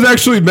That was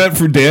actually meant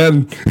for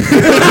Dan.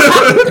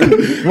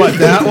 What,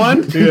 that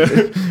one? Yeah.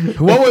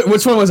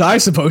 Which one was I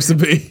supposed to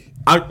be?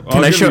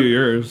 Can I show you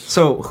yours?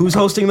 So who's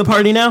hosting the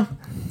party now?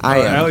 I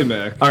am.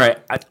 Allymac. All right,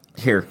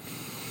 here,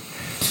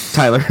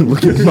 Tyler,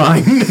 look at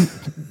mine.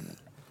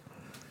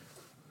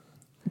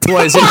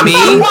 What, is it me?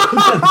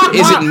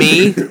 Is it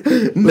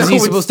me? Was he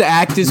supposed to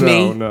act as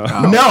me? No.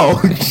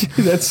 No,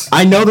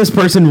 I know this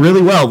person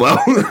really well, though.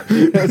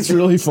 That's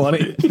really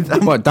funny.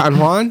 What, Don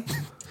Juan?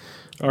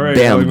 All right.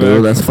 Damn, Allymac.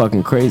 dude, that's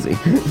fucking crazy.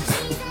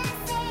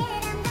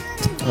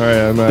 All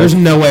right, I'm There's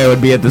no way I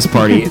would be at this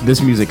party.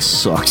 This music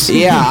sucks.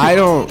 Yeah, I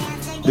don't.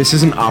 This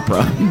isn't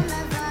opera.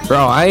 Bro,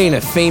 I ain't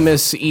a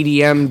famous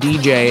EDM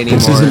DJ anymore.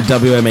 This isn't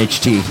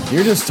WMHT.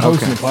 You're just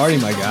hosting the party,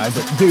 my guy.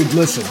 But dude,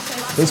 listen,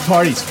 this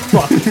party's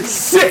fucking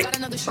sick.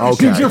 Okay.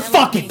 Dude, you're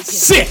fucking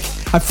sick.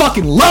 I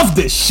fucking love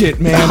this shit,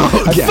 man.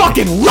 Okay. I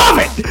fucking love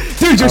it.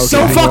 Dude, you're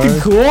so fucking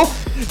cool.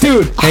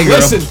 Dude, Hey, girl.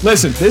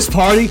 listen, this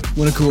party,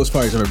 one of the coolest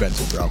parties I've ever been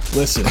to, bro.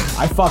 Listen,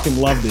 I fucking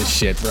love this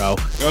shit, bro.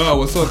 Oh,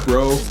 what's up,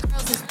 bro?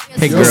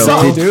 Hey, girl, What's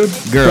up, dude?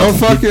 girl. Don't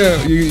fuck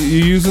it. You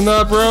using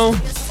that, bro?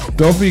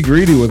 Don't be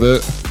greedy with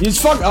it. You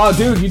just oh,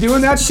 dude, you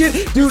doing that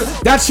shit? Dude,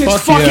 that shit's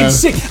Fuck fucking yeah.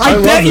 sick. I I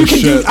bet love you this can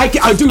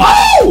shit.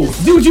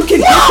 do, dude, you can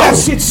hit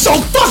that shit so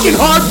fucking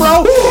hard,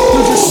 bro.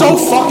 Dude, you're so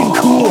fucking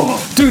cool.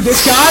 Dude,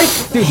 this guy,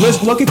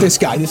 let's look at this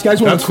guy. This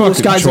guy's one of That's the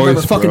coolest fucking guys I've ever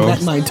choice, fucking bro. met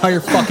in my entire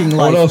fucking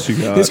life. What else you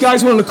got? This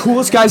guy's one of the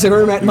coolest guys I've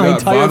ever met in my got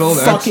entire bottled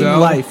fucking XL?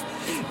 life.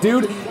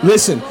 Dude,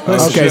 listen.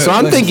 Okay, shit. so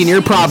I'm thinking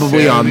you're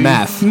probably on Insanity.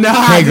 meth. Nah,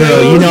 Hey,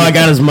 girl, dude. you know I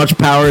got as much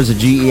power as a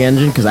GE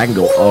engine because I can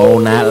go all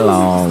night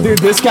long. Dude,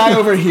 this guy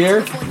over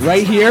here,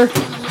 right here,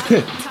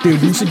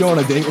 dude, you should go on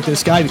a date with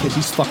this guy because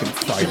he's fucking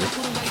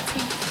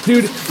fire.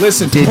 Dude,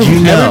 listen. Did you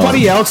know?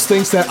 Everybody else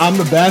thinks that I'm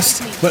the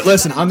best, but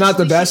listen, I'm not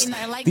the best.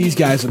 These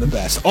guys are the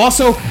best.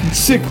 Also,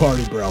 sick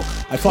party, bro.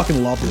 I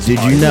fucking love this Did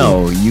party. you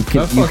know you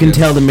can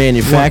tell the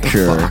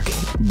manufacturer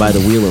by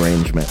the wheel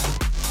arrangement?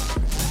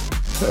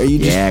 Are you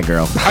just, Yeah,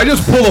 girl. I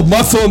just pull a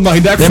muscle in my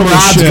neck Them from this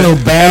rods shit. go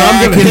back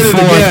I'm and gonna hit it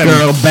forth, again.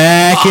 girl.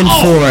 Back and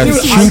forth.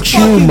 dude, Choo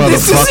choo,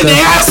 This is an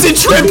motherfucker. acid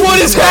trip.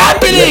 What is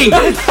happening?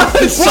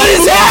 What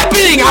is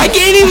happening? I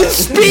can't even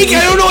speak.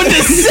 I don't know what to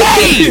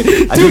say.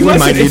 I Dude, think we might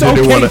listen, need it's to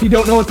do okay one. if you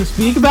don't know what to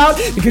speak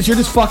about because you're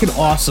just fucking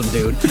awesome,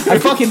 dude. I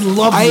fucking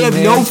love I you, have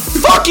man. no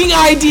fucking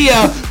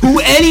idea who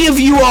any of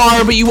you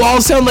are, but you all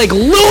sound like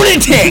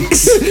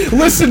lunatics.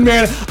 Listen,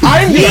 man,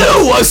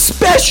 You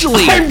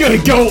especially. I'm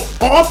gonna go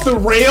off the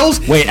rails.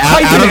 Wait,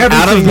 hyping out of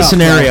everything the up,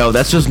 scenario,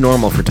 that's just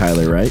normal for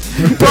Tyler, right?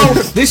 bro.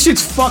 This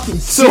shit's fucking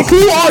So sick.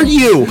 who are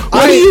you?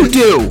 What do you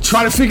do?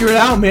 Try to figure it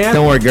out, man.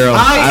 Don't worry, girl.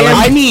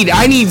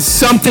 I need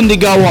something to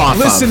go off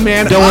Listen, of.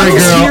 man, Don't I'm worry,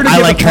 just girl. here to I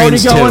get like the party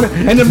trains, going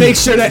too. and to make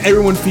sure that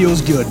everyone feels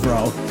good,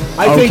 bro.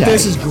 I think Okay.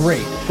 this is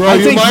great. Bro, I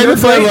you think mind you're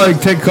if I great.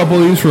 like take a couple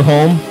of these for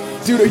home?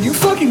 Dude, are you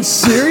fucking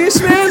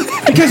serious, man?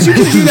 Because you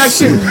can do that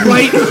shit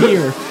right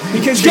here.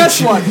 Because guess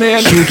what,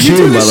 man? Choo You choo,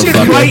 do this shit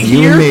motherfucker. right You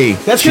here. and me.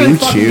 That's gonna Choo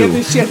fucking choo. get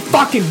this shit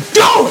fucking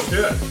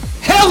going.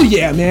 Hell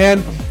yeah,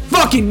 man.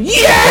 Fucking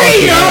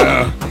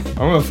yeah. I'm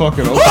gonna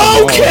fucking open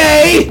them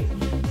Okay.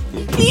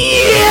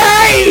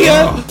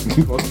 Yeah.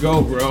 all. Let's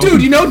go, bro.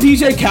 Dude, you know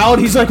DJ Khaled?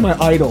 He's like my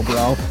idol,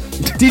 bro.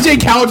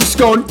 DJ Khaled just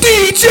going,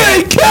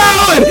 DJ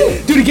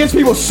Khaled! Dude, he gets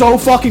people so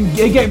fucking,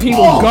 he get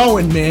people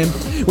going, man.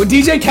 When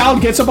DJ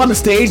Khaled gets up on the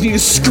stage and he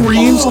just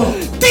screams,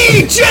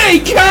 DJ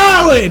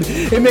Khaled!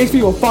 It makes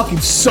people fucking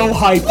so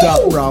hyped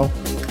up, bro.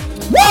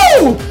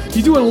 Woo!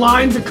 You doing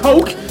lines of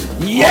coke?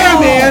 Yeah,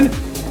 man!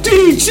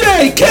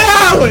 DJ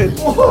Khaled!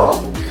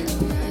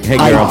 Hey,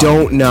 girl. I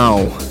don't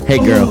know. Hey,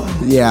 girl.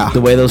 Yeah.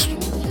 The way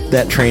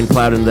that train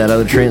plowed into that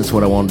other train is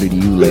what I want to do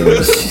to you,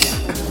 ladies.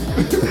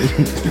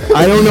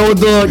 I don't know what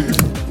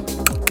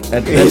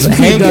that's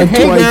hey, done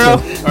hey, twice. girl.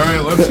 All right,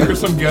 let's hear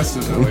some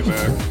guesses,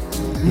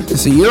 Allymac.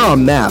 So you're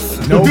on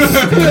meth.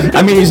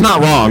 I mean, he's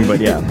not wrong, but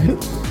yeah.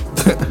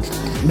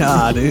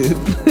 Nah, dude.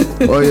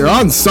 Well, you're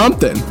on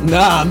something.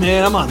 Nah,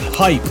 man, I'm on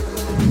hype.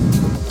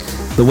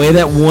 The way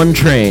that one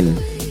train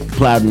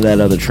plowed into that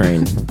other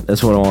train,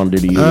 that's what I want to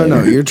do to you. I don't know.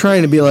 later. You're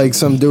trying to be like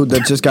some dude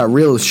that just got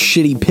real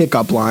shitty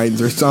pickup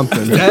lines or something.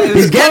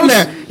 He's getting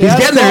there. He's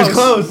getting there. He's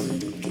close.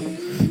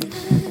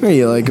 Are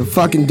you like a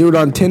fucking dude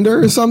on Tinder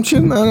or some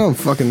shit? I don't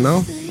fucking know.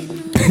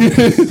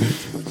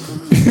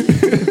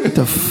 What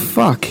the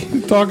fuck?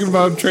 Talking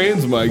about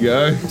trains, my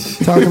guy.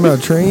 Talking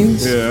about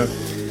trains? Yeah.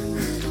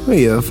 What are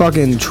you, a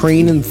fucking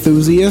train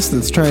enthusiast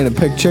that's trying to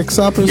pick chicks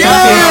up or something?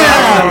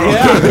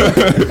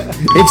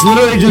 It's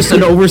literally just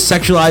an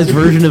over-sexualized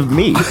version of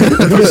me.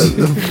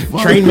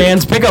 Train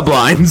man's pickup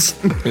lines.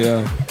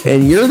 Yeah.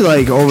 And you're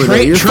like over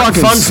there. You're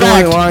fucking fun sewing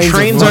fact, lines of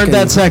trains aren't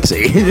that fucking-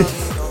 sexy.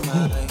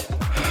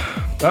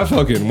 That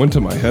fucking went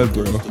to my head,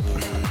 bro.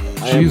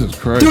 Jesus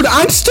Christ. Dude,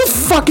 I still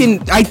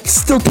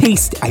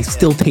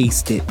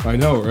taste it. I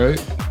know, right?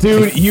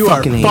 Dude, you are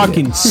fucking hate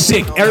fucking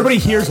sick. Everybody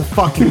here's a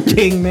fucking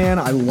king, man.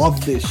 I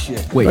love this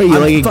shit. Wait, Are you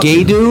like a fucking-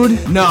 gay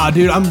dude? Nah,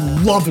 dude,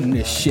 I'm loving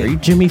this are you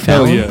shit. Jimmy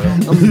Hell Fallon?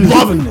 yeah. I'm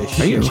loving this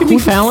shit. Who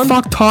the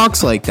fuck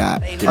talks like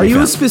that? Are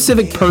you a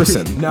specific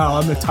person? No,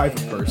 I'm the type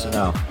of person.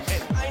 Oh.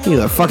 You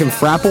the fucking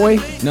frat boy?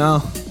 No.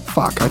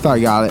 Fuck, I thought I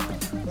got it.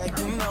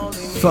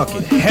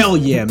 Fucking hell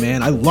yeah,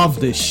 man. I love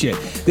this shit.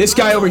 This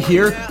guy over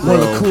here, one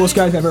of the coolest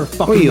guys I've ever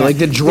fucking Wait, met. like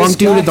the drunk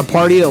dude at the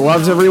party that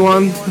loves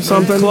everyone or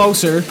something?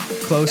 Closer.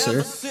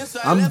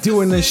 I'm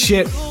doing this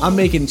shit. I'm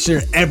making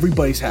sure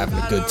everybody's having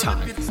a good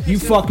time. You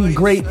fucking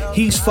great.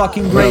 He's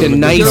fucking great. Like the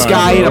nice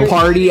guy at a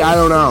party? I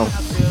don't know.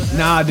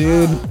 Nah,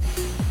 dude.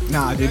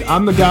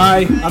 I'm the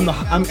guy.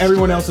 I'm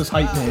everyone else's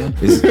hype man.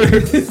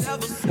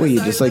 What, you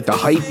just like the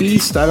hype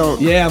beast? I don't...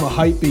 Yeah, I'm a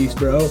hype beast,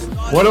 bro.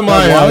 What am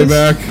I,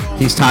 Allymac?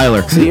 He's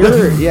Tyler. So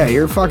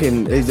you're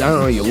fucking... I don't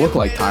know, you look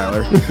like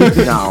Tyler.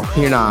 No,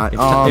 you're not. If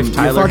Tyler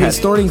you're fucking had...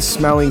 snorting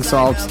smelling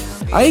salts.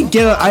 I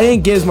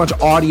didn't get as much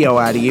audio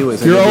out of you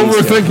as You're I did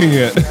these two. overthinking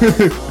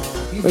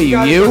it. What,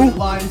 you?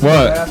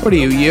 What? What are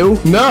you?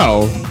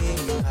 No.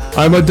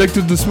 I'm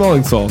addicted to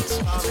smelling salts.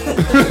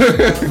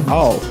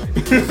 Oh.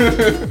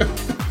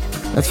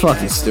 That's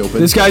fucking stupid.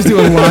 This guy's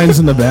doing lines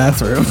in the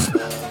bathroom.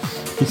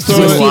 So,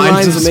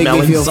 lines that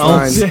make me feel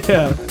fine.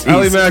 Yeah.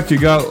 Allymac, you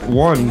got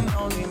one.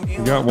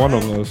 You got one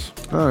of those.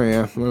 Oh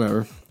yeah,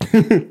 whatever.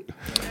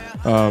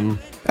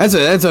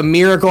 That's a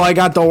miracle I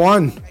got the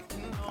one.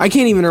 I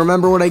can't even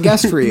remember what I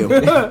guessed for you.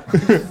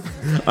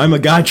 I'm a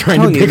guy trying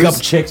to Telling you pick up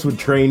this- chicks with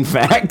train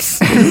facts.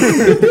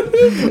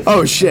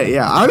 Oh shit,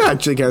 yeah. I'm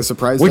actually kind of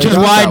surprised. Which I is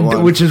got why that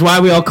one. which is why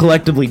we all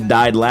collectively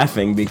died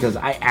laughing, because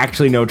I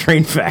actually know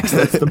train facts.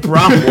 That's the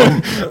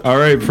problem. All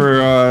right,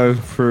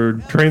 for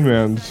Train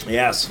Man's.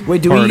 Yes.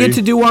 Wait, do party. we get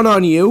to do one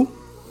on you?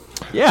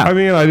 Yeah. I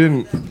mean, I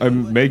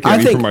make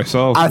any for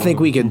myself. I think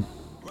we could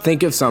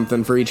think of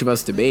something for each of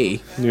us to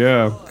be.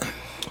 Yeah.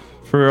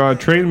 For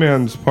Train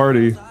Man's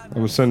party,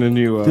 I'm sending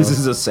you. This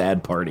is a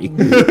sad party.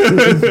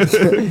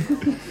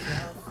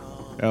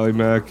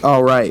 Allymac.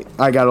 Oh right,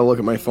 I gotta look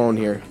at my phone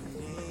here.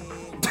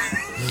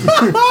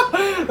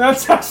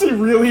 That's actually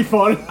really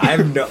funny. I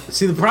have no.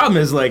 See, the problem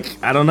is,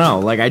 like, I don't know.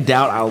 Like, I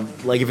doubt I'll.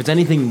 Like, if it's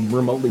anything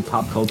remotely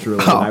pop culture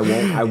related, I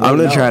won't. I'm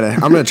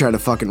gonna try to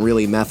fucking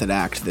really method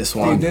act this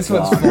one. Dude, this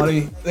one's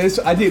funny.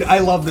 I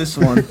love this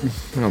one.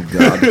 Oh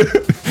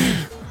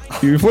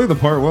god. You played the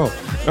part well.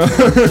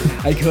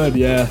 I could,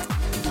 yeah.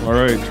 All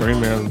right,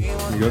 Train Man,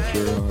 you got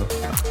your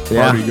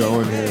party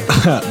going here.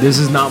 This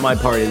is not my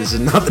party. This is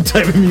not the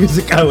type of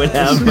music I would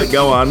have. But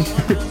go on.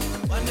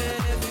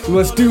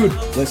 Dude,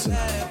 listen.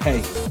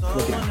 Hey,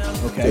 look at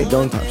me, okay? Dude,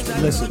 don't touch me.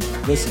 Listen,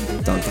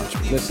 dude. Don't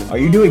touch me. Listen. Are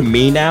you doing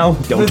me now?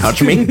 Don't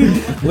touch me.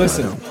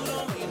 Listen.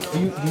 Do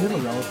you have a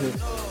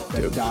relative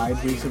that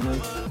died recently?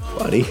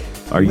 Buddy.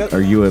 Are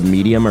you a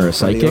medium or a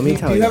psychic? let me Do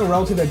tell you you. have a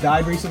relative that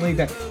died recently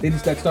that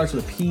starts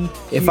with a P?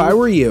 If I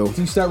were you,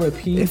 Do you start with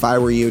a P? if I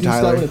were you, Do you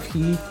Tyler, start with a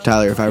P?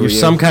 Tyler, if I were You're you,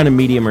 some kind of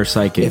medium or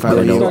psychic. if I were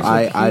but you,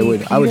 Starts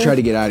with I would Peter? try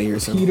to get out of here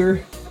soon.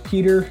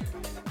 Peter,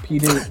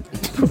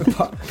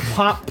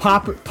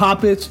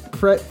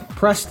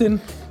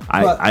 Preston,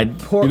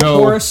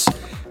 Horace.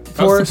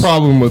 That's the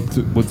problem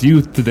with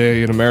youth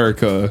today in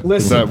America. Is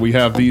Listen. that we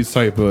have these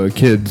type of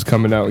kids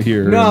coming out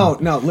here. No,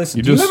 and listen.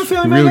 you Do you just have a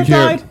family really member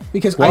that can't- died?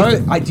 Because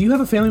What? I do you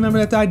have a family member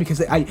that died?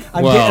 Because I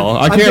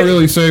can't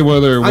really say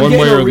whether I'm one way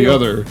getting or a the real-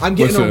 other. I'm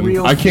getting a Listen,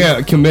 real- I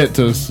can't commit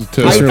to This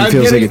room I'm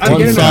feels getting- like a I'm teen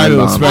getting- side of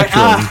the bomb.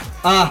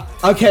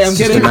 spectrum. Okay, I'm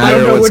getting. a I matter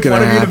don't of know what's which one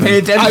gonna of you to happen. pay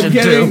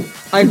attention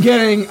I'm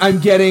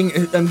getting-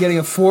 I'm getting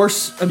a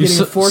force. I'm getting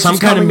a force. some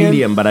that's kind of coming in.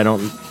 medium, but I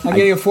don't. I'm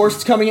getting a force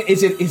that's coming in.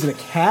 Is it a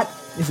cat?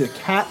 Is it a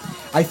cat?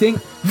 I think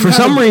you For have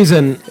some a-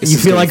 reason, you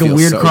is feel gonna like a feel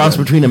weird so cross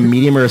good. between a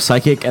medium or a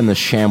psychic and the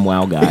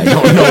ShamWow guy. I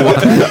don't know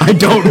why. I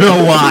don't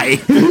know why.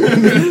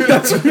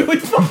 That's really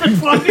fucking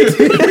funny.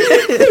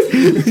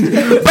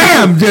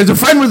 Bam! There's a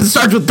friend that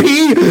starts with P.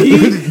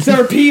 Is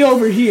there a P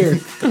over here?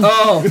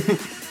 Oh,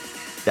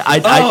 I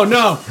no. I don't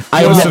know.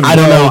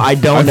 I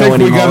don't I know think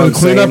we anymore. got to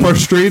clean up our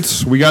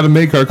streets. We got to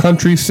make our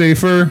country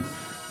safer,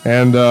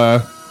 and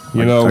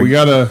we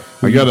gotta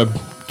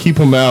keep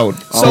them out.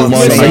 So All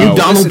listen, them Are you out.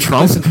 Donald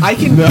Trump? Listen, I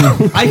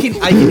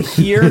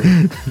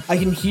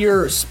can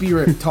hear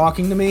Spirit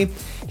talking to me.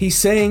 He's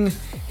saying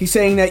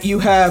that you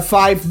have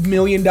 $5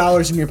 million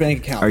in your bank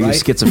account. Are you right?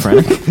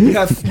 schizophrenic? You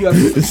have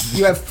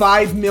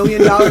 $5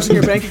 million in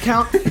your bank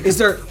account.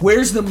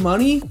 Where's the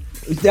money?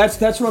 That's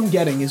what I'm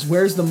getting. Is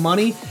where's the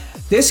money?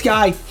 This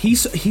guy,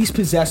 he's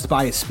possessed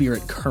by a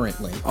spirit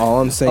currently. All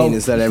I'm saying Oh.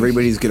 is that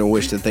everybody's gonna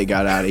wish that they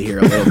got out of here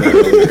a little bit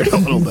earlier, a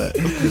little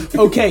bit.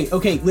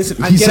 Okay.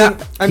 Listen,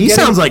 He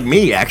sounds like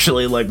me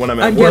actually. Like when I'm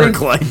at work.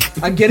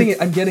 I'm getting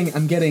a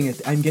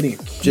cue.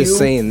 Just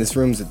saying, this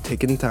room's a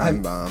ticking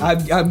time bomb.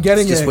 I'm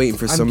getting Just a- waiting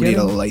for I'm somebody to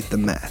getting- light the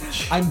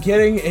match. I'm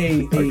getting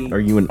a Are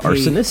you an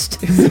arsonist?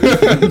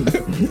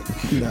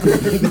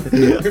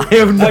 I I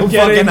have no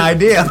fucking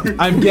idea.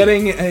 I'm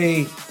getting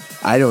a.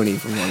 I don't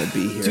even want to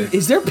be here. Dude,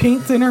 is there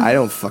paint thinner? I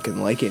don't fucking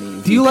like any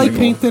of Do you like people.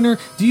 paint thinner?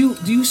 Do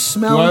you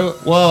smell?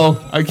 Well,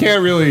 I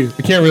can't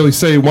really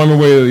say one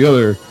way or the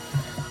other.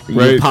 You're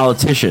Right. a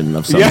politician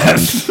of some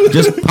Yes. kind.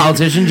 Just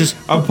politician. Just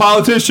A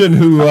politician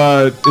who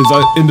is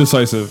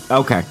indecisive,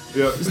 okay.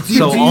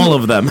 So all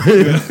of them.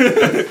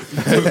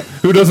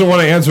 who doesn't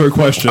want to answer a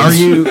question. Are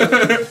you?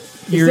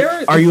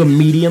 Are you a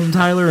medium,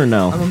 Tyler, or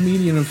no? I'm a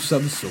medium of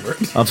some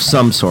sort. Of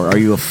some sort. Are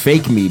you a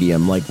fake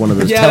medium, like one of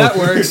those? That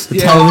works.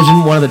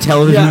 Television, one of the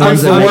television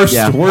ones.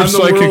 I'm the worst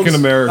psychic in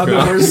America. I'm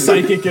the worst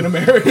psychic in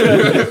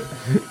America.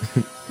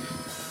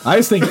 I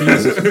was thinking.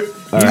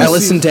 I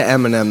listened to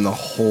Eminem the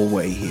whole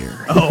way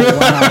here. Oh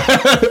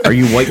wow! Are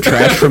you white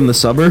trash from the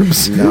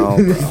suburbs? No,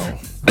 bro.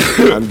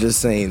 I'm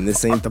just saying,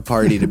 this ain't the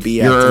party to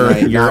be at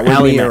tonight. You're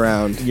not with me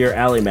around. You're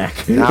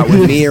Allymac. Not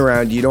with me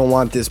around. You don't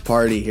want this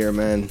party here,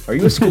 man. Are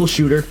you a school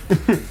shooter?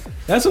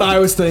 That's what I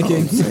was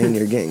thinking. I'm saying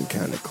you're getting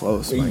kind of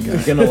close, my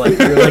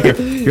guy.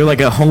 You're like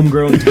a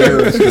homegrown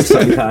terrorist of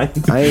some kind.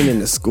 I ain't in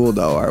the school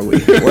though, are we?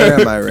 Where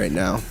am I right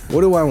now?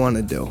 What do I want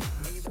to do?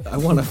 I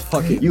want to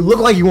fucking. You look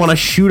like you want to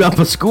shoot up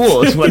a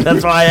school.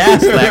 That's why I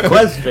asked that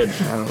question.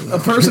 I don't know. A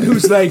person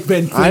who's like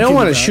been. I don't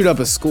want to shoot up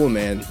a school,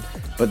 man.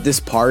 But this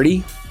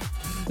party.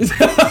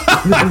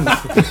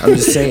 I'm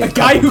just saying. A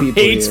guy who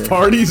hates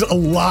parties a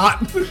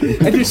lot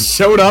and just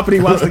showed up and he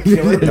wants to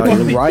kill it. No,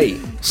 you're right.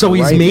 So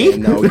you're he's right, me?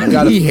 Man. No, you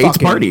gotta he hates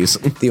parties.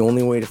 The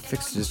only way to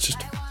fix it is just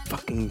to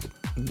fucking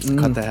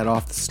cut the head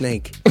off the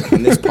snake.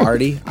 In this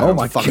party, oh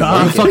my god,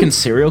 are you a fucking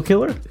serial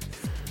killer?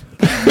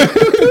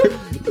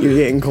 You're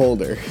getting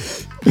colder.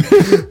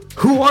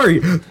 Who are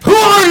you? Who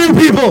are you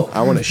people?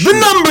 I want to shoot the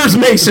numbers,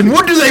 Mason.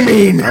 What do they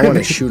mean? I want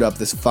to shoot up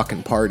this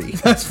fucking party.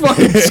 That's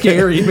fucking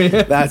scary,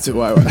 man. That's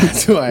who I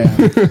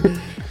am.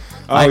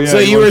 Yeah, so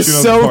you were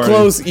so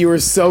close. You were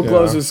so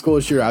close with school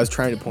shooter. I was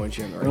trying to point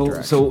you in the right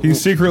direction. So he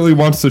secretly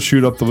wants to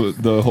shoot up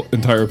the whole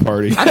entire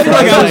party. That's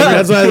why I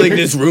was like,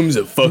 this room's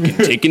a fucking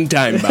ticking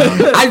time bomb.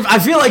 I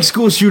feel like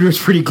school shooter's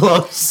pretty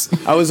close.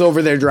 I was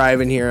over there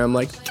driving here. I'm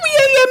like, 3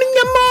 a.m. in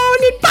the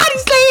morning,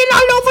 bodies laying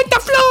all over the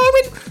floor.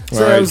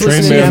 So I was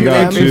listening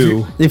to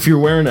too. If you're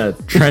wearing a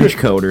trench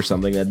coat or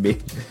something, that'd be.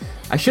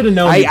 I should have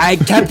known. I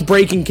kept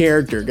breaking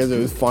character because it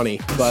was funny,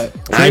 but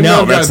I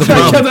know that's the I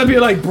problem. kept be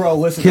like, bro,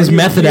 listen. His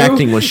method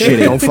acting was shitty.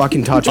 Don't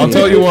fucking touch me. I'll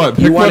tell you what.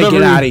 You want to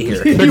get out of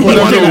here. Pick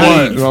whatever you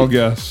want, and I'll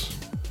guess.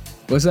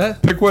 What's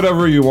that? Pick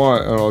whatever you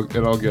want,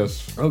 and I'll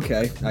guess.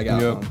 Okay, I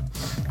got one.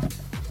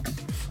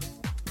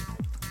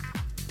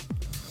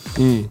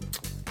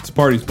 This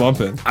party's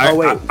bumping. I'm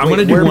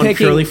gonna do one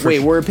purely for.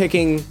 Wait, we're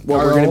picking what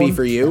we're gonna be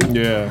for you.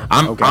 Yeah.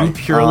 I'm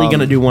purely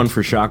gonna do one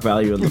for shock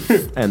value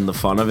and the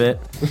fun of it.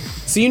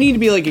 So you need to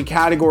be like a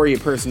category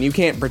of person. You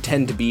can't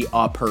pretend to be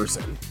a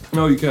person.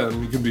 No, you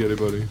can. You can be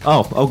anybody.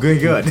 Oh,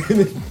 good. You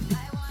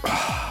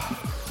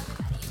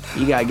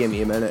gotta give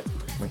me a minute.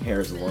 My hair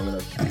is long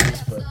enough.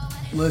 But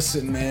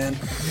Listen, man.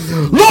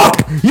 look,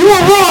 you were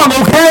wrong,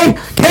 okay,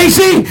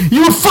 Casey?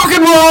 You were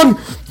fucking wrong.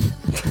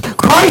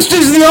 Christ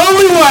is the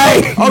only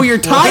way. Oh, you're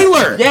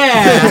Tyler.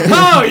 Yeah.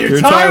 Oh,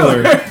 you're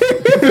Tyler.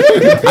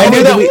 I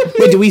knew that.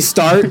 Wait, do we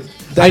start?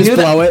 I just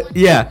blow it.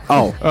 Yeah.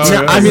 Oh. No,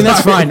 I mean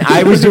that's fine.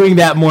 I was doing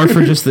that more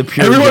for just the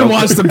pure. Everyone joke.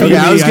 wants to be.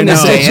 Yeah, I was gonna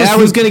say Just I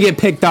was gonna get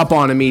picked up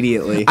on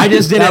immediately. I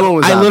just did it. That one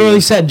was I literally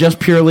obvious. said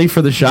just purely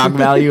for the shock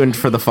value and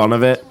for the fun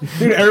of it.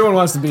 Dude, everyone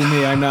wants to be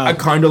me. I know. I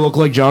kind of look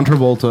like John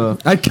Travolta.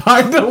 I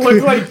kind of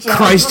look like John.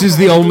 Christ is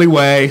the only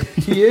way.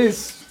 He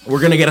is. We're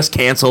gonna get us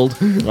canceled.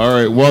 All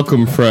right,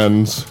 welcome,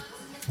 friends.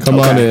 Come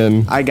on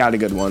in. I got a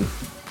good one.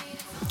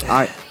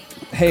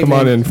 Hey, Come man.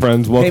 on in,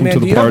 friends. Hey, Welcome man, to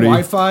do the you party.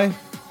 have Wi-Fi?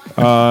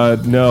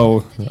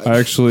 No, I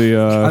actually,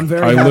 I'm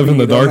very I happy live in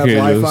the you don't dark have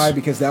ages. Wi-Fi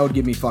because that would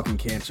give me fucking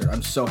cancer.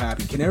 I'm so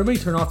happy. Can everybody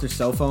turn off their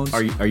cell phones?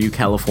 Are you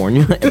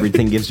California?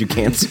 Everything gives you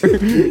cancer.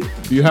 Do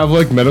you have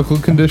like medical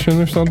condition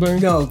or something?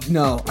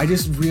 No. I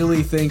just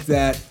really think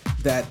that.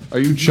 Are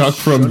you Chuck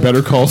from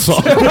Better Call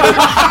Saul?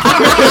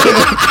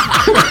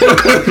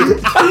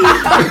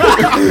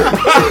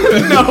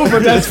 No,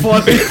 but that's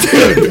funny.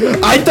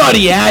 I thought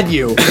he had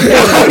you.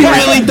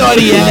 I really thought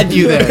he had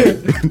you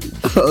there.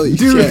 Holy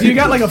Dude, shit. you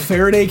got like a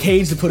Faraday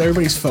cage to put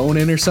everybody's phone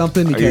in or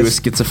something? Are you a Because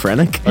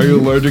schizophrenic? Are you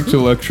allergic to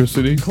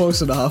electricity?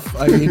 close enough.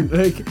 I mean,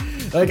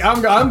 like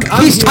I'm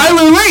He's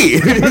Tyler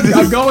Lee.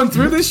 I'm going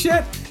through this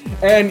shit.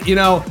 And, you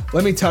know,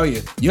 let me tell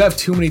you, you have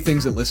too many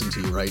things that listen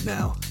to you right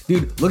now.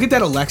 Dude, look at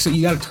that Alexa.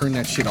 You got to turn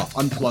that shit off.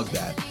 Unplug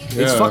that. It's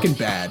Yeah. fucking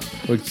bad.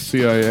 Like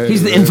CIA?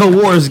 He's the right?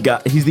 InfoWars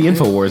guy. He's the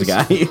InfoWars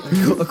guy.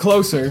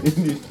 Closer.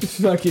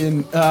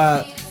 Fucking,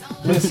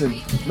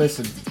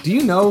 listen. Do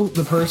you know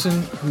the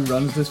person who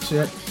runs this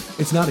shit?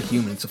 It's not a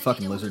human. It's a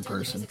fucking lizard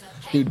person.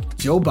 Dude,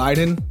 Joe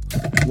Biden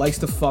likes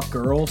to fuck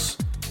girls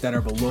that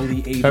are below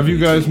the age. Have you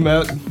guys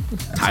met?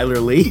 Tyler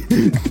Lee.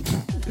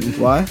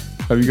 What?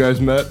 Have you guys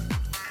met?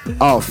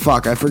 Oh,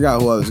 fuck. I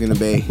forgot who I was going to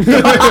be.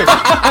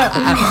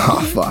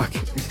 Oh, fuck.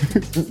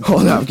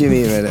 Hold up. Give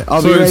me a minute.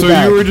 I'll be right So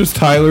back. you were just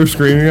Tyler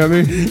screaming at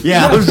me?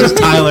 Yeah, it was just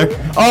Tyler.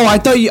 Oh, I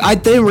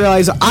didn't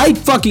realize. I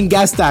fucking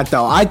guessed that,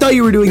 though. I thought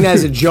you were doing that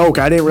as a joke.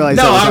 I didn't realize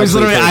No, that was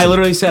I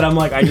literally said, I'm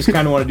like, I just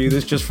kind of want to do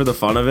this just for the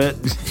fun of it.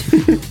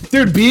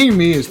 Dude, being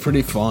me is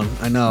pretty fun.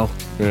 I know.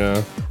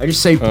 Yeah. I can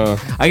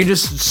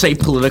just say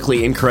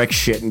politically incorrect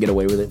shit and get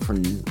away with it for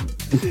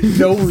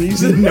No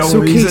reason. no So,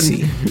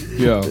 reason.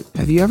 Casey, Yeah.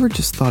 have you ever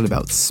just thought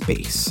about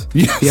space?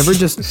 Yes.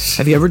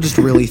 Have you ever just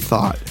really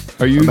thought?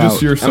 Are you about-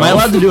 just yourself? Am I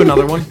allowed to do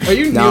another one? Are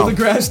you No. Neil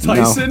deGrasse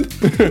Tyson?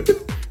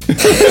 You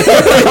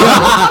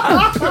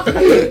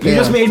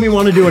just made me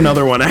want to do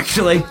another one,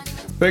 actually.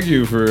 Thank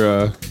you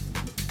for.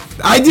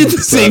 I did the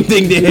same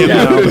thing to him.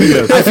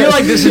 I feel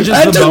like this is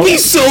just that took me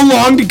so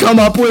long to come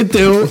up with,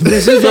 dude.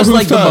 This is just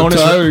like the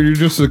bonus. Tyler, you're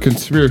just a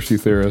conspiracy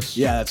theorist.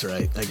 Yeah, that's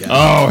right. I guess.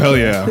 Oh, hell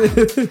yeah.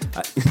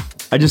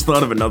 I just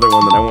thought of another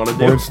one that I want to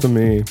do. Points to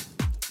me.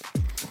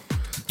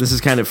 This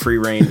is kind of free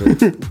reign.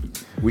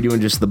 We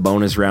doing just the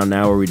bonus round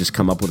now, where we just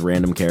come up with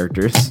random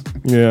characters?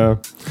 Yeah.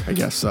 I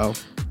guess so.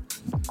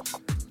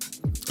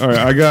 All right,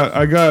 I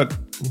got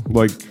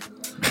like,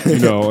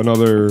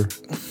 another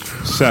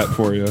set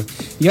for you.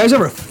 You guys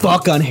ever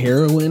fuck on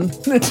heroin?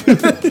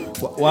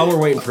 While we're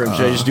waiting for him,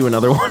 should I just do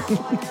another one?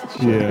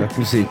 Yeah. Let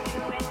me see.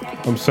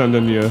 I'm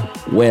sending you.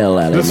 Well,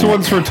 Allymac. This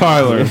one's for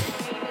Tyler.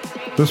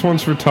 This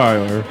one's for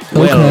Tyler.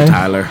 Well, Okay.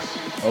 Tyler.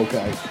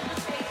 Okay.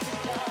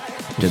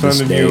 To this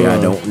Sending day, you I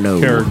a don't know.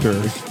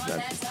 character.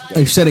 Are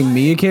you setting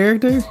me a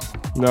character?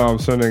 No, I'm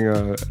sending a.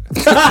 Bro,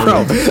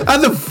 how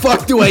the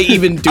fuck do I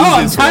even do Oh,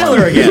 I'm this?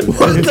 Tyler again.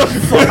 What the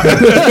fuck?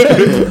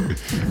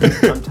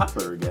 I'm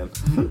Tyler again.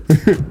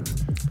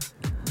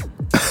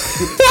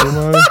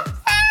 Am I?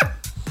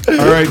 All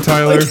right,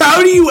 Tyler. Like,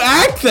 how do you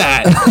act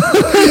that?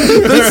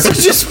 That's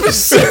such a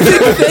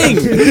specific thing.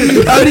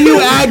 How do you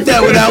act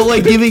that without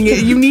like giving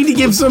it? You need to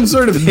give some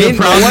sort of hint.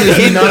 What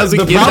hint doesn't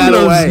give that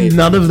away?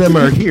 None of them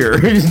are here.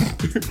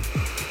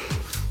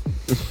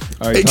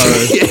 All right,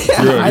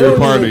 Tyler. Your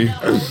party.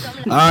 All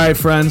right,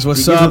 friends.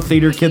 What's Give up? the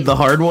theater kid the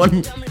hard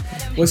one.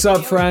 What's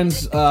up,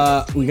 friends?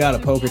 We got a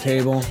poker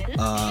table.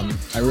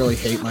 I really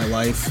hate my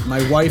life.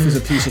 My wife is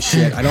a piece of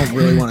shit. I don't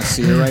really want to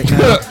see her right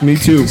now. Me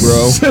too,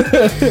 bro.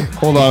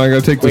 Hold on, I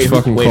gotta take this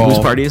fucking call. Whose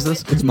party is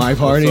this? It's my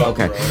party.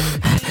 Okay.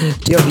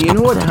 Yo, do you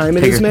know what time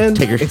it is, man?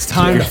 It's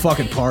time to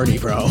fucking party,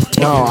 bro.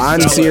 No, I'm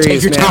serious,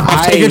 Take your man. time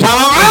off. Take your time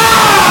off.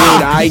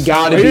 Dude, I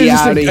gotta be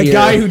out of A here.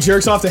 guy who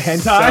jerks off to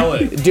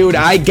hentai? Dude,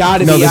 I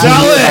gotta be out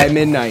of here at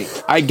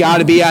midnight. I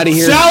gotta be out of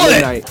here at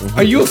midnight.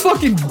 Are you a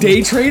fucking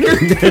day trader?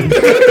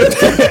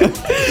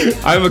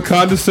 I'm a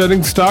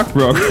condescending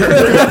stockbroker.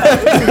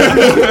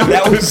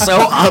 That was so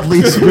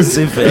oddly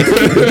specific.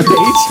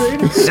 Day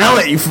trader? Sell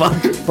it, you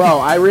fuck. Bro,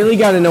 I really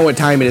gotta know what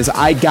time it is.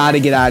 I gotta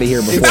get out of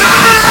here before.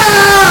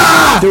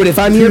 Dude, if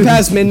I'm here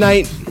past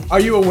midnight. Are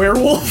you a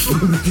werewolf?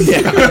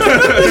 Yeah.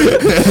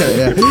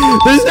 There's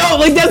no,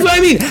 like, that's what I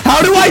mean.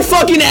 How do I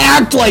fucking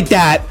act like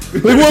that?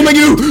 Like, what am I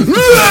gonna do?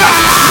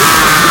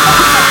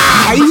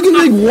 He's gonna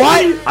be like,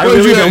 what? I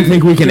really don't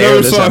think we can You air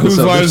never this saw Whose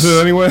episode. Line Is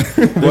It Anyway?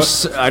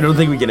 I don't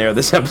think we can air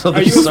this episode. Are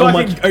There's you, so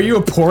much. are you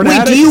a porn Wait,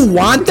 addict? do you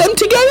want them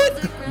to get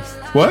it?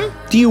 What?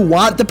 Do you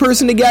want the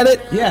person to get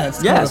it? Yeah.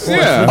 It's Yes. kind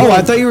of Yeah. Oh,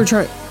 I thought you were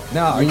trying.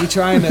 No, are you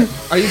trying to?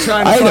 Are you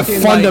trying to? I had a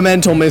fucking,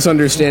 fundamental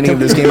misunderstanding of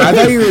this game. I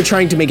thought you were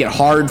trying to make it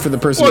hard for the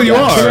person Well, to you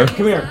get it. are.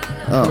 Come here.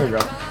 Come here, bro.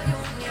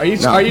 Are you?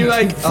 No. Are you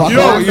like? Fuck a off.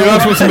 horn You're not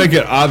dog? supposed to make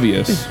it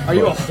obvious. Are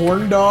you a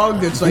horn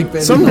dog that's like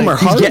been? Some of them are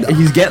hard.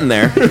 He's getting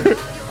there.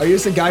 Are you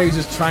just a guy who's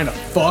just trying to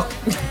fuck?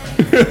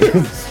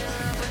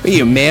 Are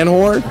you a man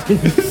whore?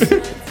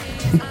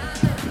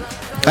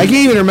 I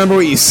can't even remember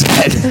what you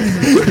said.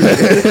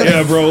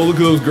 Yeah, bro, look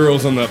at those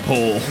girls on that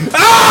pole.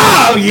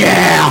 Oh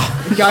yeah!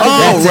 Oh,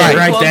 That's right. it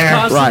right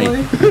there. Right.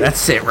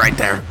 That's it right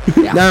there.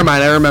 Never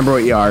mind. I remember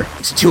what you are.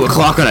 It's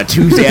 2:00 on a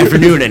Tuesday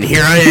afternoon, and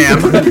here I am.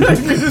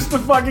 You're just the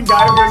fucking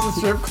guy who goes to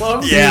strip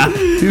clubs. Yeah.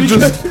 He's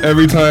just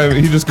every time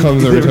he just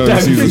comes every time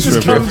he sees a He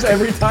just stripper. comes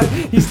every time.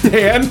 He's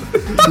tan.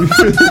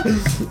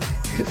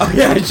 Oh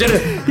yeah, I should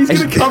have. He's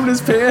gonna cum in his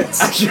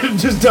pants. I should have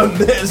just done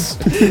this.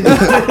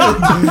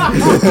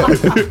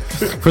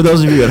 For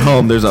those of you at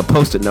home, there's a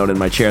post-it note in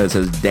my chair that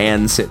says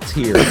 "Dan sits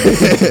here." Put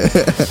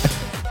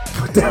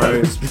that on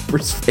his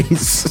stripper's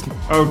face.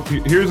 Oh,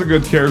 here's a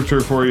good character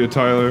for you,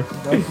 Tyler.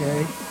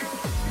 Okay.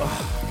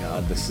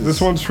 God,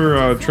 This one's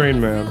for Train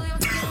Man.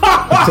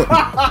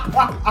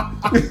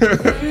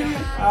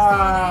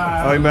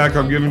 Allymac,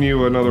 I'm giving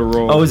you another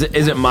roll. Oh, is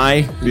it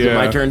my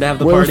Yeah. turn to have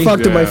the Where party? the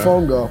fuck did my Yeah.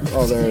 phone go?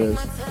 Oh, there it is.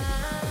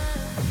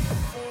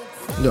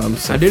 No, I'm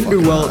so I didn't do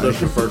fucking well at high. this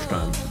the first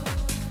time.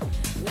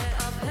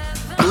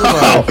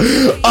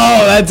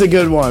 Oh, that's a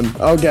good one.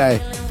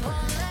 Okay.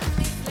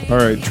 All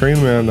right,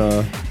 Train Man's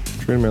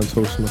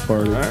hosting the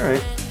party. All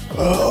right.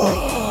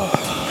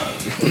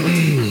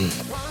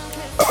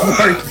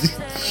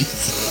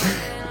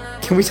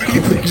 Can we take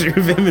a picture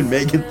of him and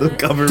make it the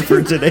cover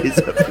for today's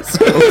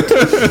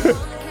episode?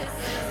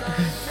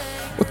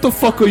 What the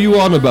fuck are you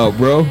on about,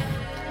 bro?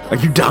 Are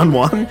you Don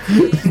Juan?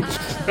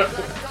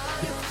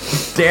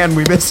 Dan,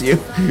 we miss you.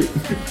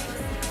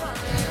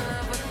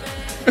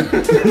 What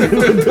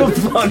the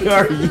fuck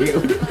are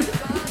you?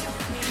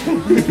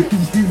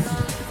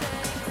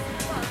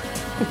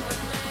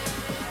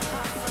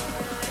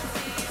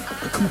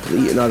 A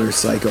complete and utter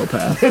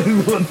psychopath.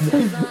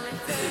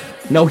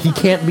 No, he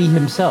can't be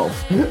himself.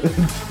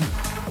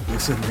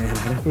 Listen, man.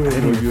 I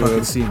didn't even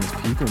fucking see him as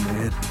people,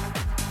 man.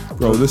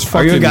 Bro, this Are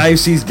fucking... you a guy who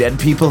sees dead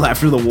people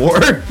after the war?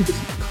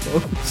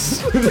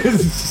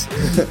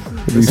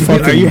 These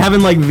fucking... Are you having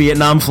like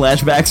Vietnam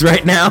flashbacks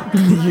right now?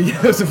 Yeah,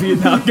 it's a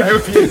Vietnam guy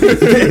with you.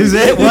 Is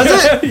it? Was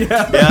it?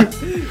 Yeah. Yeah.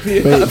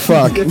 Wait,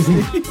 fuck.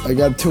 I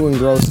got too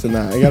engrossed in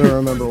that. I gotta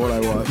remember what I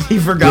was. He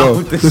forgot Yo,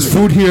 what this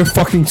food here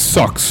fucking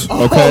sucks.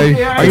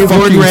 Okay, Are you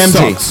Gordon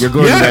Ramsay? You're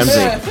Gordon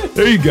Ramsay.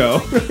 There you go.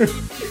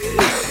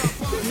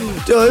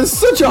 Dude, it's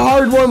such a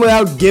hard one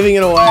without giving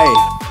it away.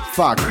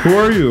 Fuck. Who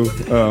are you?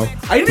 Oh,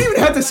 I didn't even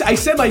have to. I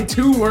said like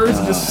 2 words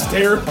and just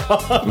stare.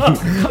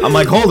 I'm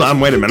like, hold on,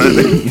 wait a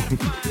minute.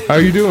 how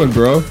you doing,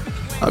 bro?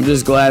 I'm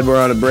just glad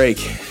we're on a break.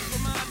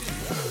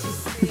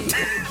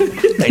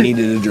 I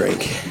needed a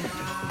drink.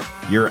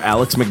 You're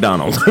Alex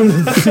McDonald.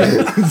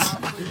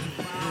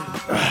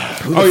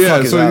 Oh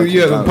yeah, so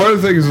yeah, part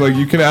of the thing is like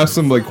you can ask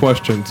them like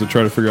questions to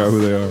try to figure out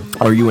who they are.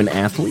 Are you an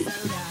athlete?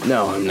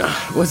 No, I'm not.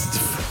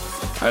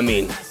 I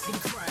mean,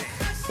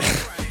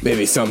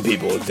 maybe some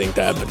people would think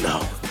that, but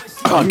no.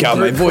 Oh god,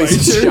 my voice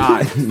is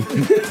shot.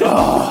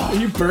 Are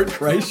you Bert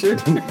Kreischer?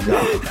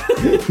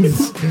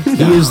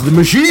 He is the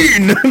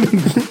machine.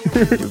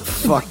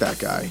 Fuck that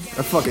guy.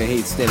 I fucking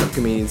hate stand-up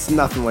comedians.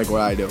 Nothing like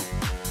what I do.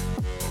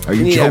 Are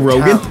you Joe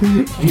Rogan?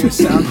 Are you a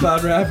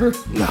SoundCloud rapper?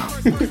 No.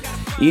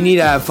 You need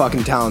to have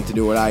fucking talent to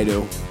do what I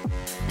do.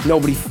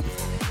 Nobody.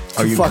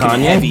 Are you fucking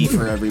Kanye? heavy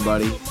for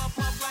everybody?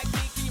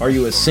 Are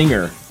you a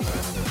singer?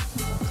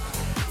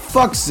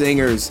 Fuck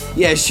singers.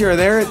 Yeah, sure,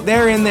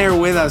 they're in there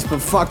with us, but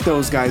fuck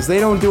those guys. They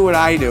don't do what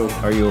I do.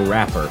 Are you a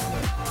rapper?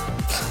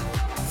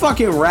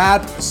 Fucking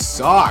rap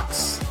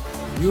sucks.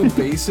 You a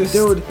bassist?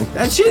 Dude,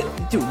 that shit,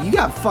 dude, you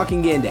got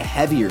fucking get into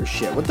heavier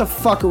shit. What the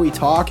fuck are we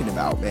talking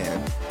about,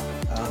 man?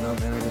 I don't know,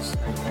 man.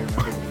 I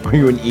remember. Are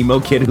you an emo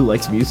kid who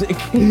likes music?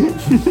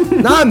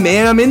 Nah,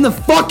 man, I'm in the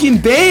fucking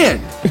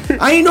band.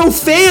 I ain't no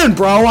fan,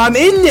 bro. I'm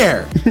in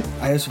there.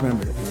 I just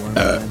remembered it. You weren't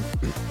a fan.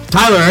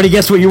 Tyler, I already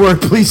guessed what you were.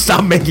 Please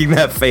stop making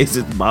that face.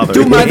 It's bothering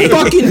Dude, my me.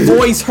 fucking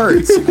voice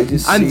hurts.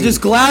 I'm see-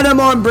 just glad I'm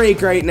on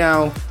break right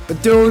now.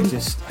 But dude,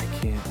 I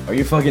can't. Are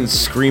you a fucking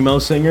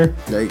screamo singer?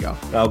 there you go.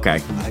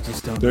 Okay. I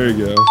just don't. There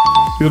you go.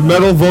 You're the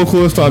metal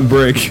vocalist on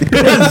break.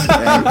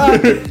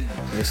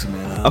 Listen,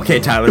 man. Okay,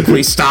 Tyler,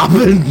 please stop.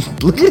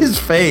 Look at his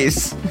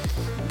face.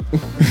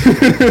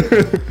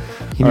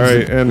 All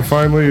right, and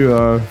finally,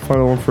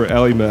 final one for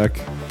Allymac.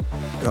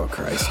 Oh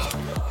Christ.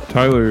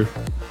 Tyler,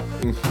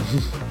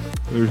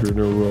 there's your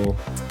new role.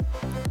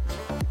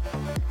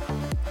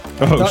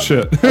 Oh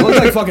shit! I look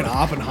like fucking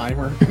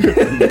Oppenheimer.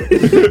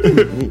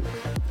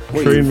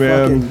 Train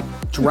man,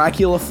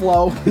 Dracula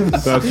flow.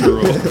 that's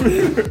your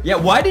role. Yeah,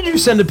 why did you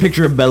send a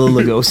picture of Bela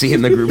Lugosi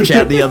in the group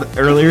chat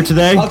earlier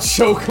today? I'll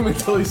choke him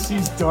until he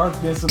sees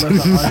darkness and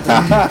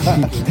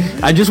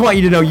that's I just want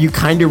you to know you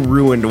kind of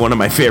ruined one of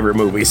my favorite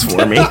movies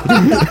for me.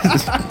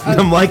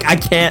 I'm like, I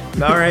can't.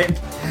 All right.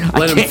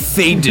 Let him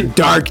fade to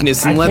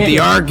darkness and let the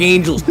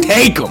archangels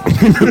take him.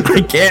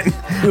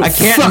 I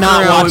can't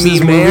not watch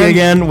this movie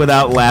again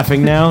without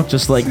laughing now,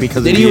 just like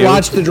because Did of you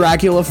watch the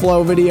Dracula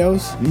Flow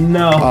videos?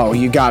 No. Oh,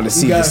 you got to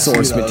see the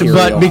source material.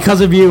 But because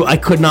of you, I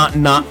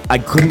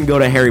couldn't go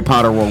to Harry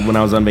Potter World when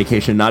I was on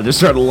vacation, not just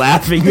start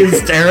laughing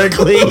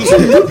hysterically.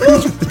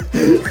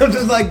 I'm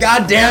just like,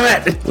 God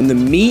damn it. When the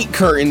meat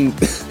curtain,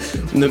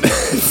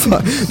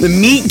 the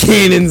meat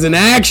cannon's in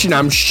action,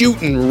 I'm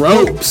shooting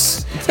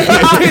ropes.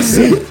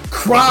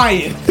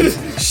 crying,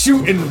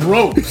 shooting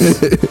ropes.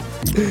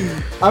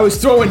 I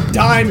was throwing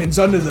diamonds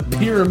under the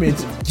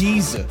pyramids of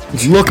Giza.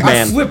 Look,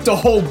 man. I flipped a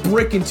whole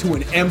brick into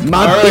an empty. My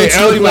All right,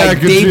 bitch looked like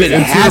David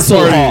it's your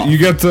party. Hasselhoff. You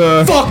get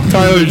the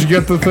Tyler. Did you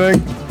get the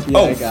thing?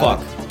 Oh,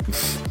 fuck.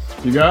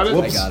 You got it.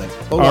 I got it.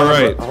 Hold All on,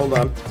 right. Hold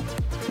on.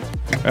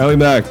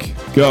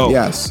 Allymac, go.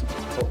 Yes.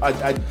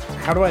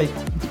 How do I?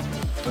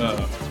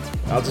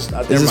 I'll just.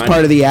 Is this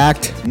part of the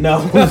act?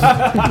 No.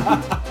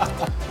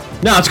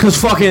 No, it's because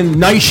fucking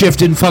Night Shift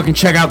didn't fucking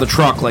check out the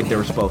truck like they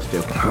were supposed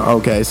to.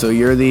 Okay, so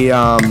you're the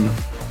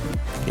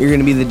you're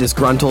gonna be the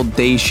disgruntled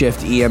day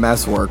shift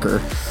EMS worker.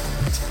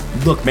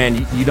 Look,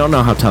 man, you don't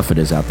know how tough it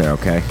is out there,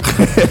 okay?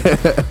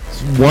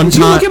 Did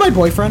you look at my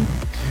boyfriend?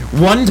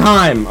 One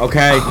time,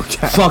 okay?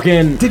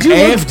 Fucking Did you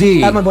AFD,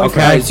 look at my boyfriend?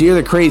 okay? Alright, so you're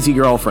the crazy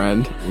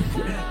girlfriend.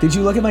 Did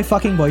you look at my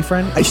fucking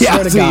boyfriend? I Yeah,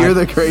 swear to so God. you're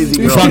the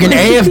crazy girl. Fucking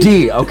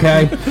AFD,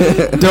 okay?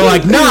 They're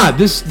like, nah,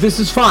 this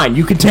is fine.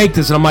 You can take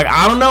this. And I'm like,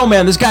 I don't know,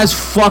 man. This guy's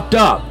fucked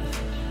up.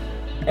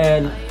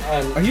 And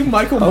Are you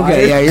Michael Myers?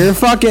 Okay, yeah, you're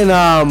fucking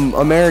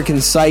American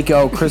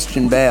Psycho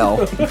Christian Bale.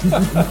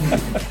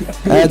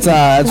 That's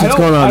what's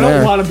going on I there.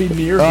 don't want to be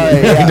near you.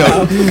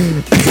 Yeah.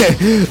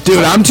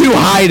 Dude, I'm too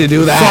high to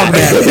do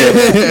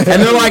that.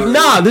 and they're like,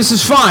 nah, this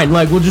is fine.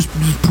 Like, we'll just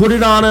put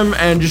it on him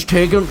and just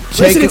take him.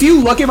 Listen, if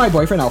you look at my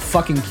boyfriend, I'll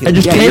fucking kill And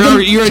you. just Yeah, take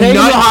him. you're a take him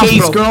to the nutcase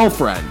hospital.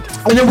 girlfriend.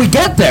 And then we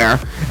get there,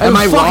 and Am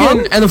I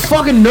wrong? And the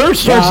fucking nurse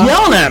starts Yeah.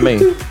 yelling at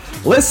me.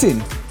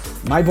 Listen,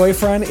 my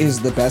boyfriend is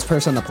the best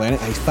person on the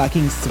planet. I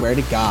fucking swear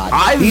to God.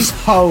 I've- These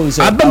hoes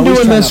are I've been always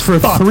doing trying this to for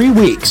fuck. 3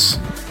 weeks.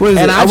 What is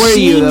And it? I've What are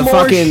seen you, the more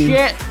fucking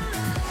shit.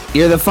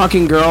 You're the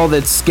fucking girl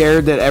that's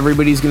scared that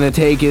everybody's gonna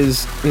take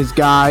his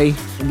guy.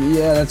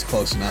 Yeah, that's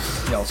close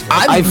enough.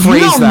 I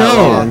phrased that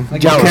wrong.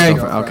 Okay.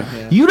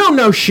 Yeah. You don't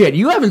know shit.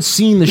 You haven't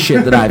seen the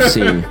shit that I've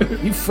seen.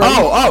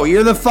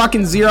 You're the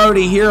fucking zero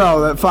to hero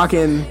that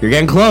fucking. You're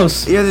getting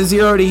close. You're the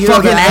zero to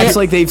hero that acts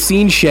like they've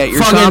seen shit.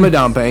 You're trauma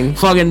dumping.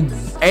 Fucking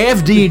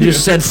AFD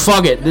just said,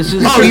 "Fuck it." This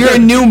is. Oh, you're a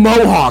new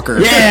Mohawker.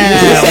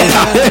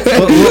 Yeah.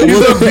 You're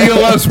the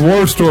BLS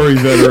war story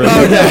veteran.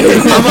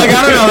 I'm like,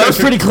 I don't know. That was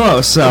pretty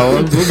close. So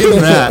we'll give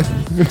him that.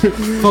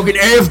 Fucking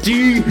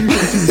AFD.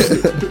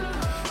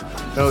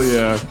 Hell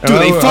yeah. Dude,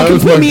 they fucking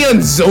put me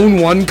on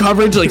Zone 1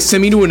 coverage, like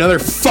send me to another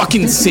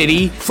fucking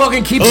city.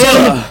 Fucking keep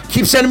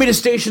sending me to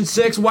Station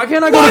 6. Why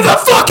can't I go Why the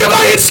fuck am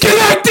I in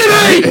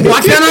Schenectady?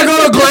 Why can't I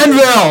go to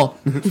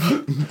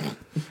Glenville?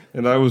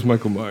 And I was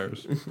Michael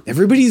Myers.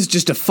 Everybody's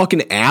just a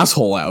fucking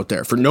asshole out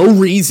there for no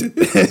reason.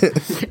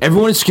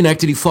 Everyone in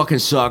Schenectady fucking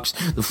sucks.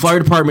 The fire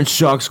department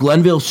sucks.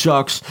 Glenville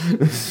sucks.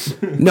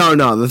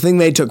 No, the thing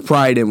they took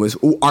pride in was,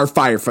 our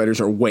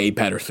firefighters are way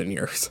better than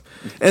yours.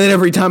 And then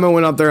every time I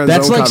went up there on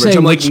That's zone like coverage,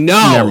 I'm like,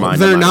 Never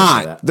mind, they're I'm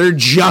not not. They're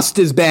just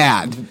as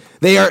bad.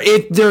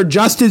 They're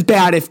just as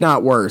bad, if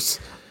not worse.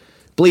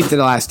 Bleep the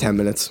last 10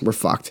 minutes. We're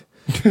fucked.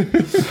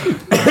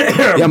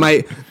 Yeah,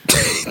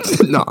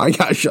 no, I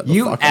gotta shut the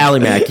fuck up.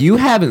 Allymac, you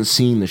haven't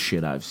seen the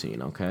shit I've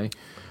seen, okay?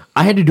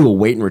 I had to do a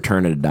wait and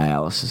return at a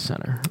dialysis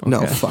center. Okay?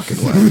 No fucking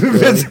way.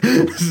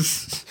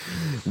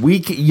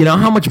 Really? You know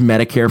how much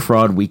Medicare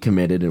fraud we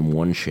committed in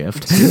one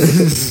shift?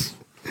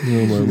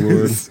 Oh my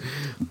lord.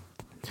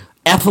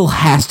 Ethel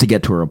has to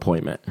get to her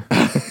appointment.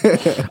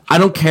 I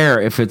don't care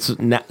if it's...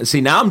 now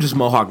I'm just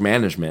Mohawk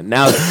management.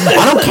 Now,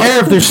 I don't care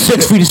if there's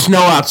 6 feet of snow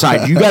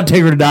outside. You got to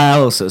take her to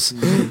dialysis.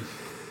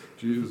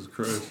 Jesus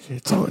Christ.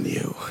 It's on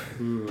you.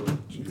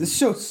 This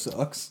show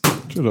sucks.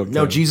 Shut up,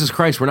 No, Tom. Jesus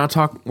Christ, we're not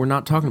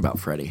talking about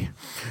Freddy.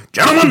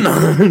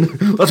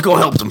 Gentlemen, let's go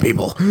help some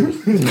people.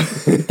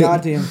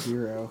 Goddamn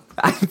hero.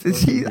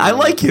 I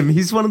like him.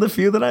 He's one of the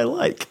few that I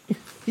like.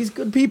 He's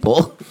good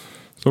people.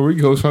 So are we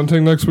ghost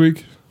hunting next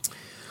week?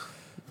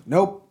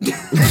 Nope.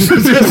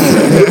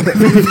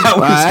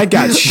 That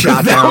got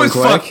shot down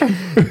quick.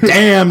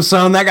 Damn,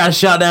 son, that got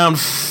shot down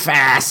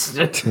fast.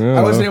 Yeah,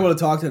 I wasn't able to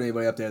talk to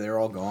anybody up there. They were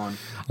all gone.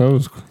 that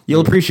was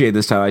You'll appreciate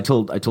this time. I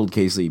told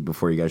Casey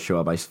before you guys show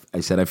up. I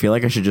said I feel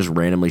like I should just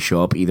randomly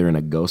show up either in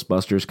a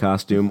Ghostbusters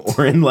costume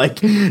or in like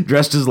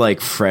dressed as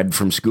like Fred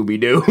from Scooby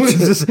Doo.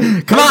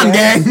 Come on,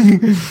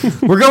 gang,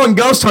 we're going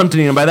ghost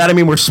hunting, and by that I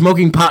mean we're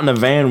smoking pot in a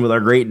van with our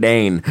Great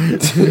Dane.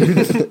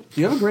 Do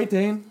you have a Great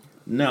Dane?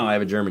 No, I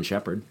have a German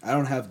Shepherd. I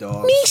don't have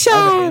dogs. Misha! I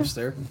have a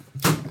hamster.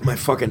 My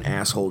fucking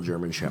asshole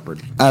German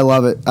Shepherd. I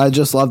love it. I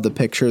just love the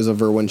pictures of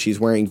her when she's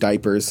wearing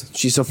diapers.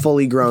 She's a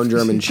fully grown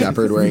German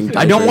Shepherd wearing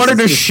diapers. I don't want her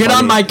to It's just shit funny.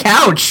 on my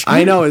couch.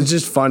 I know, it's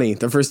just funny.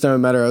 The first time I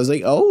met her, I was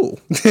like, oh,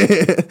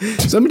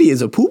 somebody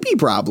has a poopy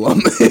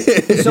problem.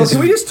 So can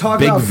we just talk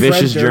Big about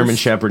vicious Fred German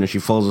Durst? Shepherd, and she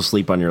falls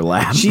asleep on your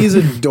lap. She's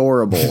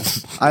adorable.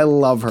 I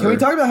love her. Can we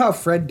talk about how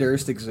Fred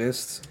Durst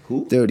exists?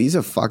 Dude, he's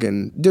a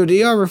fucking... Dude, do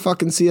you ever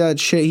fucking see that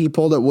shit he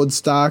pulled at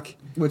Woodstock?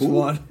 Which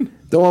one?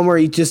 The one where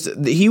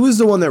he was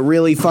the one that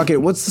really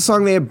fucking... What's the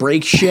song they had?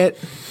 Break Shit?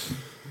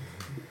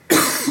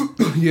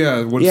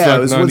 yeah. Woodstock Yeah, it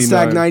was 99.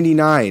 Woodstock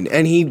 99.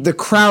 And the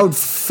crowd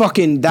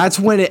fucking... That's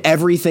when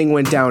everything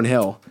went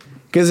downhill.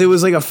 Because it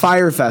was like a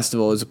fire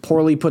festival. It was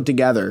poorly put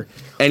together.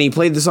 And he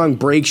played the song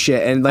Break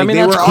Shit. And like they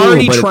were that's cool,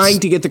 already but trying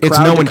to get the crowd It's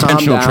no to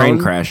intentional calm train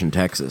down. crash in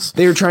Texas.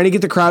 They were trying to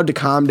get the crowd to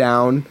calm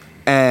down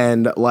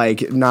and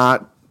like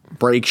not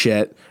break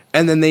shit.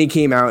 And then they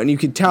came out, and you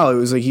could tell it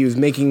was like he was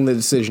making the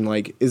decision,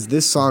 like, is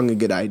this song a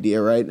good idea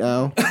right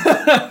now?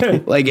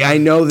 Like, I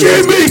know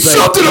this. Give me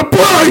something to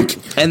break!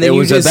 And then It you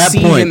was at just that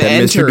see point him that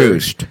enter. Mr.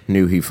 Doost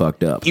knew he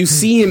fucked up. You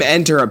see him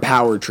enter a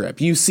power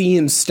trip. You see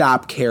him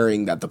stop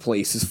caring that the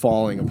place is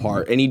falling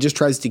apart, and he just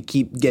tries to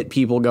get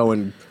people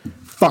going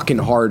fucking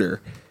harder.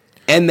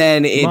 And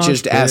then it Mosh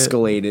just pit.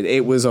 escalated.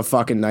 It was a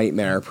fucking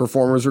nightmare.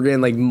 Performers were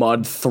getting like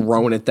mud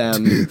thrown at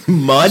them.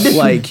 Mud?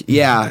 Like,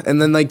 yeah. And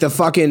then like the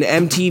fucking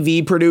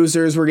MTV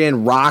producers were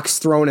getting rocks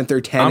thrown at their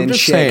tent I'm and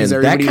just shit. saying, 'Cause that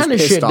everybody kind of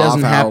was shit pissed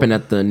doesn't off how- happen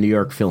at the New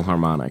York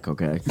Philharmonic,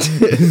 okay?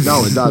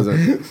 No, it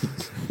doesn't.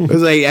 It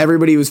was like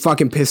everybody was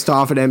fucking pissed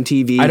off at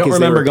MTV. I don't 'cause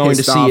they remember were going to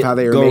pissed see off it. how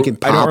they were making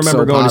pop I don't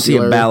remember so going to see a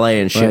popular. ballet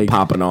and shit Like,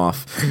 popping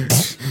off.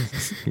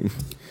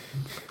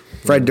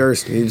 Fred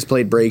Durst, he just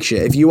played break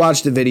shit. If you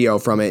watch the video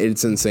from it,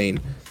 it's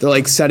insane. They're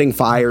like setting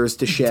fires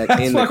to shit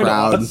in the fucking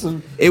crowd.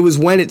 awesome. It was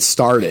when it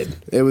started.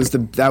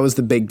 That was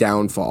the big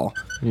downfall.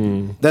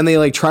 Then they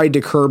like tried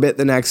to curb it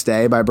the next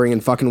day by bringing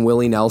fucking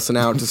Willie Nelson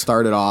out to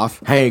start it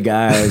off, Hey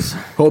guys,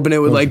 hoping it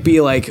would like be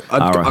like All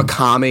right. a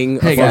calming.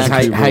 hey a guys,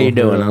 fucking- how you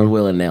doing? I'm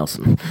Willie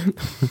Nelson.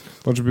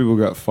 bunch of people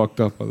got fucked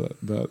up by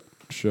that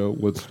show,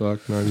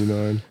 Woodstock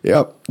 99.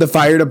 Yep. The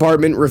fire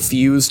department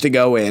refused to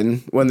go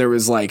in when there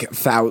was like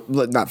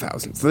not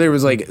thousands. There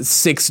was like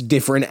 6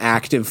 different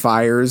active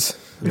fires,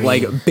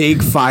 like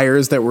big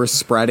fires that were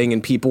spreading,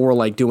 and people were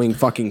like doing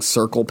fucking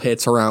circle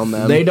pits around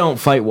them. They don't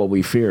fight what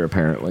we fear,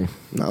 apparently.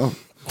 No.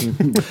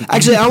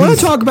 Actually, I want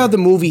to talk about the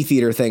movie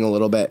theater thing a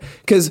little bit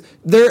because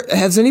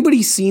has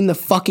anybody seen the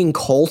fucking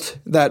cult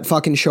that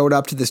fucking showed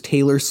up to this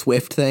Taylor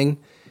Swift thing?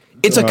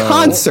 It's a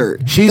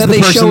concert. She's the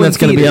person that's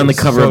going to be on the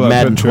cover of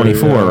Madden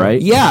 24,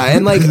 right? Yeah,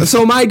 and like,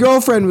 so my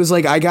girlfriend was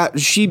like,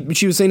 she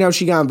was saying how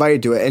she got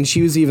invited to it, and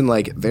she was even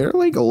like, they're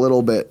like a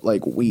little bit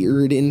like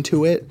weird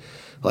into it.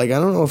 Like, I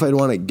don't know if I'd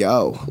want to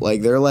go.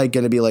 Like, they're like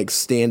going to be like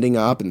standing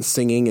up and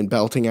singing and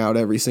belting out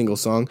every single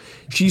song.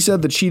 She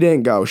said that she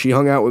didn't go. She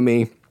hung out with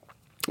me,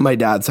 my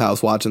dad's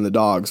house, watching the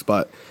dogs.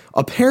 But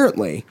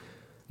apparently,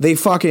 they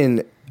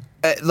fucking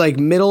like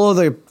middle of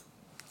the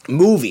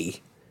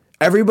movie,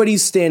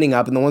 everybody's standing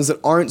up, and the ones that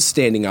aren't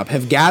standing up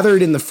have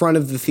gathered in the front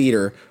of the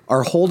theater,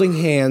 are holding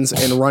hands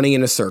and running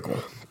in a circle.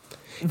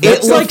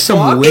 It's like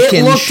some Wiccan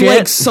It looked shit.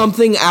 like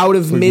something out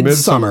of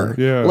Midsummer.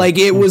 yeah. Like,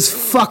 it was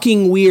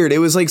fucking weird. It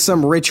was like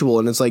some ritual,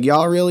 and it's like,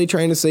 y'all really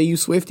trying to say you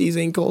Swifties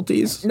ain't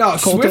culties? No,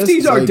 Cultists?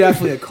 Swifties are Like,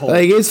 definitely a cult.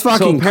 Like, it's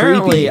fucking So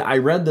apparently, creepy. I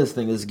read this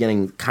thing. This is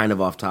getting kind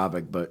of off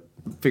topic, but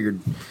figured.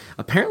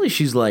 Apparently,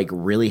 she's like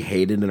really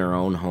hated in her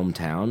own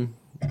hometown,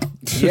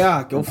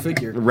 Yeah, go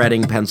figure.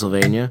 Reading,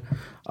 Pennsylvania.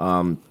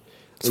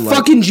 It's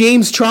fucking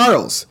James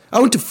Charles. I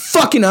went to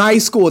fucking high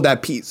school with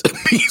that piece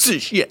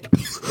of shit.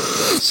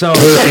 So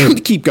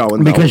Keep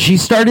going, though. Because she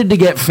started to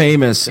get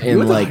famous in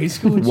went to like high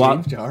school with while,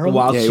 James Charles?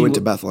 while Yeah, she he went to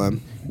w-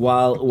 Bethlehem.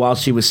 while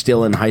she was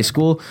still in high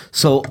school.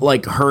 So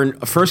like her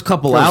first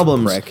couple First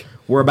albums prick.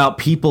 were about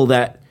people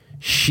that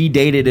she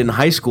dated in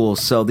high school.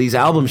 So these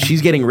albums,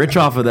 she's getting rich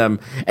off of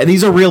them, and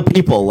these are real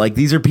people. Like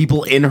these are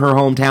people in her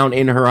hometown,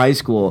 in her high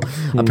school.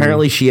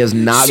 Apparently, she has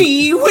not.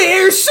 She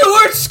wears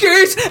short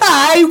skirts.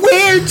 I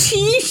wear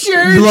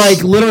t-shirts.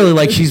 like literally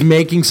like she's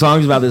making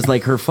songs about this.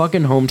 Like her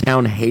fucking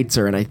hometown hates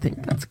her, and I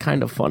think that's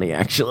kind of funny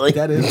actually.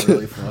 That is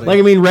really funny. Like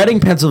I mean, Reading,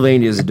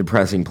 Pennsylvania is a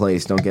depressing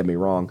place. Don't get me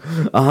wrong.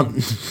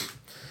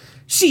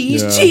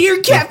 She's cheer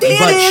captain,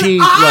 But and she,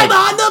 I'm like-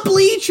 on the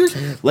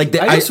bleachers. Like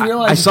I just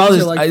realized I saw these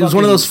this. are, like, it was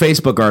one of fucking- those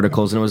Facebook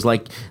articles, and it was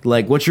like,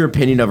 what's your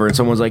opinion of her? And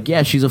someone was like,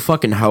 yeah, she's a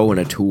fucking hoe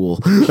and a tool.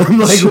 I'm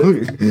like,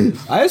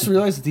 I just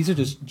realized that these are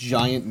just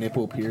giant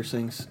nipple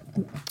piercings.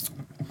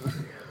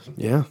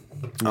 Yeah.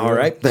 all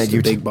right, thank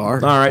you, Big bar.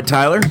 All right,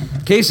 Tyler,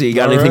 Casey, you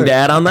got All anything right. to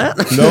add on that?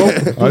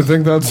 No, I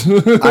think that's.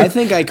 I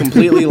think I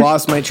completely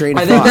lost my train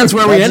of I thought. think that's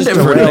where we That end just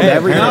it for derailed today,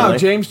 everything. apparently. No,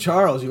 James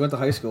Charles. You went to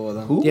high school with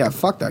him. Yeah,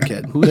 fuck that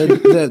kid.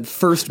 The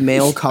first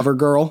male cover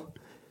girl.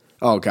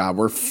 Oh god,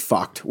 we're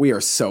fucked. We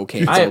are so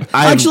canceled.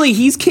 Actually,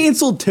 he's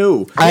canceled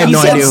too. I have he no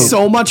said idea who-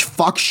 so much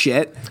fuck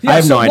shit. Yeah, I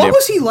have so no idea. What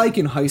was he like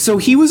in high So school?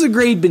 he was a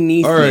grade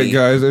beneath All right, me.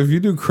 guys, if you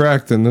do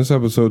crack, then this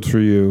episode's for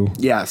you.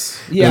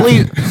 Yes. Yeah.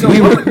 Please, So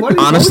we what- what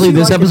honestly, was he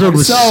this like in episode high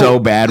was school? so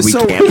bad we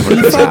So can't put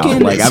he this out.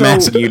 fucking- Like, I'm so-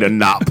 asking you to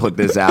not put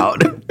this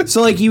out.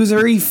 So like he was a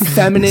very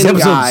feminine This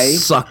episode guy.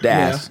 sucked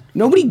ass.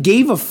 Nobody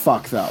gave a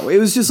fuck though. It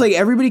was just like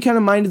everybody kind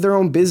of minded their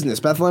own business.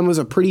 Bethlehem was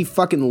a pretty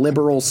fucking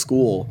liberal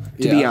school,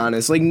 to be Yeah.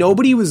 honest. Like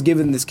nobody was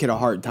giving this kid a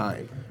hard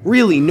time.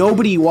 Really,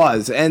 nobody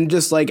was. And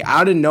just like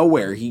out of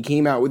nowhere, he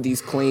came out with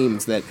these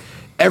claims that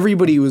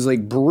everybody was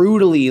like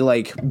brutally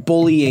like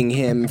bullying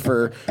him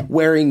for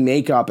wearing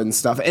makeup and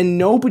stuff, and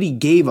nobody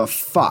gave a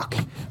fuck.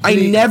 I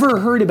never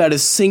heard about a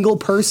single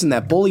person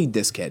that bullied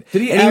this kid.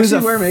 Did he And actually was a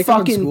wear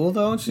makeup in school,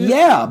 though, and shit?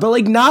 Yeah, but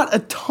like not a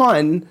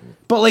ton.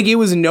 But like it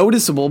was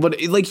noticeable. But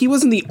like he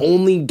wasn't the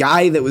only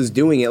guy that was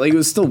doing it. Like it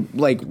was still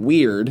like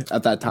weird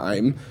at that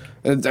time.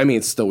 I mean,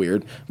 it's still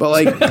weird, but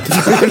like,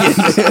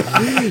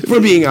 if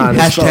we're being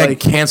honest. Hashtag But like,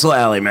 cancel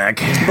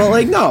Allymac. but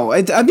like, no,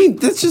 I mean,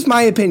 that's just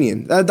my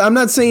opinion. I'm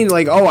not saying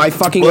like, oh, I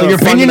fucking. Well, have your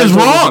a opinion is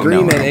fundamental wrong.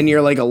 disagreement No. and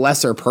you're like a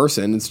lesser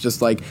person. It's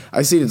just like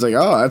I see it. It's like,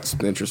 oh, that's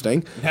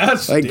interesting.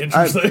 That's Like,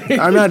 interesting.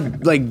 I'm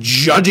not like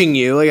judging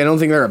you. Like, I don't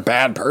think they're a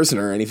bad person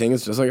or anything.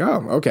 It's just like,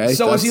 oh, okay.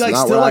 So was he like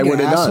that's not still what I like an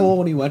would've done. asshole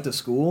when he went to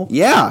school?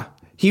 Yeah.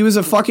 He was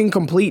a fucking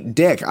complete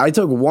dick. I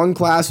took one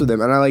class with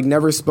him and I like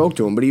never spoke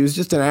to him, but he was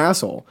just an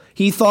asshole.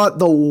 He thought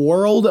the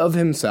world of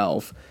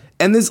himself.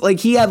 And this, like,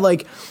 he had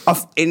like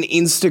an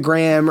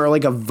Instagram or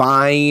like a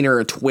Vine or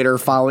a Twitter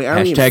following. I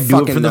don't even Hashtag do it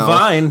fucking for the know.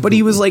 Vine. But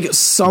he was like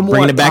somewhat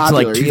Bringing it back to,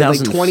 like, popular. He had like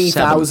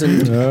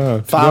 2007.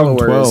 20,000 followers,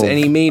 2012. and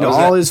he made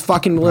all his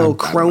fucking little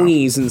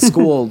cronies in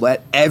school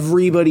let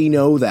everybody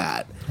know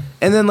that.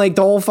 And then like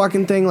the whole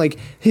fucking thing, like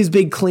his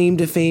big claim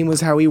to fame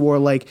was how he wore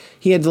like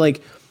he had to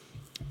like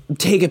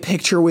take a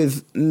picture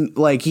with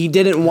like he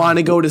didn't want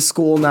to go to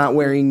school not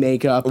wearing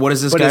makeup. What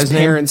is this but guy's his name?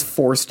 parents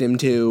forced him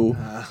to,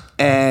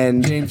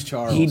 and James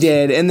Charles. he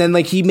did. And then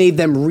like he made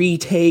them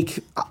retake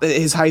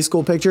his high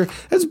school picture.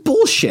 That's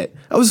bullshit.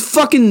 I was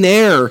fucking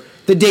there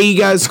the day he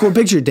got his school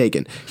picture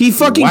taken. He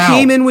fucking Wow.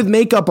 came in with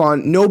makeup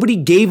on. Nobody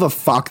gave a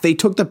fuck. They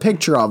took the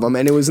picture of him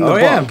and it was in the Oh,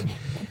 yeah. book.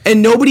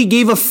 And nobody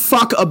gave a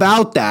fuck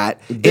about that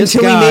This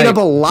until he guy- made up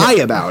a lie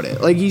about it.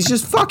 Like he's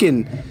just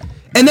fucking,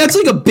 and that's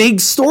like a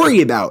big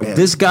story about him.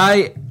 This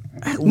guy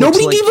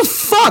Nobody gave a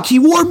fuck. He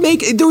wore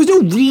makeup. There was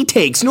no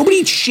retakes.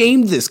 Nobody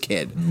shamed this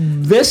kid.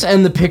 This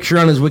and the picture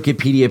on his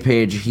Wikipedia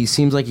page, he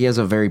seems like he has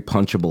a very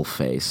punchable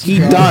face. He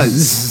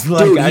does.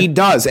 Dude, he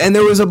does. And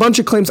there was a bunch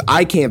of claims.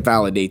 I can't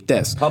validate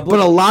this. But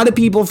a lot of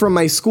people from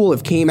my school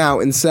have came out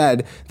and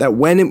said that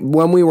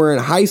when we were in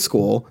high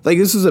school, like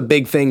this was a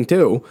big thing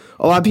too.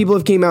 A lot of people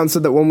have came out and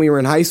said that when we were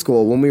in high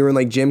school, when we were in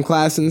like gym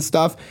class and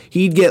stuff,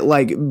 he'd get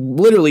like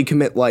literally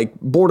commit like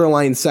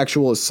borderline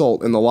sexual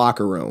assault in the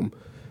locker room.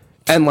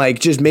 And, like,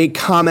 just make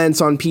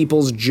comments on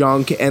people's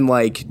junk and,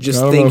 like,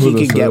 just think he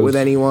could get with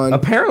anyone.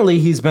 Apparently,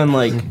 he's been,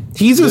 like...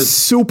 He's a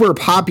super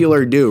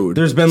popular dude.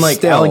 There's been,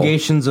 like,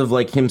 allegations of,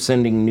 like, him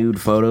sending nude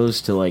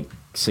photos to, like,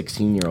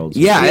 16-year-olds.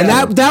 Yeah,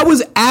 and that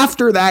was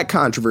after that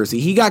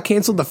controversy. He got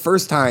canceled the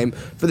first time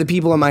for the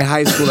people in my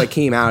high school that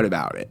came out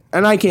about it.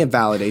 And I can't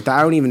validate that.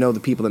 I don't even know the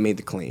people that made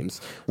the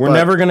claims. We're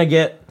never going to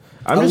get...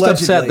 I'm just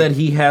upset that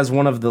he has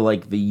one of the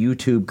like the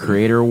YouTube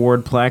Creator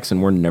Award plaques,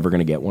 and we're never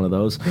gonna get one of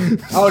those.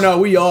 Oh no,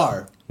 we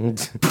are. Dude,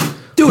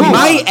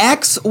 my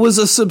ex was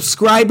a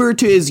subscriber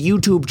to his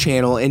YouTube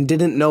channel and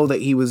didn't know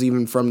that he was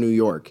even from New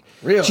York.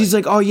 Really? She's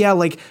like, oh yeah,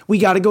 like we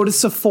got to go to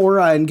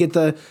Sephora and get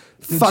the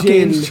fucking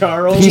James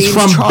Charles. He's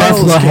from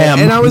Bethlehem.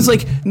 And I was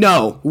like,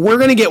 no, we're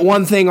going to get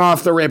one thing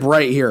off the rip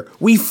right here.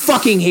 We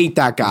fucking hate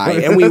that guy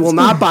and we will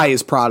not buy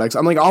his products.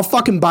 I'm like, I'll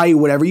fucking buy you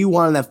whatever you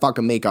want in that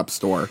fucking makeup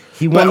store.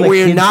 But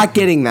we're not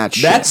getting that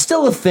shit. That's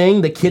still a thing.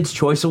 The Kids'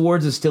 Choice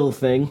Awards is still a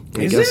thing.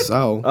 I guess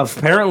so.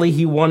 Apparently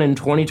he won in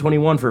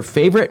 2021 for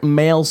Favorite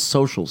Male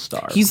Social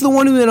Star. He's the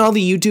one who in all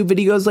the YouTube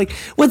videos like,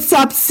 what's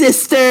up,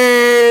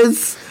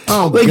 sisters?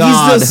 Oh, like,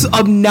 God. He's this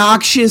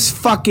obnoxious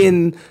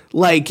fucking,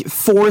 like,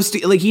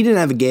 forced... Like, he didn't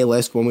have a gay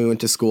list when we went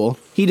to school.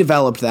 He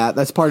developed that.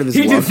 That's part of his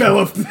look.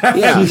 Developed that?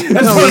 Yeah.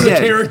 That's part of the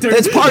character.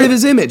 That's part of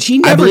his image. He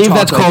never I believe talked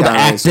that's like called that in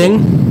high school.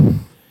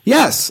 acting.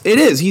 Yes, it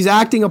is. He's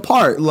acting a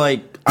part.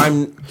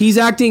 He's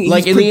acting...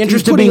 Like, he's in the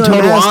interest of being putting on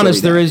a total mask honest,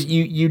 every there day. is...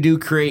 You do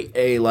create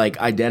a, like,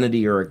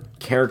 identity or a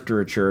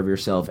caricature of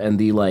yourself, and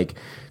the, like...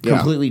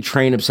 completely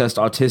train obsessed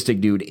autistic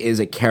dude is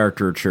a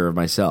caricature of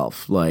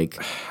myself. Like,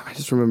 I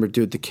just remember,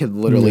 dude, the kid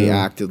literally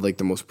acted like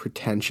the most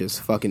pretentious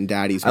fucking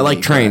daddies. I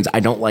like trains. I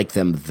don't like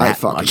them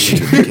that much.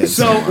 Hated the kids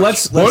So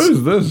let's What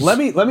is this? Let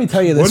me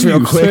tell you this What are real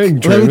you quick. saying,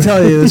 Let Trey? me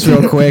tell you this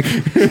real quick.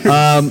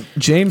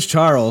 James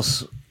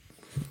Charles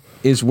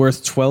is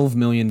worth $12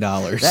 million.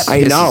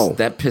 I know.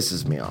 That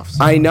pisses me off.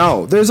 I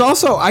know. There's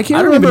also I can't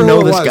I don't remember even know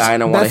who it this was. guy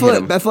and I wanna hit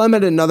him. Bethlehem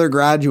had another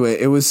graduate.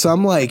 It was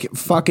some like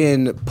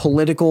fucking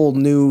political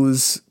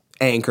news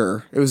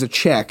anchor. It was a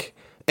chick.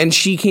 And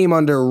she came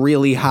under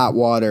really hot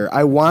water.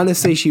 I want to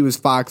say she was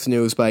Fox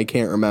News, but I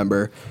can't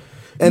remember.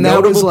 And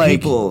that was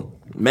like people.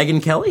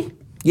 Megyn Kelly?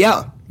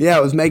 Yeah,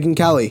 it was Megyn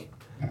Kelly.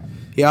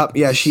 Yep,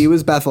 yeah, she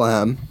was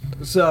Bethlehem.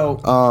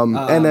 So,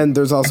 and then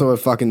there's also a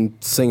fucking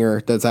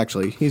singer that's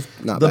actually he's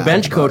not The bad,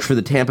 bench but coach for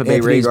the Tampa Bay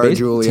Anthony Rays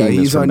Gargiulia. team is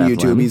He's from on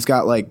Bethlehem. YouTube. He's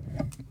got like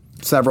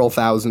several hundred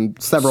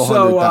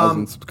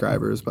thousand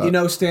subscribers. But you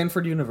know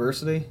Stanford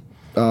University?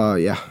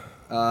 yeah.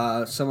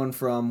 Someone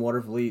from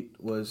Watervliet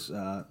was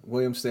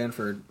William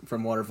Stanford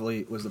from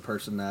Watervliet was the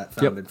person that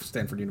founded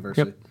Stanford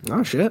University.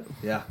 Oh shit.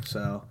 Yeah,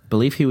 so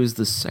believe he was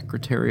the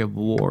Secretary of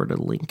War to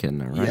Lincoln,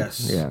 right?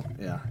 yes,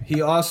 Yeah.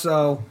 He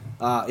also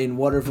in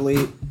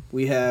Watervliet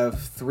we have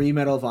 3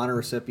 Medal of Honor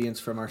recipients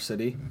from our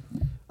city.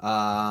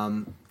 A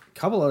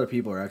couple other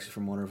people are actually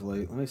from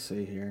Watervliet. Let me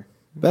see here.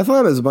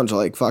 Bethlehem has a bunch of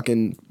like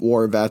fucking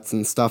war vets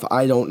and stuff.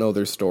 I don't know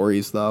their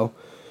stories though.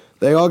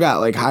 They all got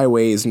like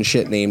highways and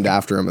shit named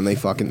after them, and they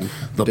fucking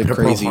did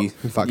crazy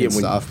fucking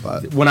stuff.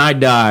 But when I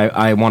die,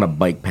 I want a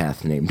bike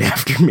path named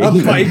after me. A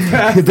bike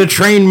path? The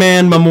Train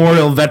Man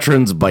Memorial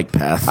Veterans Bike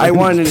Path. I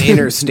want an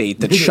interstate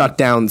that shut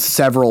down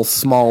several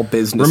small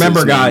businesses.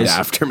 Remember, named guys,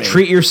 after me.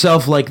 treat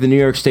yourself like the New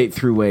York State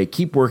Thruway.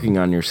 Keep working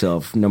on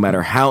yourself, no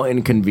matter how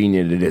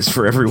inconvenient it is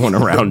for everyone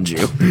around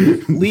you.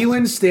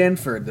 Leland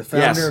Stanford, the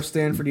founder Yes. of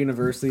Stanford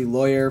University,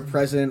 lawyer,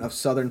 president of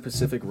Southern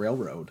Pacific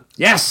Railroad.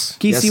 Yes.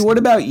 Casey, Yes. what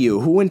about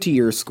you? Who went to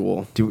your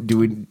school? Do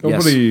we?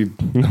 Nobody.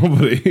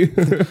 Nobody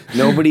of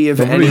Nobody any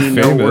famous,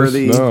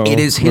 noteworthy. no. It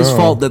is his No.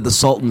 fault that the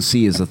Salton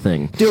Sea is a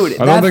thing. Dude,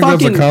 I don't that think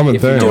fucking, that's a common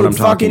if you thing. know what I'm Dude,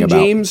 talking fucking about.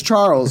 James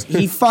Charles,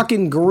 he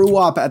fucking grew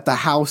up at the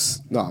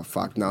house. No,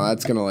 fuck, no,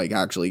 that's gonna like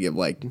actually give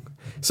like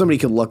somebody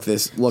could look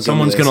Someone's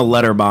into this. gonna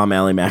letter bomb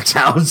Allymac's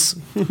house.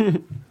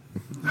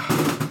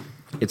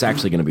 It's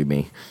actually gonna be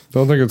me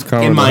Don't think it's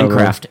common. in to have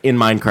Minecraft. In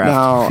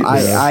Minecraft. No,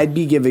 I'd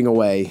be giving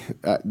away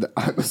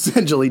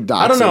essentially doxing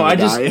I don't know, the I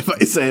guy just- if I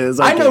say this.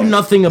 I know can't.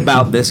 nothing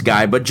about this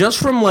guy, but just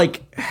from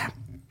like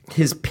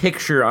his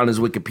picture on his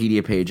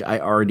Wikipedia page, I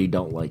already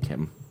don't like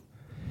him.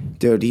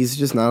 Dude, he's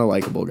just not a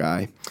likable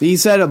guy. He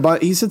said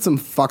some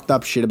fucked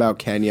up shit about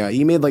Kenya.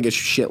 He made like a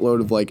shitload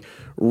of like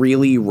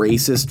really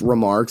racist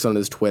remarks on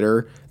his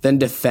Twitter, then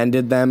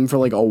defended them for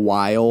like a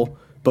while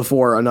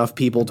before enough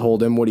people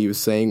told him what he was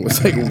saying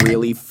was like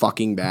really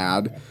fucking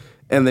bad.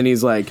 And then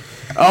he's like,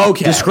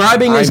 okay.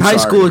 Describing his I'm high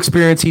sorry. school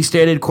experience, he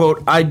stated,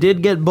 quote, "I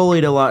did get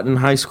bullied a lot in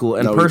high school,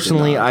 and No, he did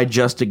personally, not. I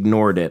just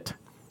ignored it."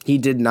 He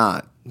did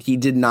not. He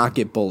did not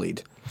get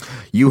bullied.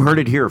 You heard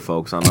it here,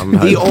 folks. On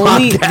the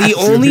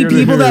only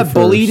people that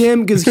bullied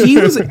him, because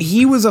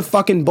he was a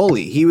fucking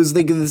bully. He was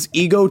like this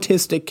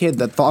egotistic kid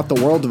that thought the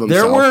world of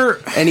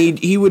himself. And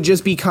he would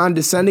just be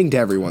condescending to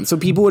everyone. So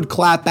people would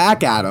clap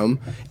back at him,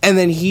 and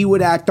then he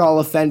would act all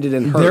offended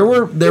and hurt.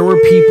 There were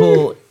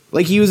people.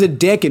 Like, he was a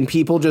dick, and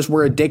people just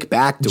were a dick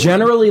back to him.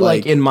 Generally,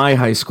 like in my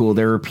high school,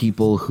 there were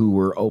people who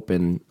were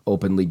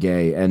openly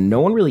gay, and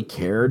no one really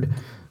cared,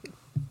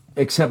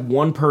 except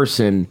one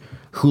person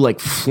who like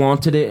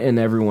flaunted it in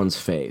everyone's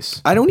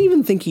face. I don't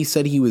even think he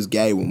said he was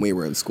gay when we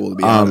were in school, to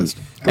be honest.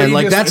 And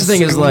like that's the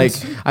thing is like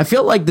I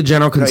feel like the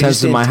general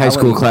consensus in my high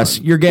school class,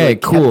 you're gay,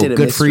 cool,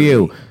 good for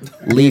you.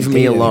 Leave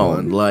me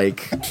alone.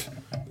 Like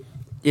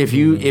if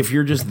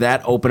you're just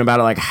that open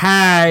about it, like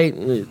hi,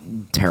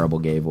 terrible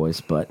gay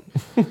voice, but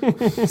you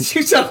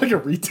sound like a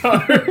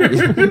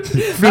retard.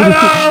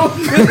 Hello.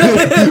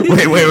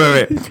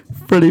 Wait.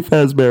 Freddy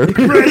Fazbear.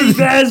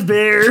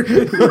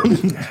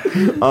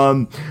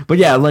 But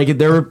yeah, like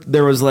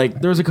there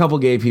was a couple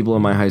gay people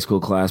in my high school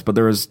class, but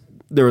there was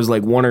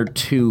like one or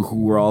two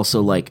who were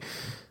also like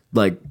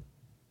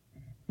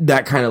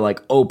that kind of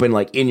like open,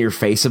 like in your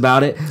face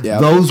about it. Yep.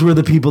 Those were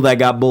the people that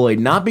got bullied,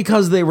 not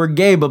because they were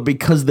gay, but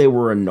because they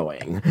were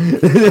annoying.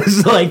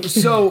 It's like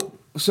so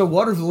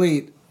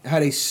Watervliet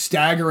had a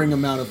staggering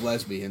amount of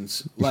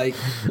lesbians. Like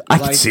I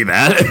can see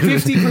that.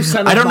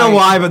 50%. I don't know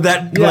why, but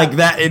that like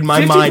that in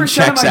my mind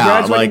checks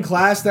out. 50% of my graduating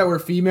class that were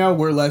female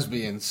were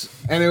lesbians,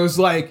 and it was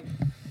like,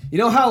 you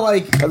know how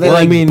like are they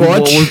like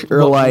butch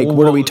or like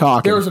what are we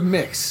talking? There was a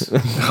mix.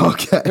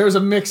 Okay, there was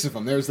a mix of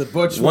them. There was the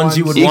butch ones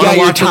you would you got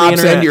your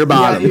tops and your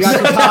bottoms. Yeah, you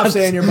got your tops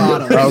and your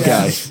bottoms.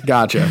 Okay,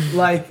 gotcha.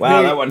 Like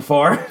wow, that went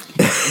far.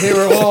 They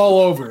were all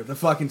over the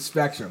fucking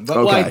spectrum,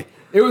 but like.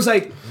 It was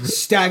like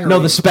staggering. No,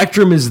 the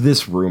spectrum is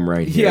this room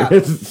right here.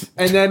 Yeah,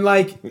 and then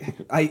like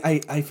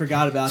I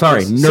forgot about.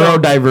 Sorry, this.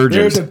 neurodivergent. So,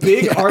 there's a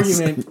big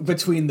argument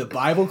between the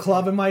Bible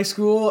Club in my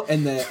school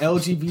and the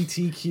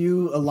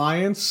LGBTQ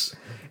Alliance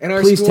in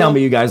our Please school. tell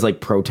me you guys like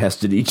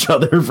protested each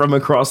other from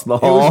across the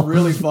hall. It was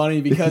really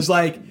funny because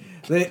like.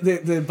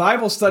 The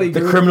Bible study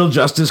group... The Criminal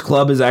Justice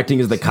Club is acting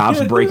as the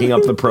cops breaking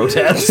up the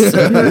protests.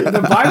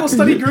 The Bible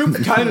study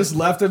group kind of just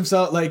left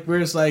himself, like, we're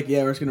just like,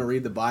 yeah, we're just going to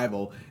read the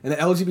Bible. And the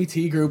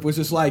LGBT group was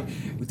just like,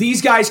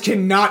 these guys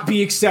cannot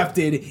be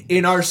accepted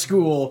in our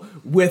school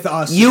with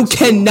us. You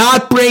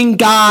cannot bring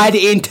God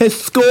into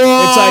school.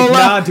 It's like,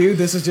 nah, dude,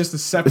 this is just a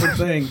separate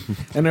thing.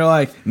 And they're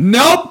like,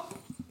 nope,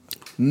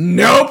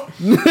 don't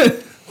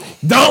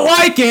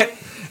like it.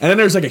 And then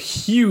there's like a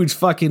huge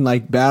fucking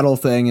like battle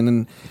thing, and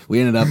then we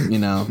ended up,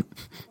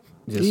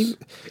 just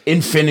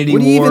Infinity War.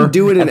 What do you even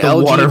do it in at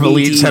the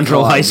Watervliet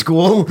Central High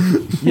School?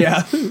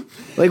 Yeah,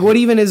 like what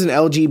even is an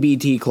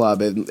LGBT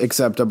club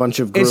except a bunch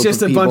of group of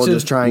people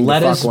just trying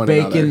lettuce, to fuck one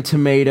bacon, another?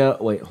 tomato.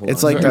 Wait, hold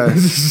it's on. Like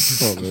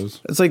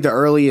it's like the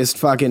earliest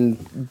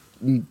fucking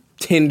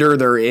Tinder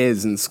there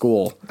is in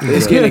school. They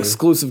just get an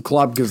exclusive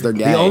club because they're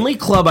gay. The only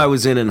club I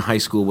was in high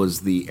school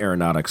was the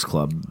Aeronautics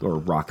Club or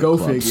Rocket Club.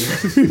 Go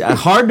figure.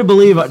 Hard to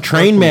believe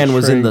Train Man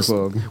was in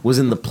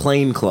the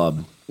plane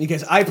club.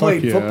 Because I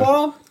played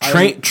football.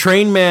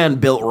 Train Man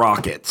built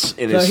rockets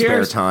in his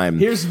spare time.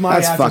 That's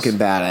fucking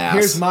badass.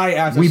 Here's my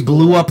after We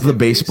blew up the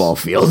baseball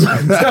field.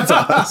 That's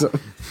awesome.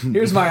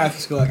 Here's my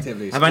after school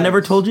activities. Have I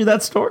never told you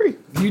that story?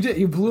 You did.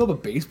 You blew up a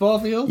baseball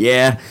field?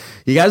 Yeah.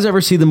 You guys ever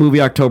see the movie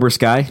October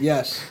Sky?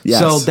 Yes.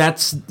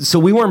 So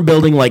we weren't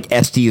building like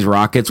Estes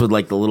rockets with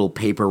like the little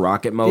paper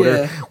rocket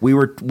motor. Yeah.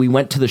 We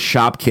went to the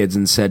shop kids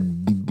and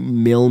said,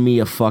 mill me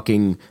a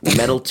fucking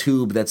metal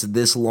tube that's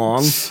this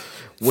long.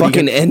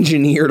 Fucking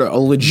engineered a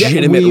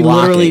legitimate we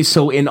rocket. Literally,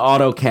 so in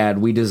AutoCAD,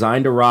 we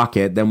designed a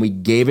rocket, then we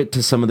gave it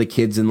to some of the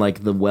kids in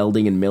like the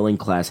welding and milling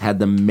class, had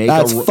them make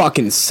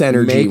fucking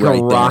synergy make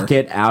right a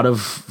rocket out of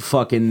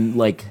fucking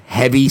like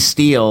heavy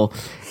steel,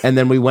 and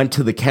then we went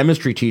to the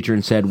chemistry teacher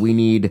and said, we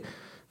need...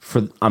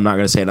 I'm not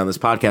going to say it on this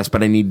podcast,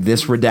 but I need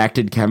this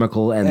redacted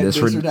chemical and this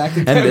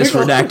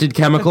redacted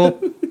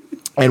chemical.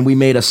 And we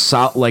made it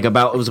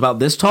was about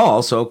this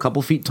tall, so a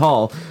couple feet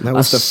tall. That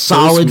was the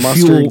solid first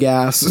mustard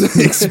gas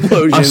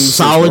explosion. A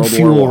solid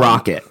fuel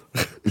rocket.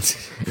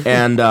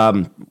 And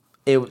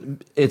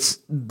it's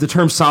the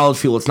term solid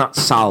fuel. It's not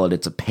solid;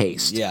 it's a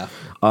paste. Yeah.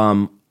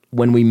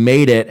 When we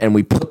made it and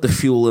we put the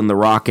fuel in the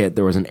rocket,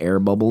 there was an air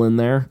bubble in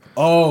there.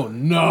 Oh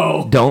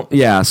no!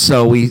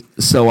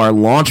 So our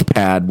launch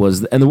pad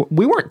was, and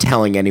we weren't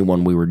telling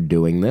anyone we were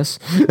doing this.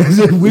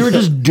 We were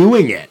just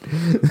doing it.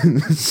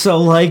 So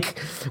like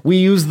we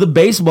used the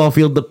baseball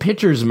field, the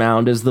pitcher's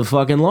mound, as the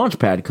fucking launch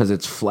pad because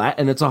it's flat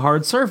and it's a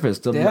hard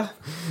surface. Yeah.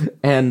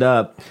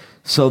 And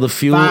so the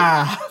fuel.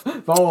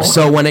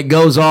 So when it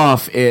goes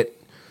off,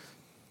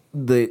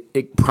 the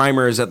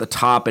primer is at the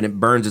top and it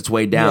burns its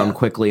way down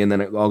quickly, and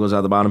then it all goes out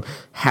the bottom.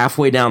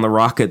 Halfway down the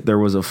rocket, there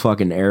was a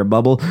fucking air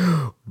bubble,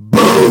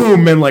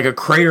 boom, and like a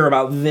crater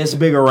about this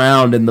big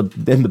around, and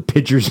the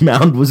pitcher's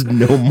mound was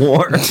no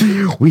more.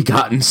 We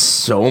got in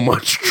so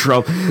much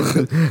trouble.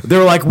 They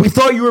were like, "We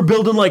thought you were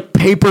building like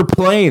paper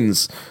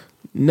planes."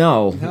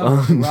 No.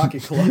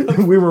 Rocket Club.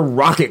 We were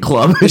Rocket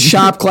Club. The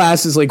shop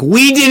class is like,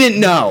 we didn't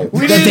know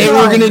that they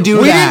were going to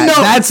do that.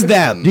 That's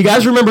them. Do you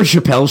guys remember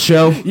Chappelle's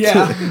show?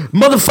 Yeah.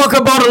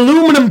 Motherfucker bought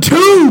aluminum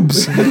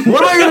tubes.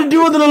 What am I going to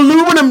do with an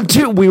aluminum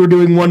tube? We were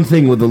doing one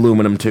thing with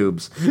aluminum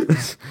tubes.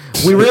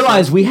 We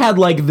realized we had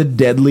like the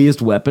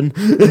deadliest weapon.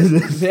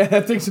 Yeah,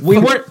 that thing's we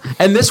weren't,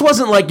 and this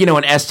wasn't like, you know,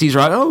 an ST's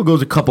rock. Oh, it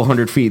goes a couple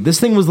hundred feet. This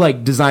thing was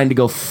like designed to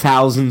go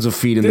thousands of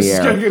feet in the air. This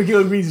is going to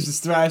kill me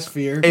just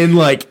stratosphere. And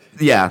like,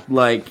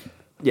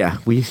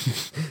 we.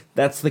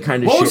 That's the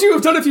kind of. What shit. would you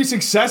have done if you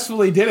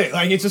successfully did it?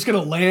 Like, it's just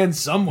gonna land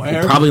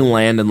somewhere. Probably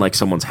land in like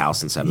someone's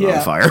house and set it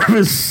on fire.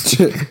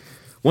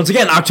 Once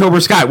again, October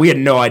Sky. We had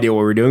no idea what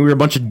we were doing. We were a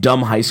bunch of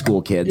dumb high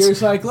school kids. You're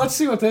just like, let's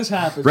see what this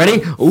happens.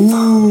 Ready?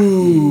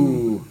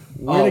 Ooh.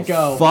 Where'd it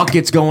go? Fuck,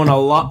 it's going a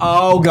lot.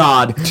 Oh,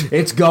 God.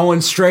 It's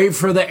going straight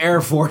for the Air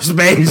Force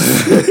Base.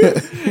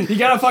 You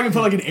gotta fucking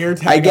put like an air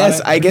tag on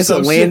it. I guess a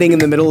landing in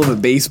the middle of a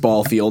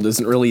baseball field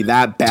isn't really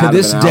that bad. To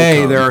this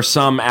day, there are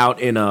some out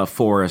in a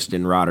forest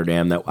in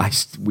Rotterdam that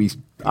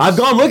I've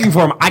gone looking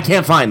for them. I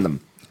can't find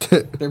them.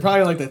 They're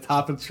probably like the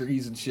top of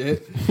trees and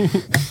shit.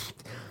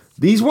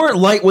 These weren't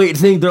lightweight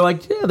things. They're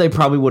like, yeah, they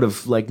probably would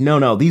have, like,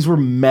 no, these were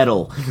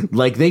metal.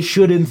 Like, they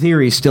should, in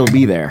theory, still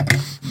be there.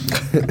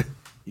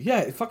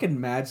 Yeah, fucking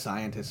mad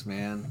scientist,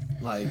 man.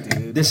 Like,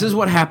 dude. This is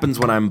what happens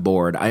when I'm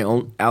bored.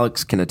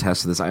 Alex can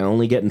attest to this. I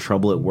only get in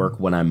trouble at work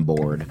when I'm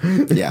bored.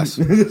 Yes.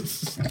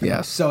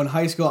 Yes. So in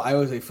high school, I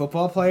was a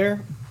football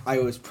player. I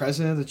was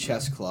president of the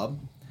chess club.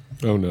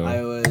 Oh, no.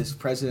 I was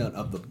president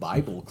of the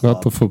Bible club.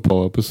 Not the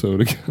football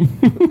episode again.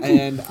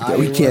 And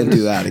we can't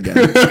do that again.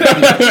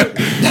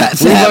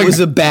 that was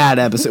a bad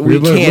episode. We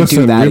can't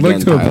do that again. We'd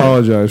like to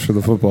apologize for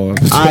the football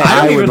episode.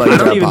 I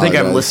don't even think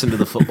I've listened to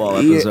the football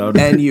episode.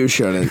 And you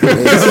shouldn't.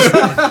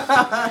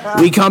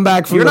 We come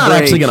back from You're the not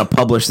break. actually going to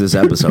publish this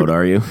episode,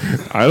 are you?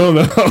 I don't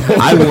know.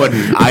 I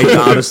wouldn't.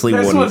 I honestly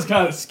this wouldn't. one's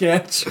kind of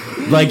sketch.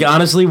 Like,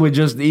 honestly, with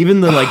just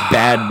even the like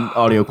bad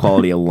audio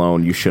quality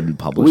alone, you shouldn't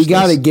publish We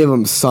got to this. give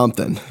them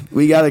something.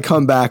 We got to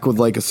come back with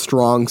like a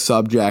strong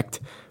subject,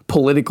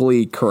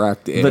 politically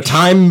correct. The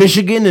time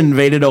Michigan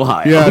invaded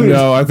Ohio. Yeah,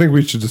 no, I think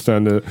we should just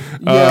end it.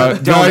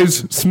 Guys,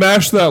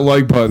 smash that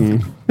like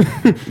button.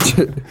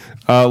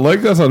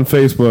 Like us on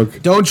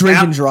Facebook. Don't drink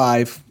and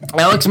drive.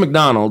 Alex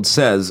McDonald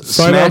says,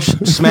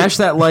 smash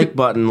that like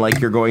button like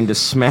you're going to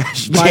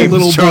smash My James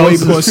little boy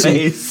Charles'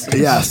 pussy. face.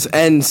 Yes,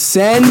 and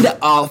send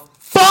a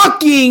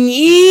fucking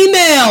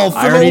email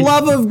for the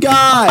love of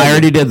God. I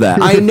already did that.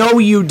 I know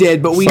you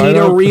did, but we need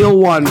a real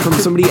one from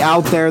somebody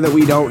out there that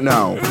we don't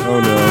know. Oh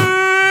no.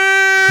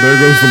 There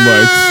goes the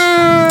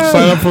mics.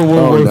 Sign up for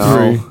World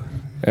War III.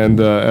 And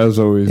as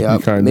always, be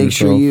kind to Make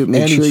sure you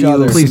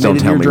Please don't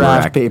submitted tell your me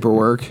draft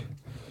paperwork.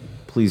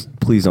 Please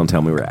don't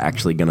tell me we're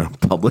actually going to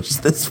publish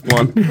this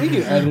one. We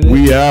can edit it.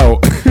 We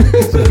out.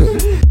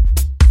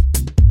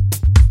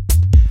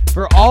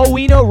 For all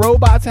we know,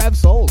 robots have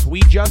souls.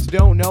 We just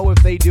don't know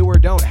if they do or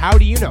don't. How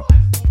do you know?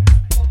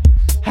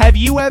 Have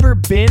you ever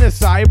been a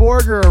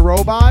cyborg or a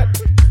robot?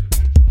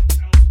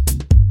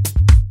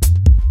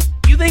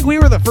 You think we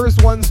were the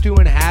first ones to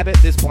inhabit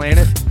this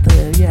planet?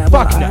 Yeah,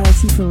 Fuck well, no. I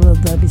asked you for a little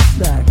Debbie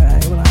snack,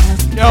 alright? Well, I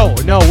asked you.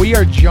 No, we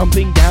are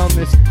jumping down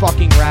this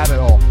fucking rabbit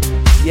hole.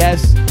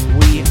 Yes,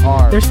 we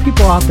are. There's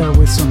people out there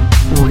with some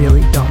really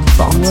dumb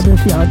thoughts. What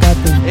if y'all got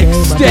this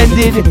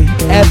Extended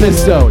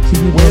episode.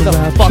 Where the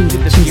fuck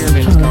did the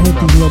pyramids come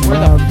from? Where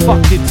the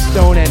fuck did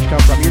Stonehenge come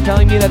from? You're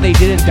telling me that they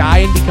didn't die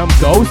and become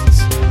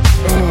ghosts?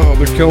 Oh,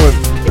 they're killing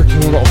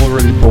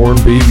already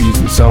born babies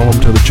and selling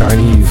them to the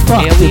Chinese.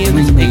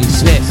 Aliens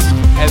exist.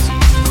 As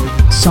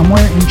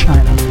somewhere in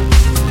China,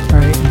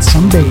 alright, in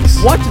some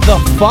base. What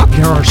the fuck?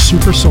 There are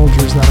super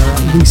soldiers that are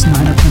at least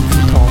 9 or 10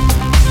 feet tall.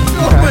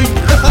 Oh my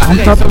god.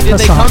 Pumped up with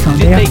testosterone.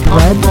 They have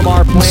bred from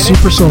our planet?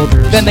 super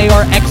soldiers. Then they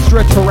are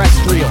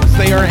extraterrestrials.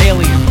 They are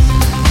aliens.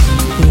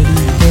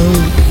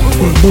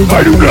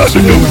 I do not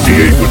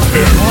negotiate with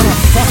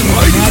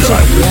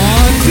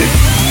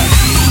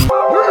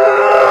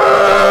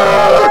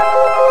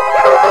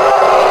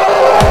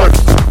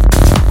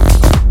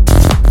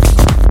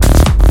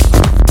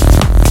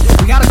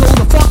We gotta go to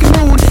the fucking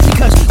moon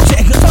because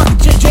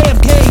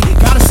JFK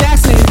got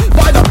assassinated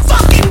by the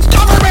fucking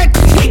government.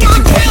 He got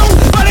killed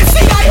by the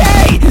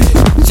CIA.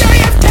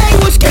 JFK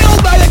was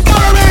killed by the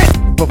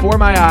government. Before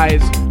my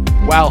eyes,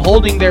 while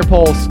holding their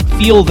pulse,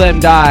 feel them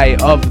die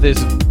of this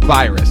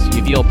virus.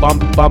 You feel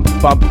bump, bump,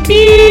 bump,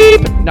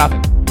 beep,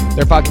 nothing.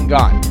 They're fucking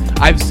gone.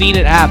 I've seen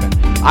it happen.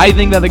 I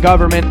think that the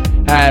government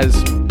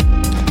has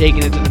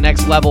taken it to the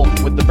next level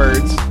with the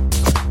birds.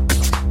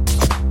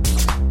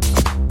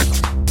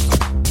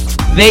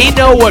 They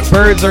know what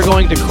birds are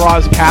going to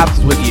cross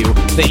paths with you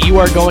that you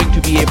are going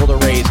to be able to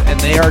raise, and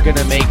they are going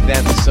to make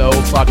them so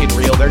fucking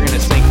real. They're going to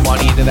sink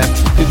money into them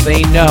because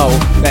they know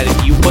that if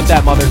you put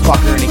that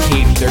motherfucker in a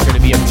cage, they're going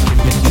to be able to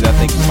convince you that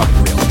thing's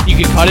fucking real. You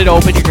can cut it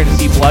open, you're going to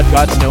see blood,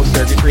 guts, no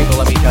circuitry,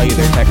 but let me tell you,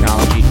 their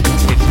technology,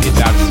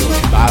 it's out of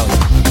Silicon Valley.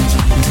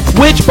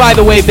 Which, by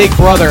the way, Big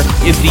Brother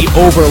is the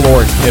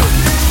overlord too.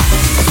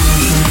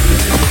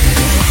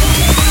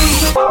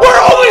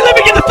 We're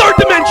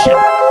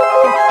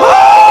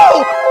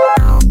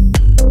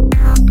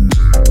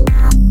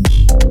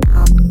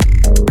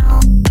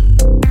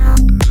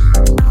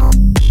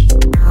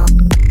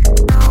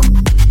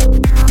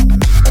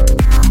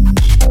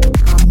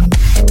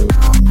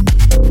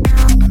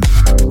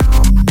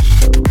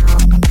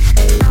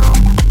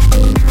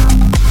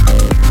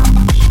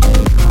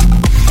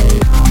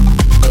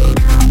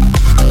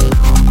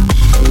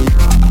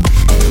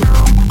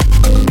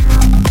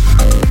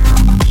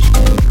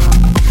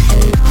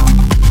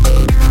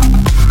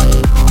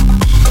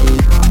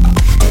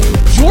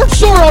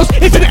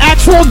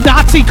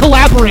Nazi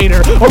collaborator,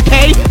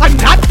 okay? I'm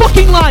not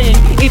fucking lying.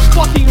 It's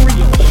fucking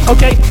real,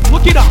 okay?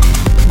 Look it up.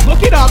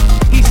 Look it up.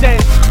 He says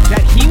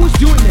that he was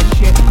doing this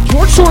shit.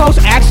 George Soros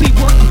actually